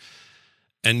different.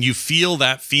 And you feel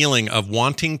that feeling of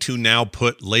wanting to now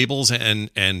put labels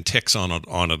and ticks on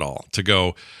it all. To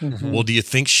go, well, do you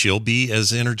think she'll be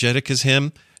as energetic as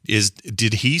him?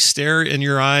 Did he stare in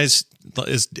your eyes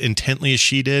as intently as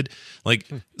she did? Like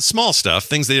small stuff,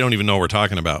 things they don't even know we're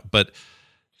talking about. But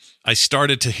I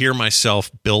started to hear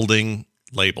myself building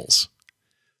labels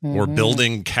or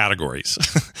building categories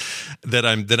that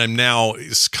I'm now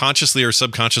consciously or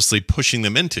subconsciously pushing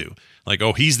them into. Like,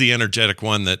 oh, he's the energetic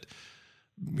one that,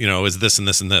 you know, is this and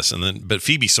this and this. And then, but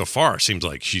Phoebe so far seems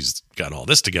like she's got all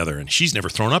this together and she's never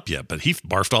thrown up yet, but he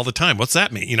barfed all the time. What's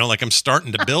that mean? You know, like I'm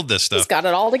starting to build this stuff. He's got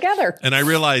it all together. And I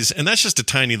realized, and that's just a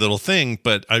tiny little thing,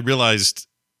 but I realized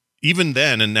even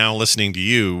then, and now listening to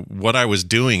you, what I was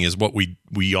doing is what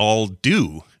we all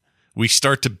do. We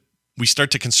start to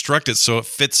construct it so it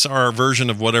fits our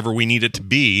version of whatever we need it to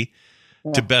be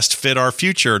to best fit our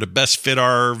future, to best fit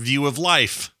our view of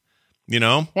life, you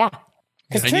know? Yeah.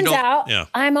 Because turns out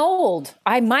I'm old.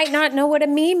 I might not know what a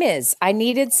meme is. I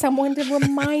needed someone to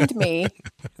remind me.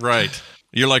 Right.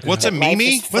 You're like, what's a meme?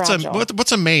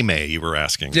 What's a meme? You were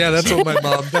asking. Yeah, that's what my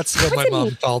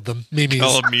mom called them. Memes.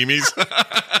 Call them memes?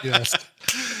 Yes.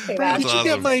 That's Did you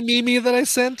get my meme that I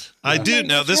sent? I do.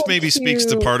 Now, this maybe speaks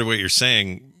to part of what you're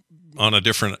saying on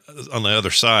the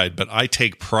other side, but I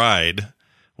take pride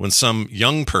when some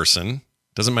young person,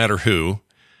 doesn't matter who,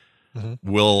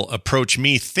 will approach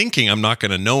me thinking I'm not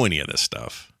going to know any of this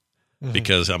stuff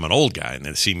because I'm an old guy and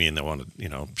they see me and they want to, you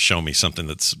know, show me something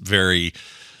that's very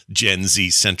Gen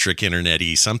Z centric,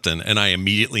 internet-y something. And I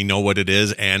immediately know what it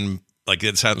is. And like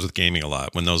this happens with gaming a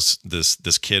lot when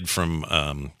this kid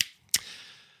from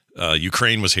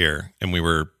Ukraine was here and we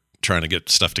were trying to get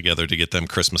stuff together to get them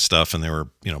Christmas stuff. And they were,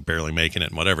 you know, barely making it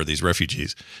and whatever, these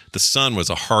refugees. The son was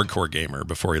a hardcore gamer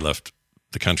before he left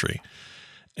the country.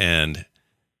 And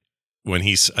when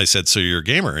I said, so you're a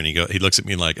gamer? And he looks at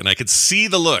me like, and I could see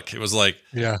the look. It was like,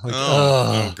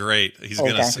 oh great. He's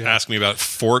going to ask me about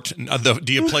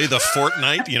do you play the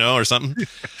Fortnite, you know, or something?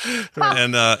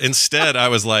 And instead I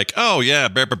was like, oh yeah.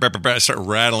 I start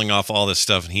rattling off all this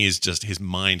stuff and his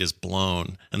mind is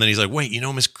blown. And then he's like, wait, you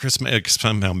know, Miss Chris,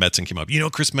 somehow Metzen came up. You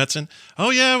know, Chris Metzen? Oh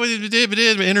yeah. We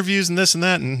did interviews and this and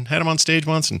that and had him on stage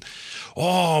once. And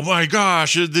oh my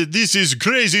gosh, this is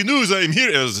crazy news. I'm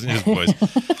here. It was his voice.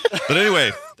 But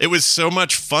anyway, it was so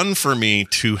much fun for me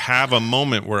to have a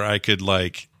moment where I could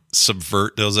like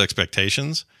subvert those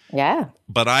expectations. Yeah.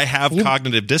 But I have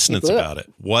cognitive dissonance about it.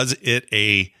 Was it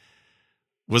a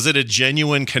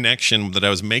genuine connection that I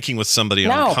was making with somebody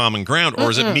on common ground? Or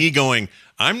is it me going,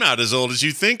 I'm not as old as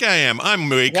you think I am. I'm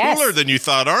way cooler than you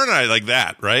thought, aren't I? Like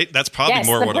that, right? That's probably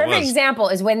more what it was. The perfect example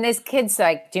is when this kid's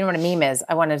like, do you know what a meme is?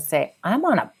 I wanted to say, I'm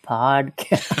on a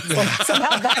podcast.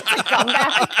 Somehow that's a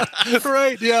comeback.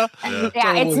 Right, yeah. Yeah,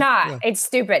 totally. It's not. Yeah. It's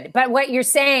stupid. But what you're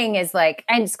saying is like,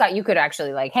 and Scott, you could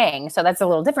actually like hang, so that's a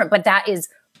little different. But that is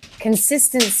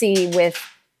consistency with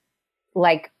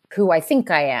like who I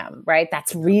think I am, right?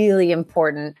 That's really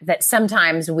important that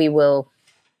sometimes we will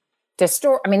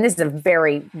distort. I mean, this is a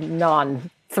very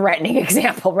non-threatening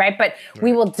example, right? But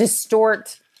we will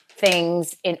distort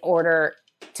things in order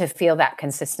to feel that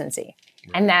consistency.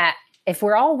 Right. And that if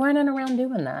we're all running around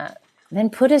doing that, then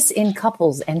put us in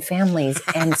couples and families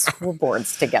and school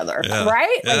boards together,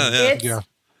 right?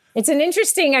 It's an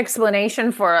interesting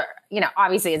explanation for, you know,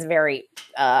 obviously it's very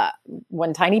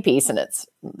one tiny piece and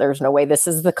there's no way this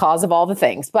is the cause of all the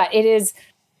things, but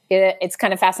it's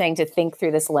kind of fascinating to think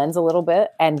through this lens a little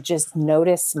bit and just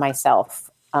notice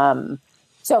myself.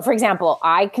 So for example,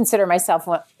 I consider myself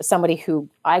somebody who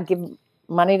I give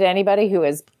money to anybody who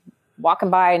is walking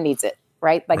by and needs it,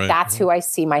 right? Like that's who I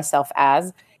see myself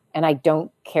as, and I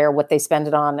don't care what they spend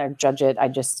it on or judge it.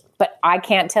 But I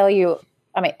can't tell you,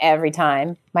 I mean, every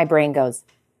time my brain goes,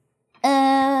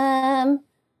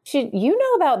 should you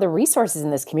know about the resources in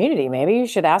this community? Maybe you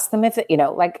should ask them if, you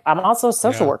know, like I'm also a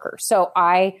social worker. So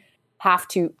I have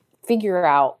to figure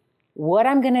out what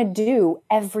I'm going to do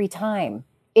every time.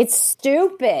 It's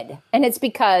stupid. And it's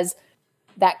because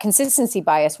that consistency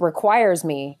bias requires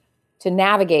me to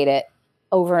navigate it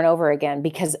over and over again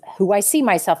because who I see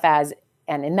myself as,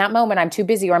 and in that moment I'm too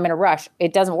busy or I'm in a rush,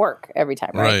 it doesn't work every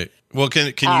time. Right. Well,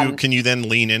 can you then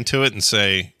lean into it and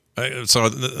say,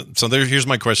 here's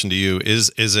my question to you: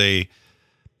 is a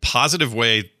positive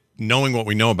way, knowing what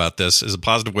we know about this, is a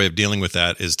positive way of dealing with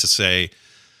that is to say,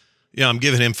 yeah, I'm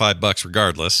giving him $5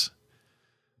 regardless,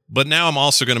 But now I'm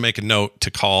also going to make a note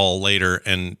to call later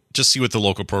and just see what the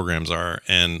local programs are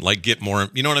and like get more.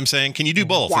 You know what I'm saying? Can you do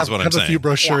both? Is what I'm saying. Have a few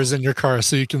brochures in your car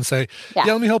so you can say, yeah,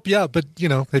 let me help you out. But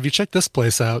have you checked this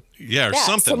place out? Yeah, or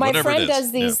something. So my whatever friend it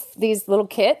is. does these little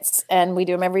kits, and we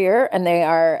do them every year. And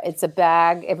it's a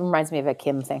bag. It reminds me of a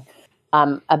Kim thing.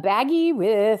 A baggie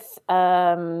with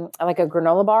like a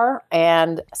granola bar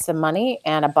and some money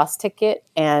and a bus ticket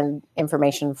and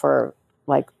information for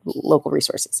like local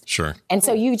resources. Sure. And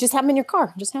so you just have them in your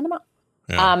car, just hand them out.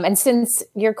 Yeah. And since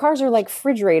your cars are like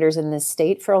refrigerators in this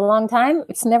state for a long time,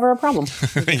 it's never a problem.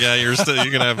 Yeah, you're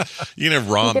gonna have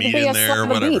raw meat in there or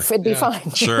whatever. Beef, it'd be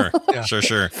fine. Sure.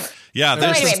 Sure. Yeah,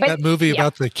 there's that movie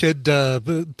about the kid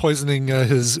poisoning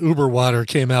his Uber water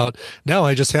came out. Now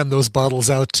I just hand those bottles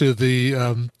out to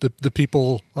the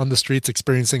people on the streets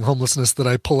experiencing homelessness that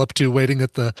I pull up to waiting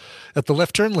at the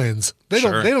left turn lanes. They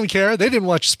don't care. They didn't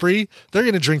watch Spree. They're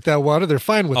going to drink that water. They're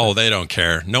fine with it. Oh, they don't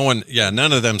care. None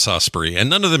of them saw Spree, and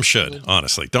none of them should.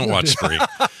 Honestly, don't watch Spree.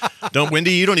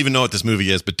 Wendy, you don't even know what this movie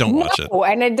is, but don't watch it. Oh,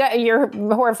 and you're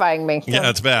horrifying me. Yeah,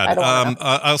 it's bad.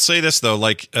 I'll say this though,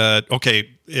 okay,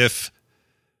 if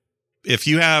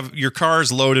you have your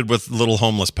car's loaded with little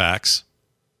homeless packs,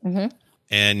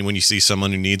 and when you see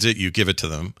someone who needs it, you give it to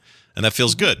them, and that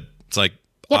feels good. It's like,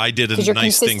 I did a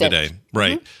nice thing today,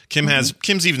 right?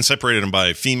 Kim's even separated them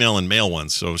by female and male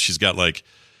ones, so she's got like,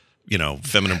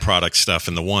 feminine product stuff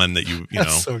in the one that you know.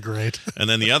 That's so great. And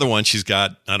then the other one, she's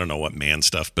got, I don't know what man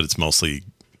stuff, but it's mostly,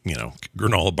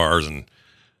 granola bars and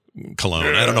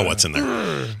cologne. I don't know what's in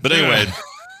there, but anyway.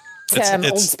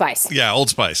 It's Old Spice. Yeah, Old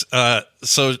Spice.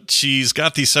 So she's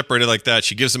got these separated like that.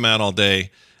 She gives them out all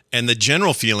day. And the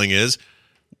general feeling is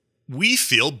we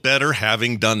feel better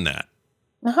having done that.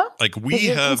 Like we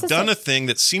have done a thing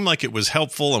that seemed like it was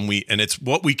helpful and it's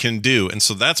what we can do. And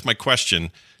so that's my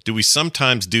question. Do we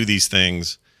sometimes do these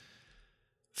things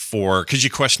because you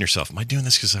question yourself, am I doing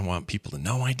this because I want people to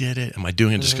know I did it? Am I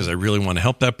doing it just because I really want to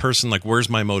help that person? Like, where's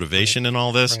my motivation in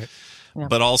all this? Right. Yeah.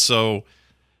 But also,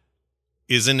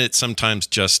 isn't it sometimes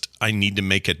just I need to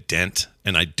make a dent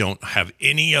and I don't have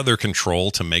any other control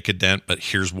to make a dent, but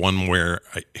here's where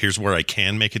I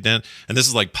can make a dent. And this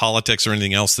is like politics or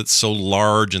anything else that's so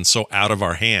large and so out of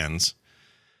our hands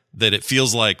that it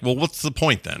feels like, well, what's the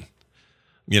point then?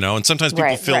 And sometimes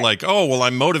people feel like, oh, well,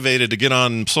 I'm motivated to get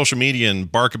on social media and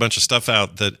bark a bunch of stuff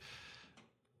out that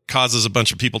causes a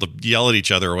bunch of people to yell at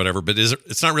each other or whatever, but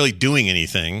it's not really doing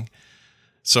anything.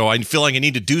 So I feel like I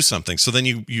need to do something. So then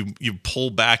you pull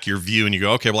back your view and you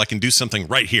go, okay, well, I can do something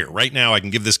right here. Right now, I can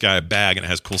give this guy a bag and it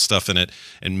has cool stuff in it.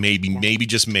 And maybe,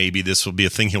 just maybe, this will be a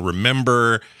thing he'll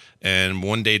remember. And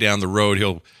one day down the road,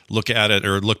 he'll look at it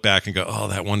or look back and go, oh,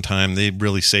 that one time they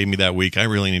really saved me that week. I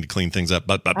really need to clean things up.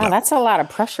 But that's a lot of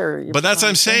pressure. But that's what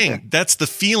I'm saying. That's the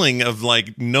feeling of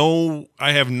like,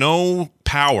 I have no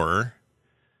power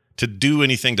to do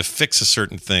anything to fix a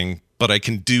certain thing, but I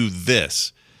can do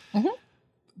this.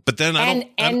 But then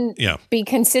be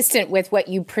consistent with what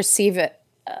you perceive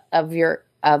of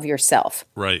yourself.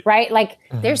 Right. Like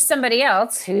there's somebody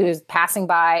else who's passing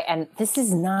by and this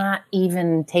is not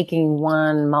even taking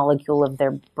one molecule of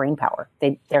their brain power.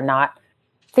 They're not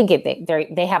thinking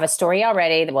they have a story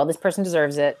already. Well, this person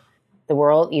deserves it. The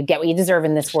world, you get what you deserve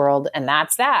in this world. And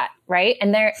that's that. Right.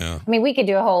 And we could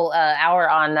do a whole hour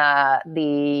on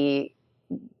the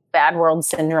bad world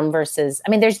syndrome versus,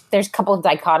 there's a couple of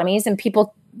dichotomies and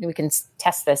we can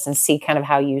test this and see kind of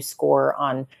how you score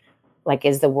on, like,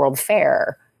 is the world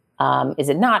fair? Is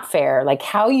it not fair? Like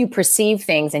how you perceive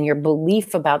things and your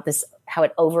belief about this, how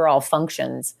it overall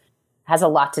functions has a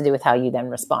lot to do with how you then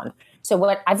respond. So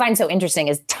what I find so interesting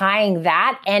is tying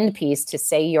that end piece to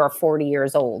say you're 40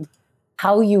 years old.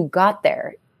 How you got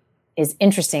there is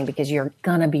interesting because you're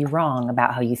going to be wrong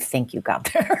about how you think you got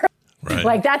there. Right.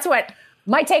 Like that's what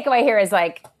my takeaway here is,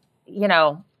 like,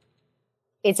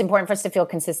 it's important for us to feel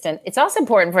consistent. It's also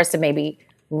important for us to maybe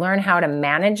learn how to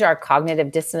manage our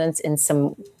cognitive dissonance in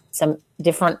some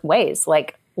different ways,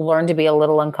 like learn to be a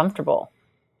little uncomfortable.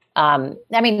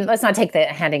 Let's not take the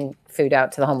handing food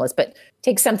out to the homeless, but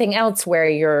take something else where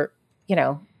you're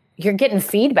getting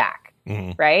feedback,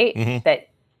 right? That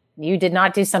you did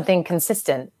not do something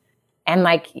consistent. And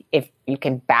like, if you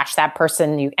can bash that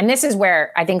person, and this is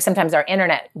where I think sometimes our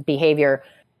internet behavior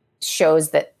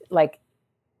shows that, like,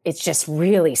 it's just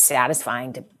really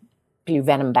satisfying to spew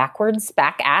venom back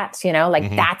at,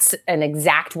 that's an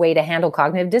exact way to handle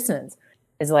cognitive dissonance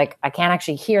is like, I can't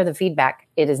actually hear the feedback.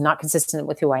 It is not consistent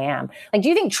with who I am. Like, do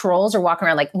you think trolls are walking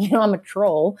around like, I'm a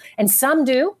troll? And some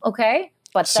do. Okay.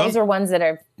 but those are ones that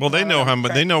are. Well, they know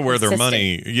they know where their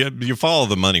money. You follow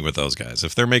the money with those guys.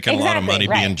 If they're making a lot of money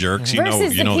being jerks, you know the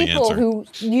the people answer. who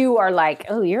you are like,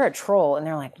 oh, you're a troll, and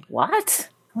they're like, what?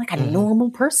 I'm like a normal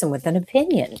person with an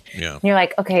opinion. Yeah. And you're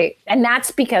like, okay, and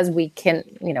that's because we can,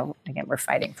 again, we're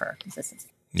fighting for consistency.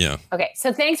 Yeah. Okay,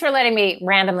 so thanks for letting me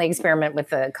randomly experiment with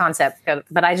the concept,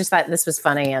 but I just thought this was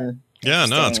funny and yeah,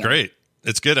 no, it's great.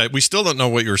 It's good. We still don't know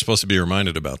what you were supposed to be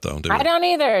reminded about, though. I don't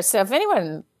either. So if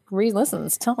anyone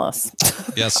re-listens, tell us.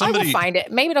 Yeah, somebody I will find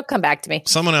it. Maybe it'll come back to me.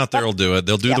 Someone out there will do it.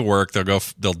 They'll do the work.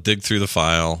 They'll dig through the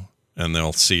file and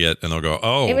they'll see it and they'll go,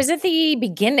 oh. It was at the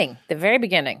beginning, the very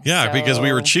beginning. Yeah, because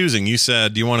we were choosing. You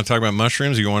said, do you want to talk about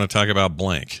mushrooms or you want to talk about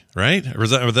blank, right? Or was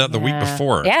that the week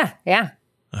before? Yeah.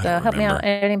 So help me out,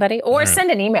 anybody. Or send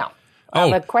an email.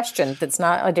 A question that's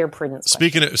not a Dear Prudence.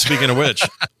 Speaking of which,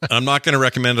 I'm not going to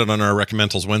recommend it on our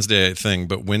Recommendals Wednesday thing,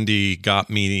 but Wendy got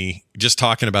me just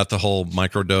talking about the whole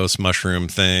microdose mushroom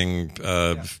thing.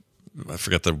 I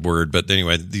forget the word, but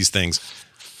anyway, these things.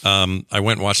 I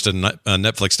went and watched a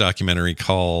Netflix documentary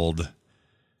called,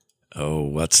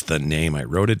 what's the name? I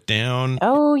wrote it down.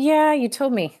 Oh, yeah, you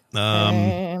told me.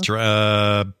 I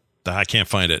can't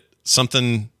find it.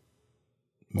 Something.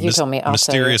 You told me.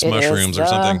 Mysterious mushrooms or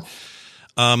something.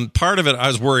 Part of it, I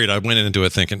was worried. I went into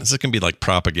it thinking, this is going to be like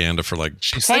propaganda for like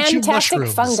fantastic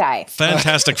fungi.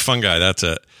 Fantastic fungi. That's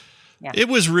it. Yeah. It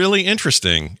was really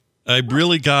interesting. I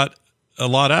really got a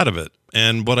lot out of it.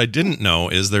 And what I didn't know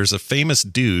is there's a famous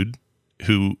dude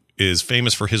who is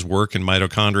famous for his work in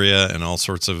mitochondria and all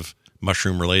sorts of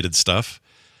mushroom related stuff.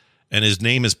 And his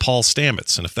name is Paul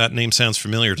Stamets. And if that name sounds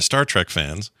familiar to Star Trek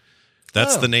fans,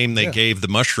 that's the name they gave the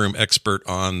mushroom expert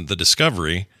on the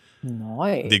Discovery.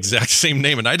 Nice. The exact same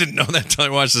name. And I didn't know that until I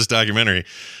watched this documentary.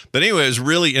 But anyway, it was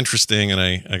really interesting, and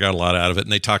I got a lot out of it.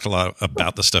 And they talked a lot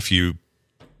about the stuff you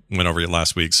went over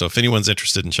last week. So if anyone's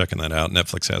interested in checking that out,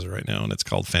 Netflix has it right now, and it's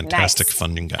called Fantastic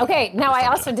Funding Guide. Okay, now I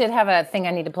also did have a thing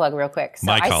I need to plug real quick.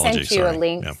 So I sent you a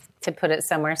link to put it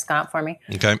somewhere, Scott, for me.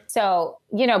 Okay. So,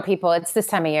 people, it's this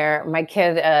time of year. My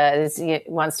kid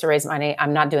wants to raise money.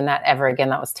 I'm not doing that ever again.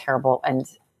 That was terrible. And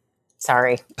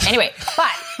sorry. Anyway,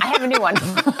 but I have a new one.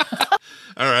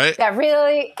 All right. That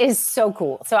really is so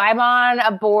cool. So I'm on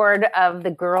a board of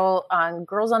the Girls on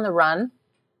the Run,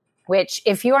 which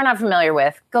if you are not familiar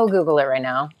with, go Google it right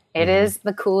now. It is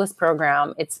the coolest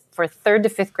program. It's for 3rd to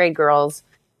 5th grade girls.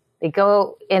 They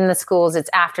go in the schools. It's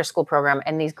after school program.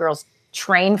 And these girls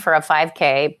train for a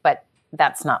 5K, but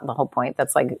that's not the whole point.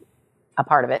 That's like a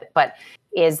part of it. But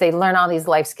is they learn all these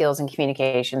life skills and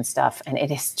communication stuff. And it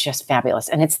is just fabulous.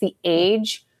 And it's the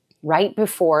age right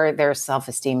before their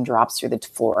self-esteem drops through the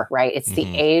floor, right? It's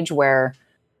the age where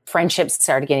friendships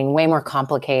started getting way more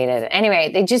complicated.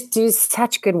 Anyway, they just do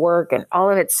such good work and all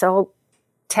of it's so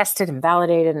tested and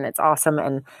validated and it's awesome.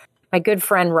 And my good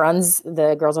friend runs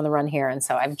the Girls on the Run here. And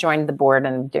so I've joined the board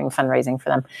and doing fundraising for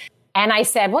them. And I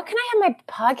said, what can I have my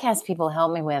podcast people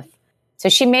help me with? So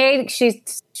she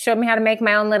showed me how to make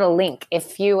my own little link.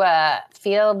 If you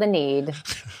feel the need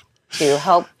to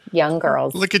help young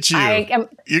girls. Look at you.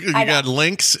 You got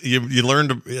links. You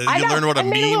learned what a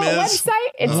meme is.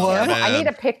 Website. It's terrible. I need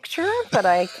a picture, but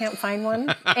I can't find one.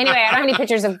 Anyway, I don't have any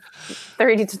pictures of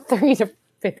 3 to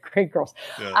 5th grade girls.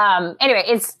 Yeah. Anyway,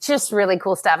 it's just really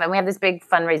cool stuff. And we have this big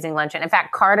fundraising luncheon. In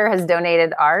fact, Carter has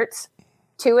donated art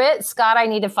to it. Scott, I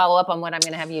need to follow up on what I'm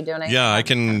going to have you donate. Yeah, I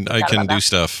can do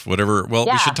stuff, whatever. Well,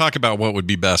 we should talk about what would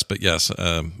be best, but yes,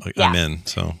 I'm in.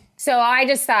 So I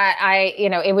just thought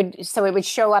it would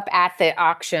show up at the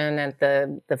auction at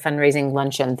the fundraising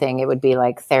luncheon thing. It would be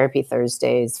like Therapy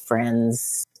Thursdays,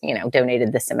 friends,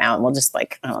 donated this amount. And we'll just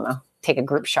take a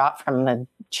group shot from the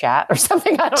chat or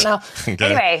something. I don't know. Okay.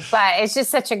 Anyway, but it's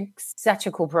just such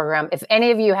a cool program. If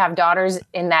any of you have daughters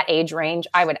in that age range,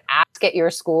 I would ask at your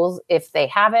schools if they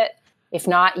have it. If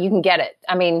not, you can get it.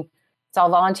 I mean, it's all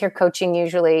volunteer coaching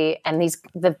usually. And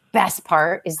the best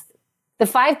part is the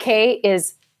 5K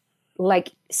is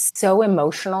like so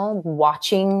emotional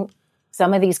watching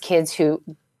some of these kids who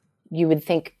you would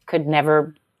think could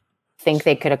never think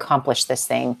they could accomplish this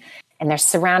thing. And they're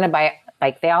surrounded by,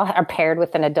 they all are paired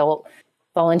with an adult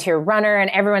volunteer runner and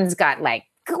everyone's got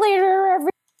glitter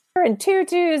everywhere and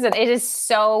tutus. And it is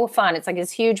so fun. It's like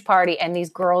this huge party. And these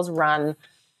girls run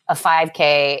a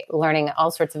 5K learning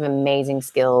all sorts of amazing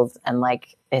skills. And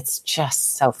it's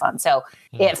just so fun. So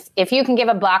if you can give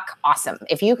a buck, awesome.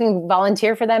 If you can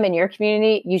volunteer for them in your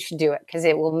community, you should do it because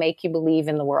it will make you believe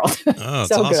in the world. Oh,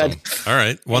 it's awesome. Good. All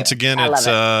right. Once again, it's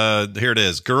here it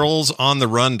is.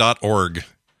 girlsontheRun.org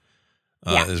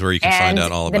is where you can find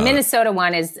out all about it. The Minnesota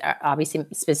one is obviously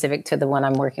specific to the one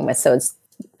I'm working with. So it's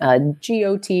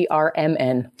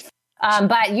GOTRMN.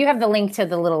 But you have the link to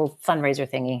the little fundraiser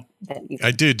thingy that you.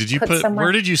 I do. Did you put? somewhere?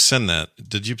 Where did you send that?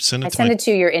 Did you send it? I sent it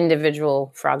to your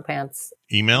individual Frog Pants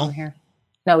email here.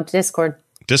 No, Discord.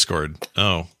 Discord.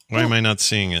 Oh, why am I not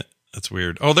seeing it? That's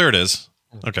weird. Oh, there it is.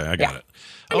 Okay, I got it.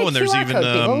 Oh, and there's QR even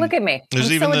code, people. Look at me. There's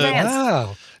I'm even so the advanced.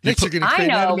 Wow. Next, you're going to I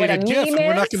create an know what a animated GIF, meme and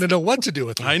we're not is. going to know what to do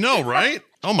with it. I know, right?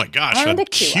 Oh my gosh, Oh, a the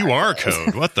QR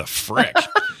code. What the frick?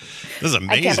 This is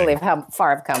amazing. I can't believe how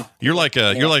far I've come. You're like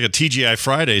a TGI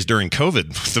Fridays during COVID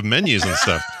with the menus and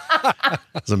stuff.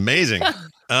 It's amazing. All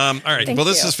right. Thank well,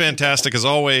 this you. is fantastic as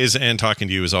always, and talking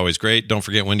to you is always great. Don't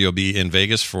forget Wendy will be in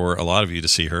Vegas for a lot of you to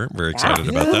see her. Very excited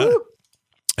about that.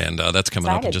 And that's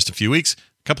coming up in just a few weeks,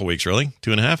 a couple weeks, really,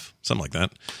 2.5, something like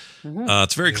that.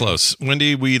 It's very close.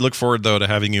 Wendy, we look forward, though, to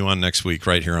having you on next week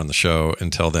right here on the show.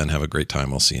 Until then, have a great time.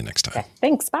 We'll see you next time.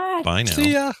 Thanks. Bye. Bye now.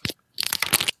 See ya.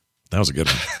 That was a good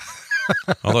one.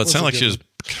 Although it sounded like she was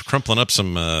crumpling up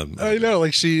some. I know,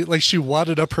 like she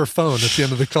wadded up her phone at the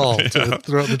end of the call to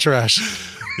throw it in the trash.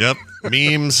 Yep,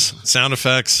 memes, sound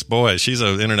effects. Boy, she's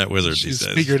an internet wizard She's these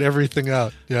days. figured everything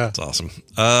out. Yeah, that's awesome.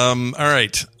 All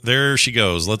right, there she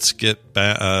goes. Let's get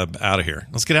out of here.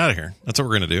 Let's get out of here. That's what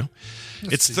we're gonna do.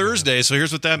 It's Thursday, so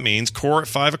here's what that means. Core at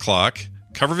 5:00.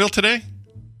 Coverville today.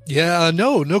 Yeah,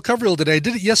 no Coverville today. I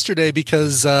did it yesterday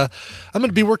because I'm going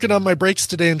to be working on my brakes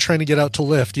today and trying to get out to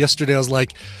lift. Yesterday I was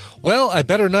like, well, I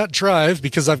better not drive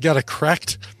because I've got a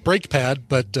cracked brake pad.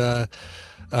 But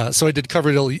so I did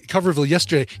Coverville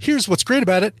yesterday. Here's what's great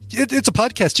about it. It's a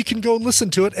podcast. You can go and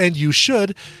listen to it, and you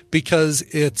should, because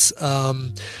it's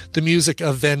the music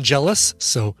of Vangelis.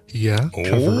 So yeah,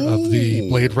 cover of the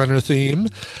Blade Runner theme.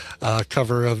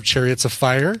 Cover of Chariots of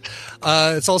Fire.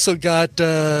 It's also got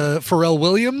Pharrell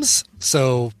Williams,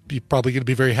 so you're probably going to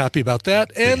be very happy about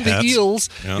that. And the Eels,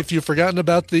 if you've forgotten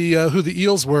about the who the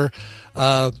Eels were,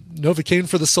 Novocaine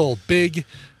for the Soul, big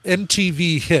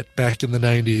MTV hit back in the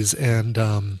 90s,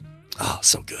 and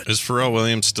so good. Is Pharrell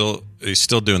Williams still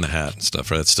doing the hat and stuff,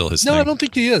 right? It's still his thing? No, I don't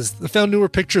think he is. I found newer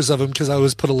pictures of him because I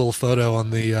always put a little photo on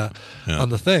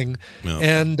the thing. Yeah.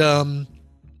 And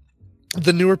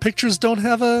the newer pictures don't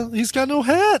have he's got no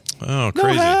hat. Oh, no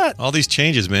crazy. Hat. All these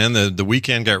changes, man. The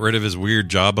Weeknd got rid of his weird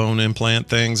jawbone implant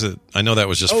things. I know that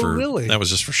was just that was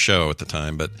just for show at the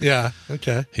time, but yeah,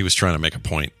 okay. He was trying to make a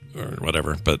point or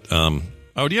whatever. But do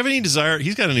you have any desire?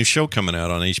 He's got a new show coming out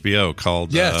on HBO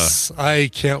called Yes, I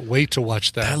can't wait to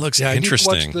watch that. That looks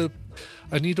interesting.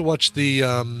 I need to watch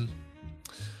the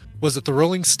was it the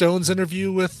Rolling Stones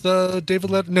interview with David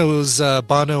Letterman? No, it was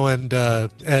Bono and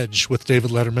Edge with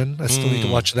David Letterman. I still need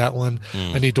to watch that one.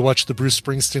 I need to watch the Bruce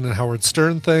Springsteen and Howard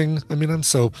Stern thing. I mean, I'm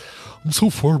so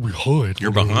far behind. You're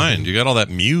behind. You got all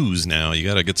that Muse now. You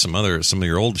got to get some of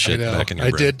your old shit back in your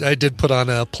brain. I did put on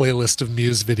a playlist of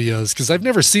Muse videos because I've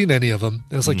never seen any of them.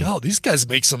 And it's like, these guys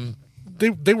make some.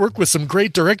 They work with some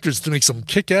great directors to make some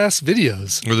kick-ass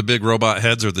videos. Or the big robot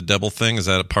heads or the devil thing, is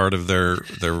that a part of their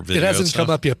video? It hasn't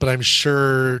come up yet, but I'm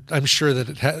sure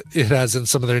that it has in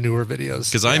some of their newer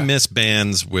videos. Because I miss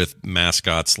bands with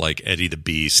mascots like Eddie the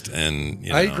Beast, and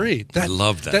I agree. I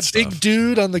love that stuff. Big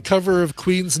dude on the cover of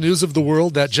Queen's News of the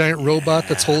World, that giant robot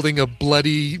that's holding a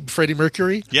bloody Freddie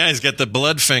Mercury. Yeah, he's got the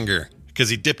blood finger. Because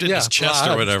he dipped it in his chest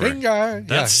or whatever.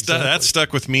 That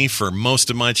stuck with me for most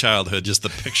of my childhood. Just the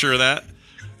picture of that.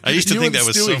 I used to think that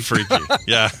was so freaky.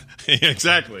 Yeah,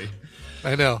 exactly.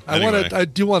 I know. Anyway. I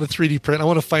do want a 3D print. I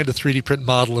want to find a 3D print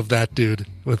model of that dude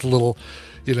with a little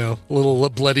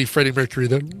bloody Freddie Mercury.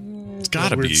 It's got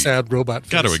to be sad robot.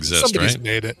 Got to exist, somebody's right?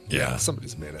 Made it. Yeah,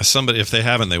 somebody's made it. Somebody, if they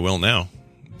haven't, they will now.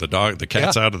 The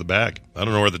cat's out of the bag. I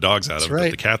don't know where the dog's out of,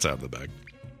 but the cat's out of the bag.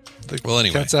 Anyway,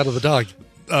 cat's out of the dog.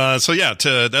 So yeah,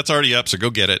 that's already up. So go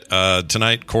get it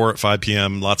tonight. Core at 5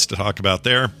 p.m. Lots to talk about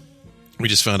there. We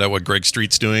just found out what Greg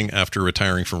Street's doing after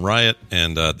retiring from Riot,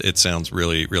 and it sounds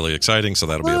really, really exciting. So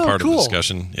that'll be a part of the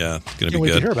discussion. Yeah, it's going to be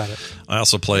good. To hear about it. I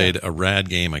also played a rad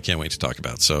game I can't wait to talk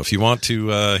about. So if you want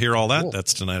to hear all that,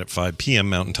 that's tonight at 5 p.m.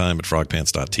 Mountain Time at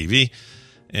frogpants.tv.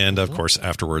 And, of course,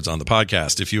 afterwards on the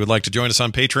podcast. If you would like to join us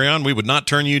on Patreon, we would not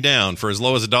turn you down. For as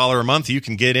low as $1 a month, you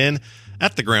can get in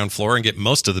at the ground floor and get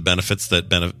most of the benefits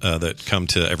that come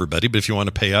to everybody. But if you want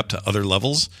to pay up to other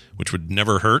levels, which would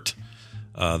never hurt,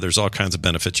 there's all kinds of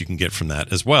benefits you can get from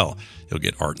that as well. You'll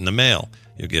get art in the mail.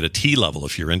 You'll get a T level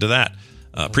if you're into that.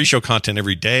 Pre-show content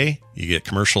every day. You get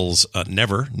commercials.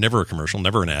 Never a commercial,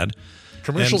 never an ad.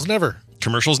 Commercials never.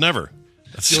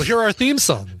 You'll hear our theme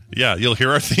song. Yeah, you'll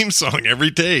hear our theme song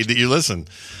every day that you listen.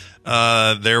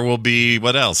 There will be,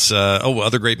 what else?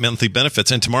 Other great monthly benefits.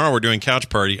 And tomorrow we're doing Couch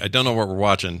Party. I don't know what we're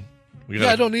watching.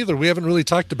 I don't either. We haven't really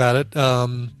talked about it.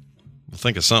 We'll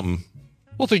think of something.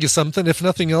 We'll think of something. If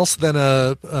nothing else, then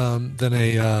a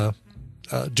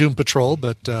Doom Patrol,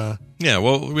 but yeah,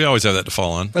 well, we always have that to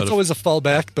fall on. That's always a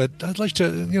fallback, but I'd like to,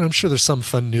 I'm sure there's some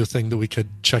fun new thing that we could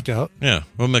check out. Yeah,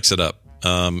 we'll mix it up.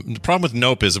 The problem with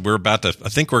Nope is I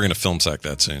think we're going to film sack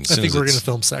that soon. I think we're going to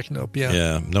film sack Nope, yeah.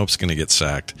 Yeah, Nope's going to get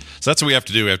sacked. So that's what we have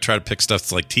to do. We have to try to pick stuff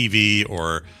that's like TV,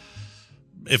 or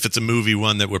if it's a movie,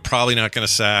 one that we're probably not going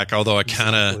to sack, although I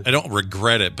don't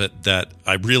regret it, but that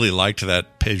I really liked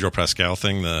that Pedro Pascal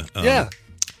thing, the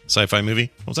sci-fi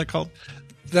movie. What was that called?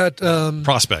 That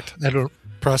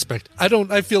Prospect.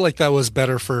 I feel like that was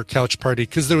better for Couch Party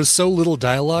because there was so little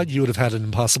dialogue. You would have had an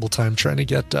impossible time trying to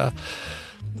get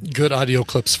good audio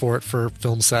clips for it for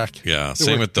Film Sack. Yeah,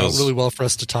 same with those. Really well for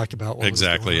us to talk about.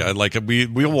 Exactly. I like it. We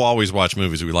will always watch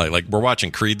movies we like. Like we're watching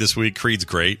Creed this week. Creed's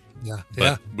great. Yeah,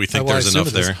 but we think there's enough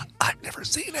there. I've never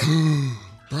seen it.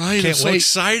 Brian is so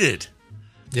excited.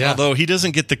 Yeah. Although he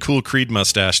doesn't get the cool Creed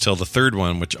mustache till the third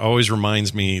one, which always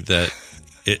reminds me that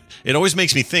it always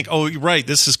makes me think, oh, right,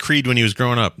 this is Creed when he was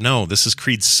growing up. No, this is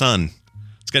Creed's son.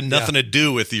 It's got nothing to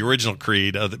do with the original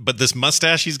Creed. But this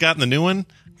mustache he's got in the new one,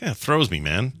 throws me,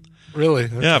 man. Really?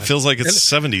 Okay. Yeah, it feels like it's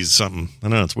 70s something. I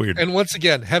know, it's weird. And once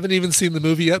again, haven't even seen the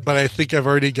movie yet, but I think I've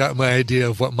already got my idea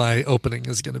of what my opening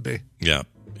is going to be. Yeah.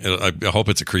 I hope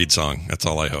it's a Creed song. That's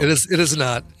all I hope. It is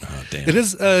not. Oh, damn. It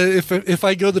is. If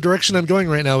I go the direction I'm going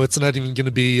right now, it's not even going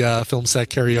to be Film Sack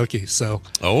karaoke. So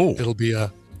it'll be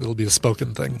a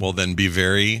spoken thing. Well, then be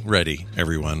very ready,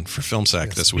 everyone, for Film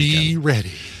Sack this weekend. Be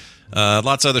ready.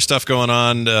 Lots of other stuff going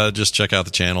on. Just check out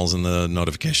the channels and the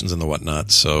notifications and the whatnot,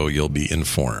 so you'll be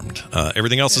informed.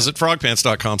 Everything else is at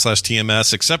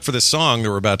frogpants.com/TMS, except for this song that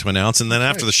we're about to announce. And then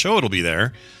after the show, it'll be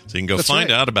there, so you can go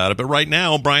find out about it. But right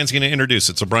now, Brian's going to introduce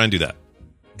it. So Brian, do that.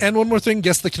 And one more thing,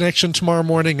 Guess the Connection tomorrow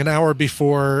morning, an hour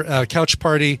before Couch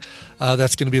Party.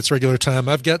 That's going to be its regular time.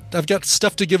 I've got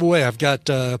stuff to give away. I've got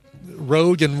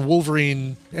Rogue and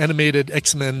Wolverine animated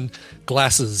X-Men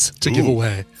glasses to give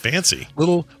away. Fancy.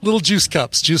 Little juice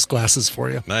cups, juice glasses for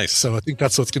you. Nice. So I think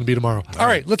that's what's going to be tomorrow. All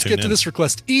right, let's get to this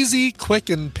request. Easy, quick,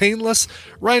 and painless.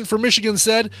 Ryan from Michigan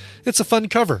said, it's a fun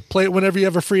cover. Play it whenever you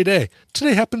have a free day.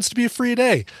 Today happens to be a free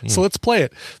day, so let's play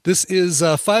it. This is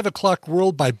 5 O'Clock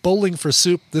World by Bowling for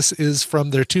Soup. This is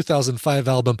from their 2005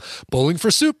 album, Bowling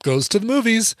for Soup Goes to the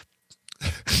Movies.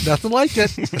 Nothing like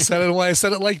it. I don't know why I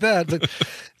said it like that, but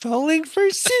Bowling for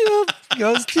Soup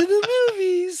goes to the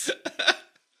movies.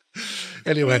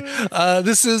 Anyway,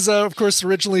 this is, of course,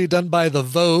 originally done by the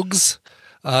Vogues.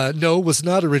 No, was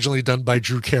not originally done by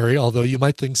Drew Carey, although you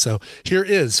might think so. Here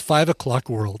is 5 O'Clock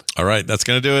World. All right, that's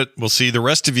going to do it. We'll see the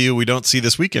rest of you we don't see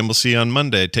this weekend. We'll see you on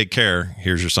Monday. Take care.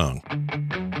 Here's your song.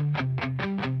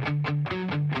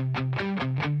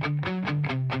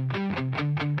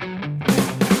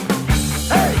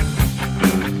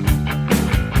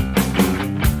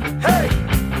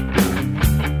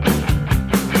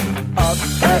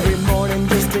 Every morning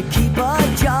just to keep a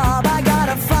job, I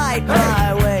gotta fight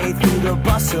my way through the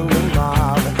bustling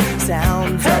mob.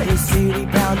 Sounds of the city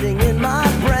pounding in my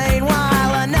brain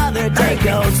while another day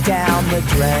goes down the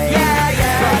drain.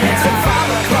 But it's a 5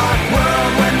 o'clock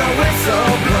world when the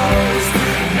whistle blows.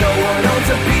 No one owns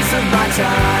a piece of my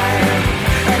time.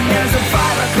 And there's a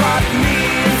 5 o'clock me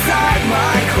inside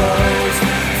my clothes,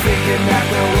 thinking that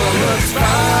the world looks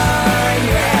fine,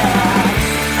 yeah.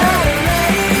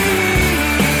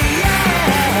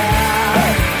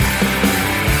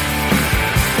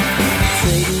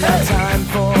 Time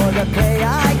for the pay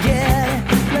I get,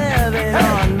 living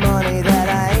on money that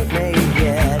I ain't made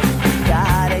yet.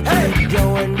 Gotta keep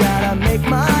going, gotta make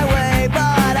my way,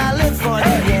 but I live for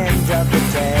the end of the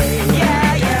day.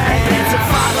 And it's a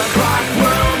 5 o'clock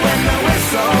world when the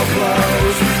whistle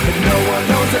blows, but no one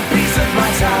knows a piece of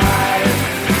my time.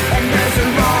 And there's a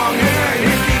long-haired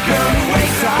hippie girl who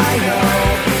waits, I know,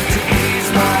 to ease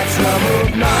my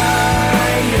troubled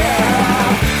mind, yeah.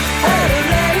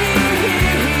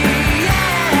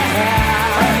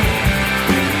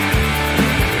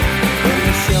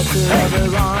 Of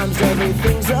her arms,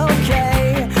 everything's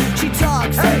okay. She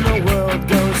talks and the world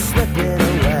goes slipping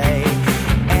away.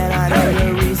 And I know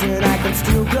the reason I can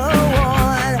still go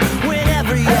on when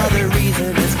every other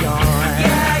reason is gone.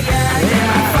 In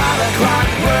my 5 o'clock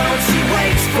world, she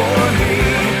waits for me.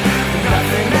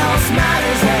 Nothing else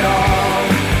matters at all.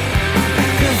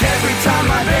 'Cause every time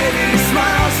my baby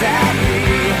smiles at me,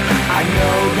 I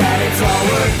know that it's all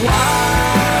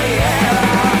worthwhile, yeah.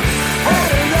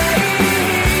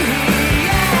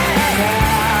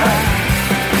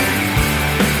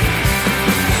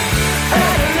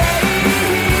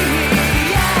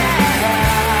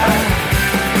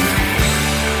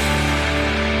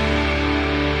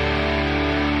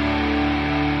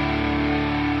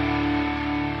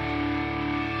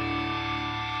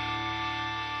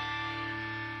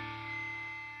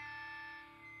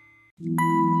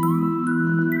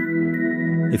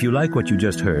 If you like what you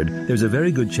just heard, there's a very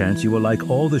good chance you will like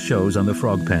all the shows on the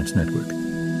Frog Pants Network.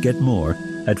 Get more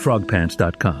at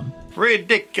frogpants.com.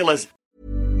 Ridiculous.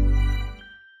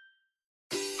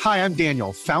 Hi, I'm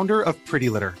Daniel, founder of Pretty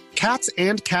Litter. Cats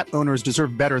and cat owners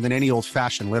deserve better than any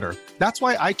old-fashioned litter. That's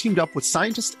why I teamed up with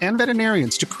scientists and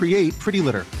veterinarians to create Pretty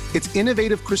Litter. Its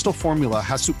innovative crystal formula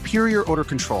has superior odor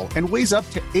control and weighs up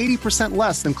to 80%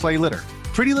 less than clay litter.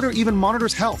 Pretty Litter even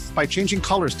monitors health by changing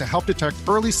colors to help detect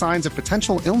early signs of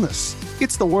potential illness.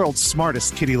 It's the world's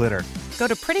smartest kitty litter. Go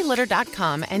to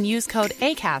prettylitter.com and use code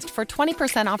ACAST for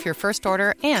 20% off your first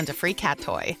order and a free cat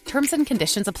toy. Terms and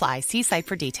conditions apply. See site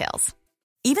for details.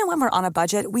 Even when we're on a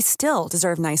budget, we still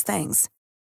deserve nice things.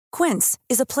 Quince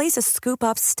is a place to scoop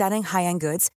up stunning high-end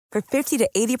goods for 50 to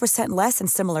 80% less than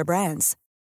similar brands.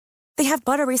 They have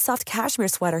buttery soft cashmere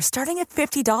sweaters starting at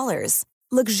 $50,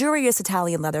 luxurious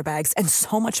Italian leather bags, and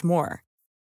so much more.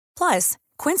 Plus,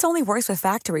 Quince only works with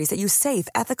factories that use safe,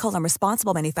 ethical, and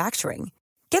responsible manufacturing.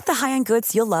 Get the high-end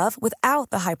goods you'll love without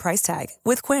the high price tag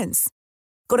with Quince.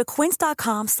 Go to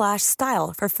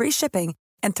quince.com/style for free shipping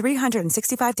and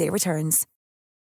 365-day returns.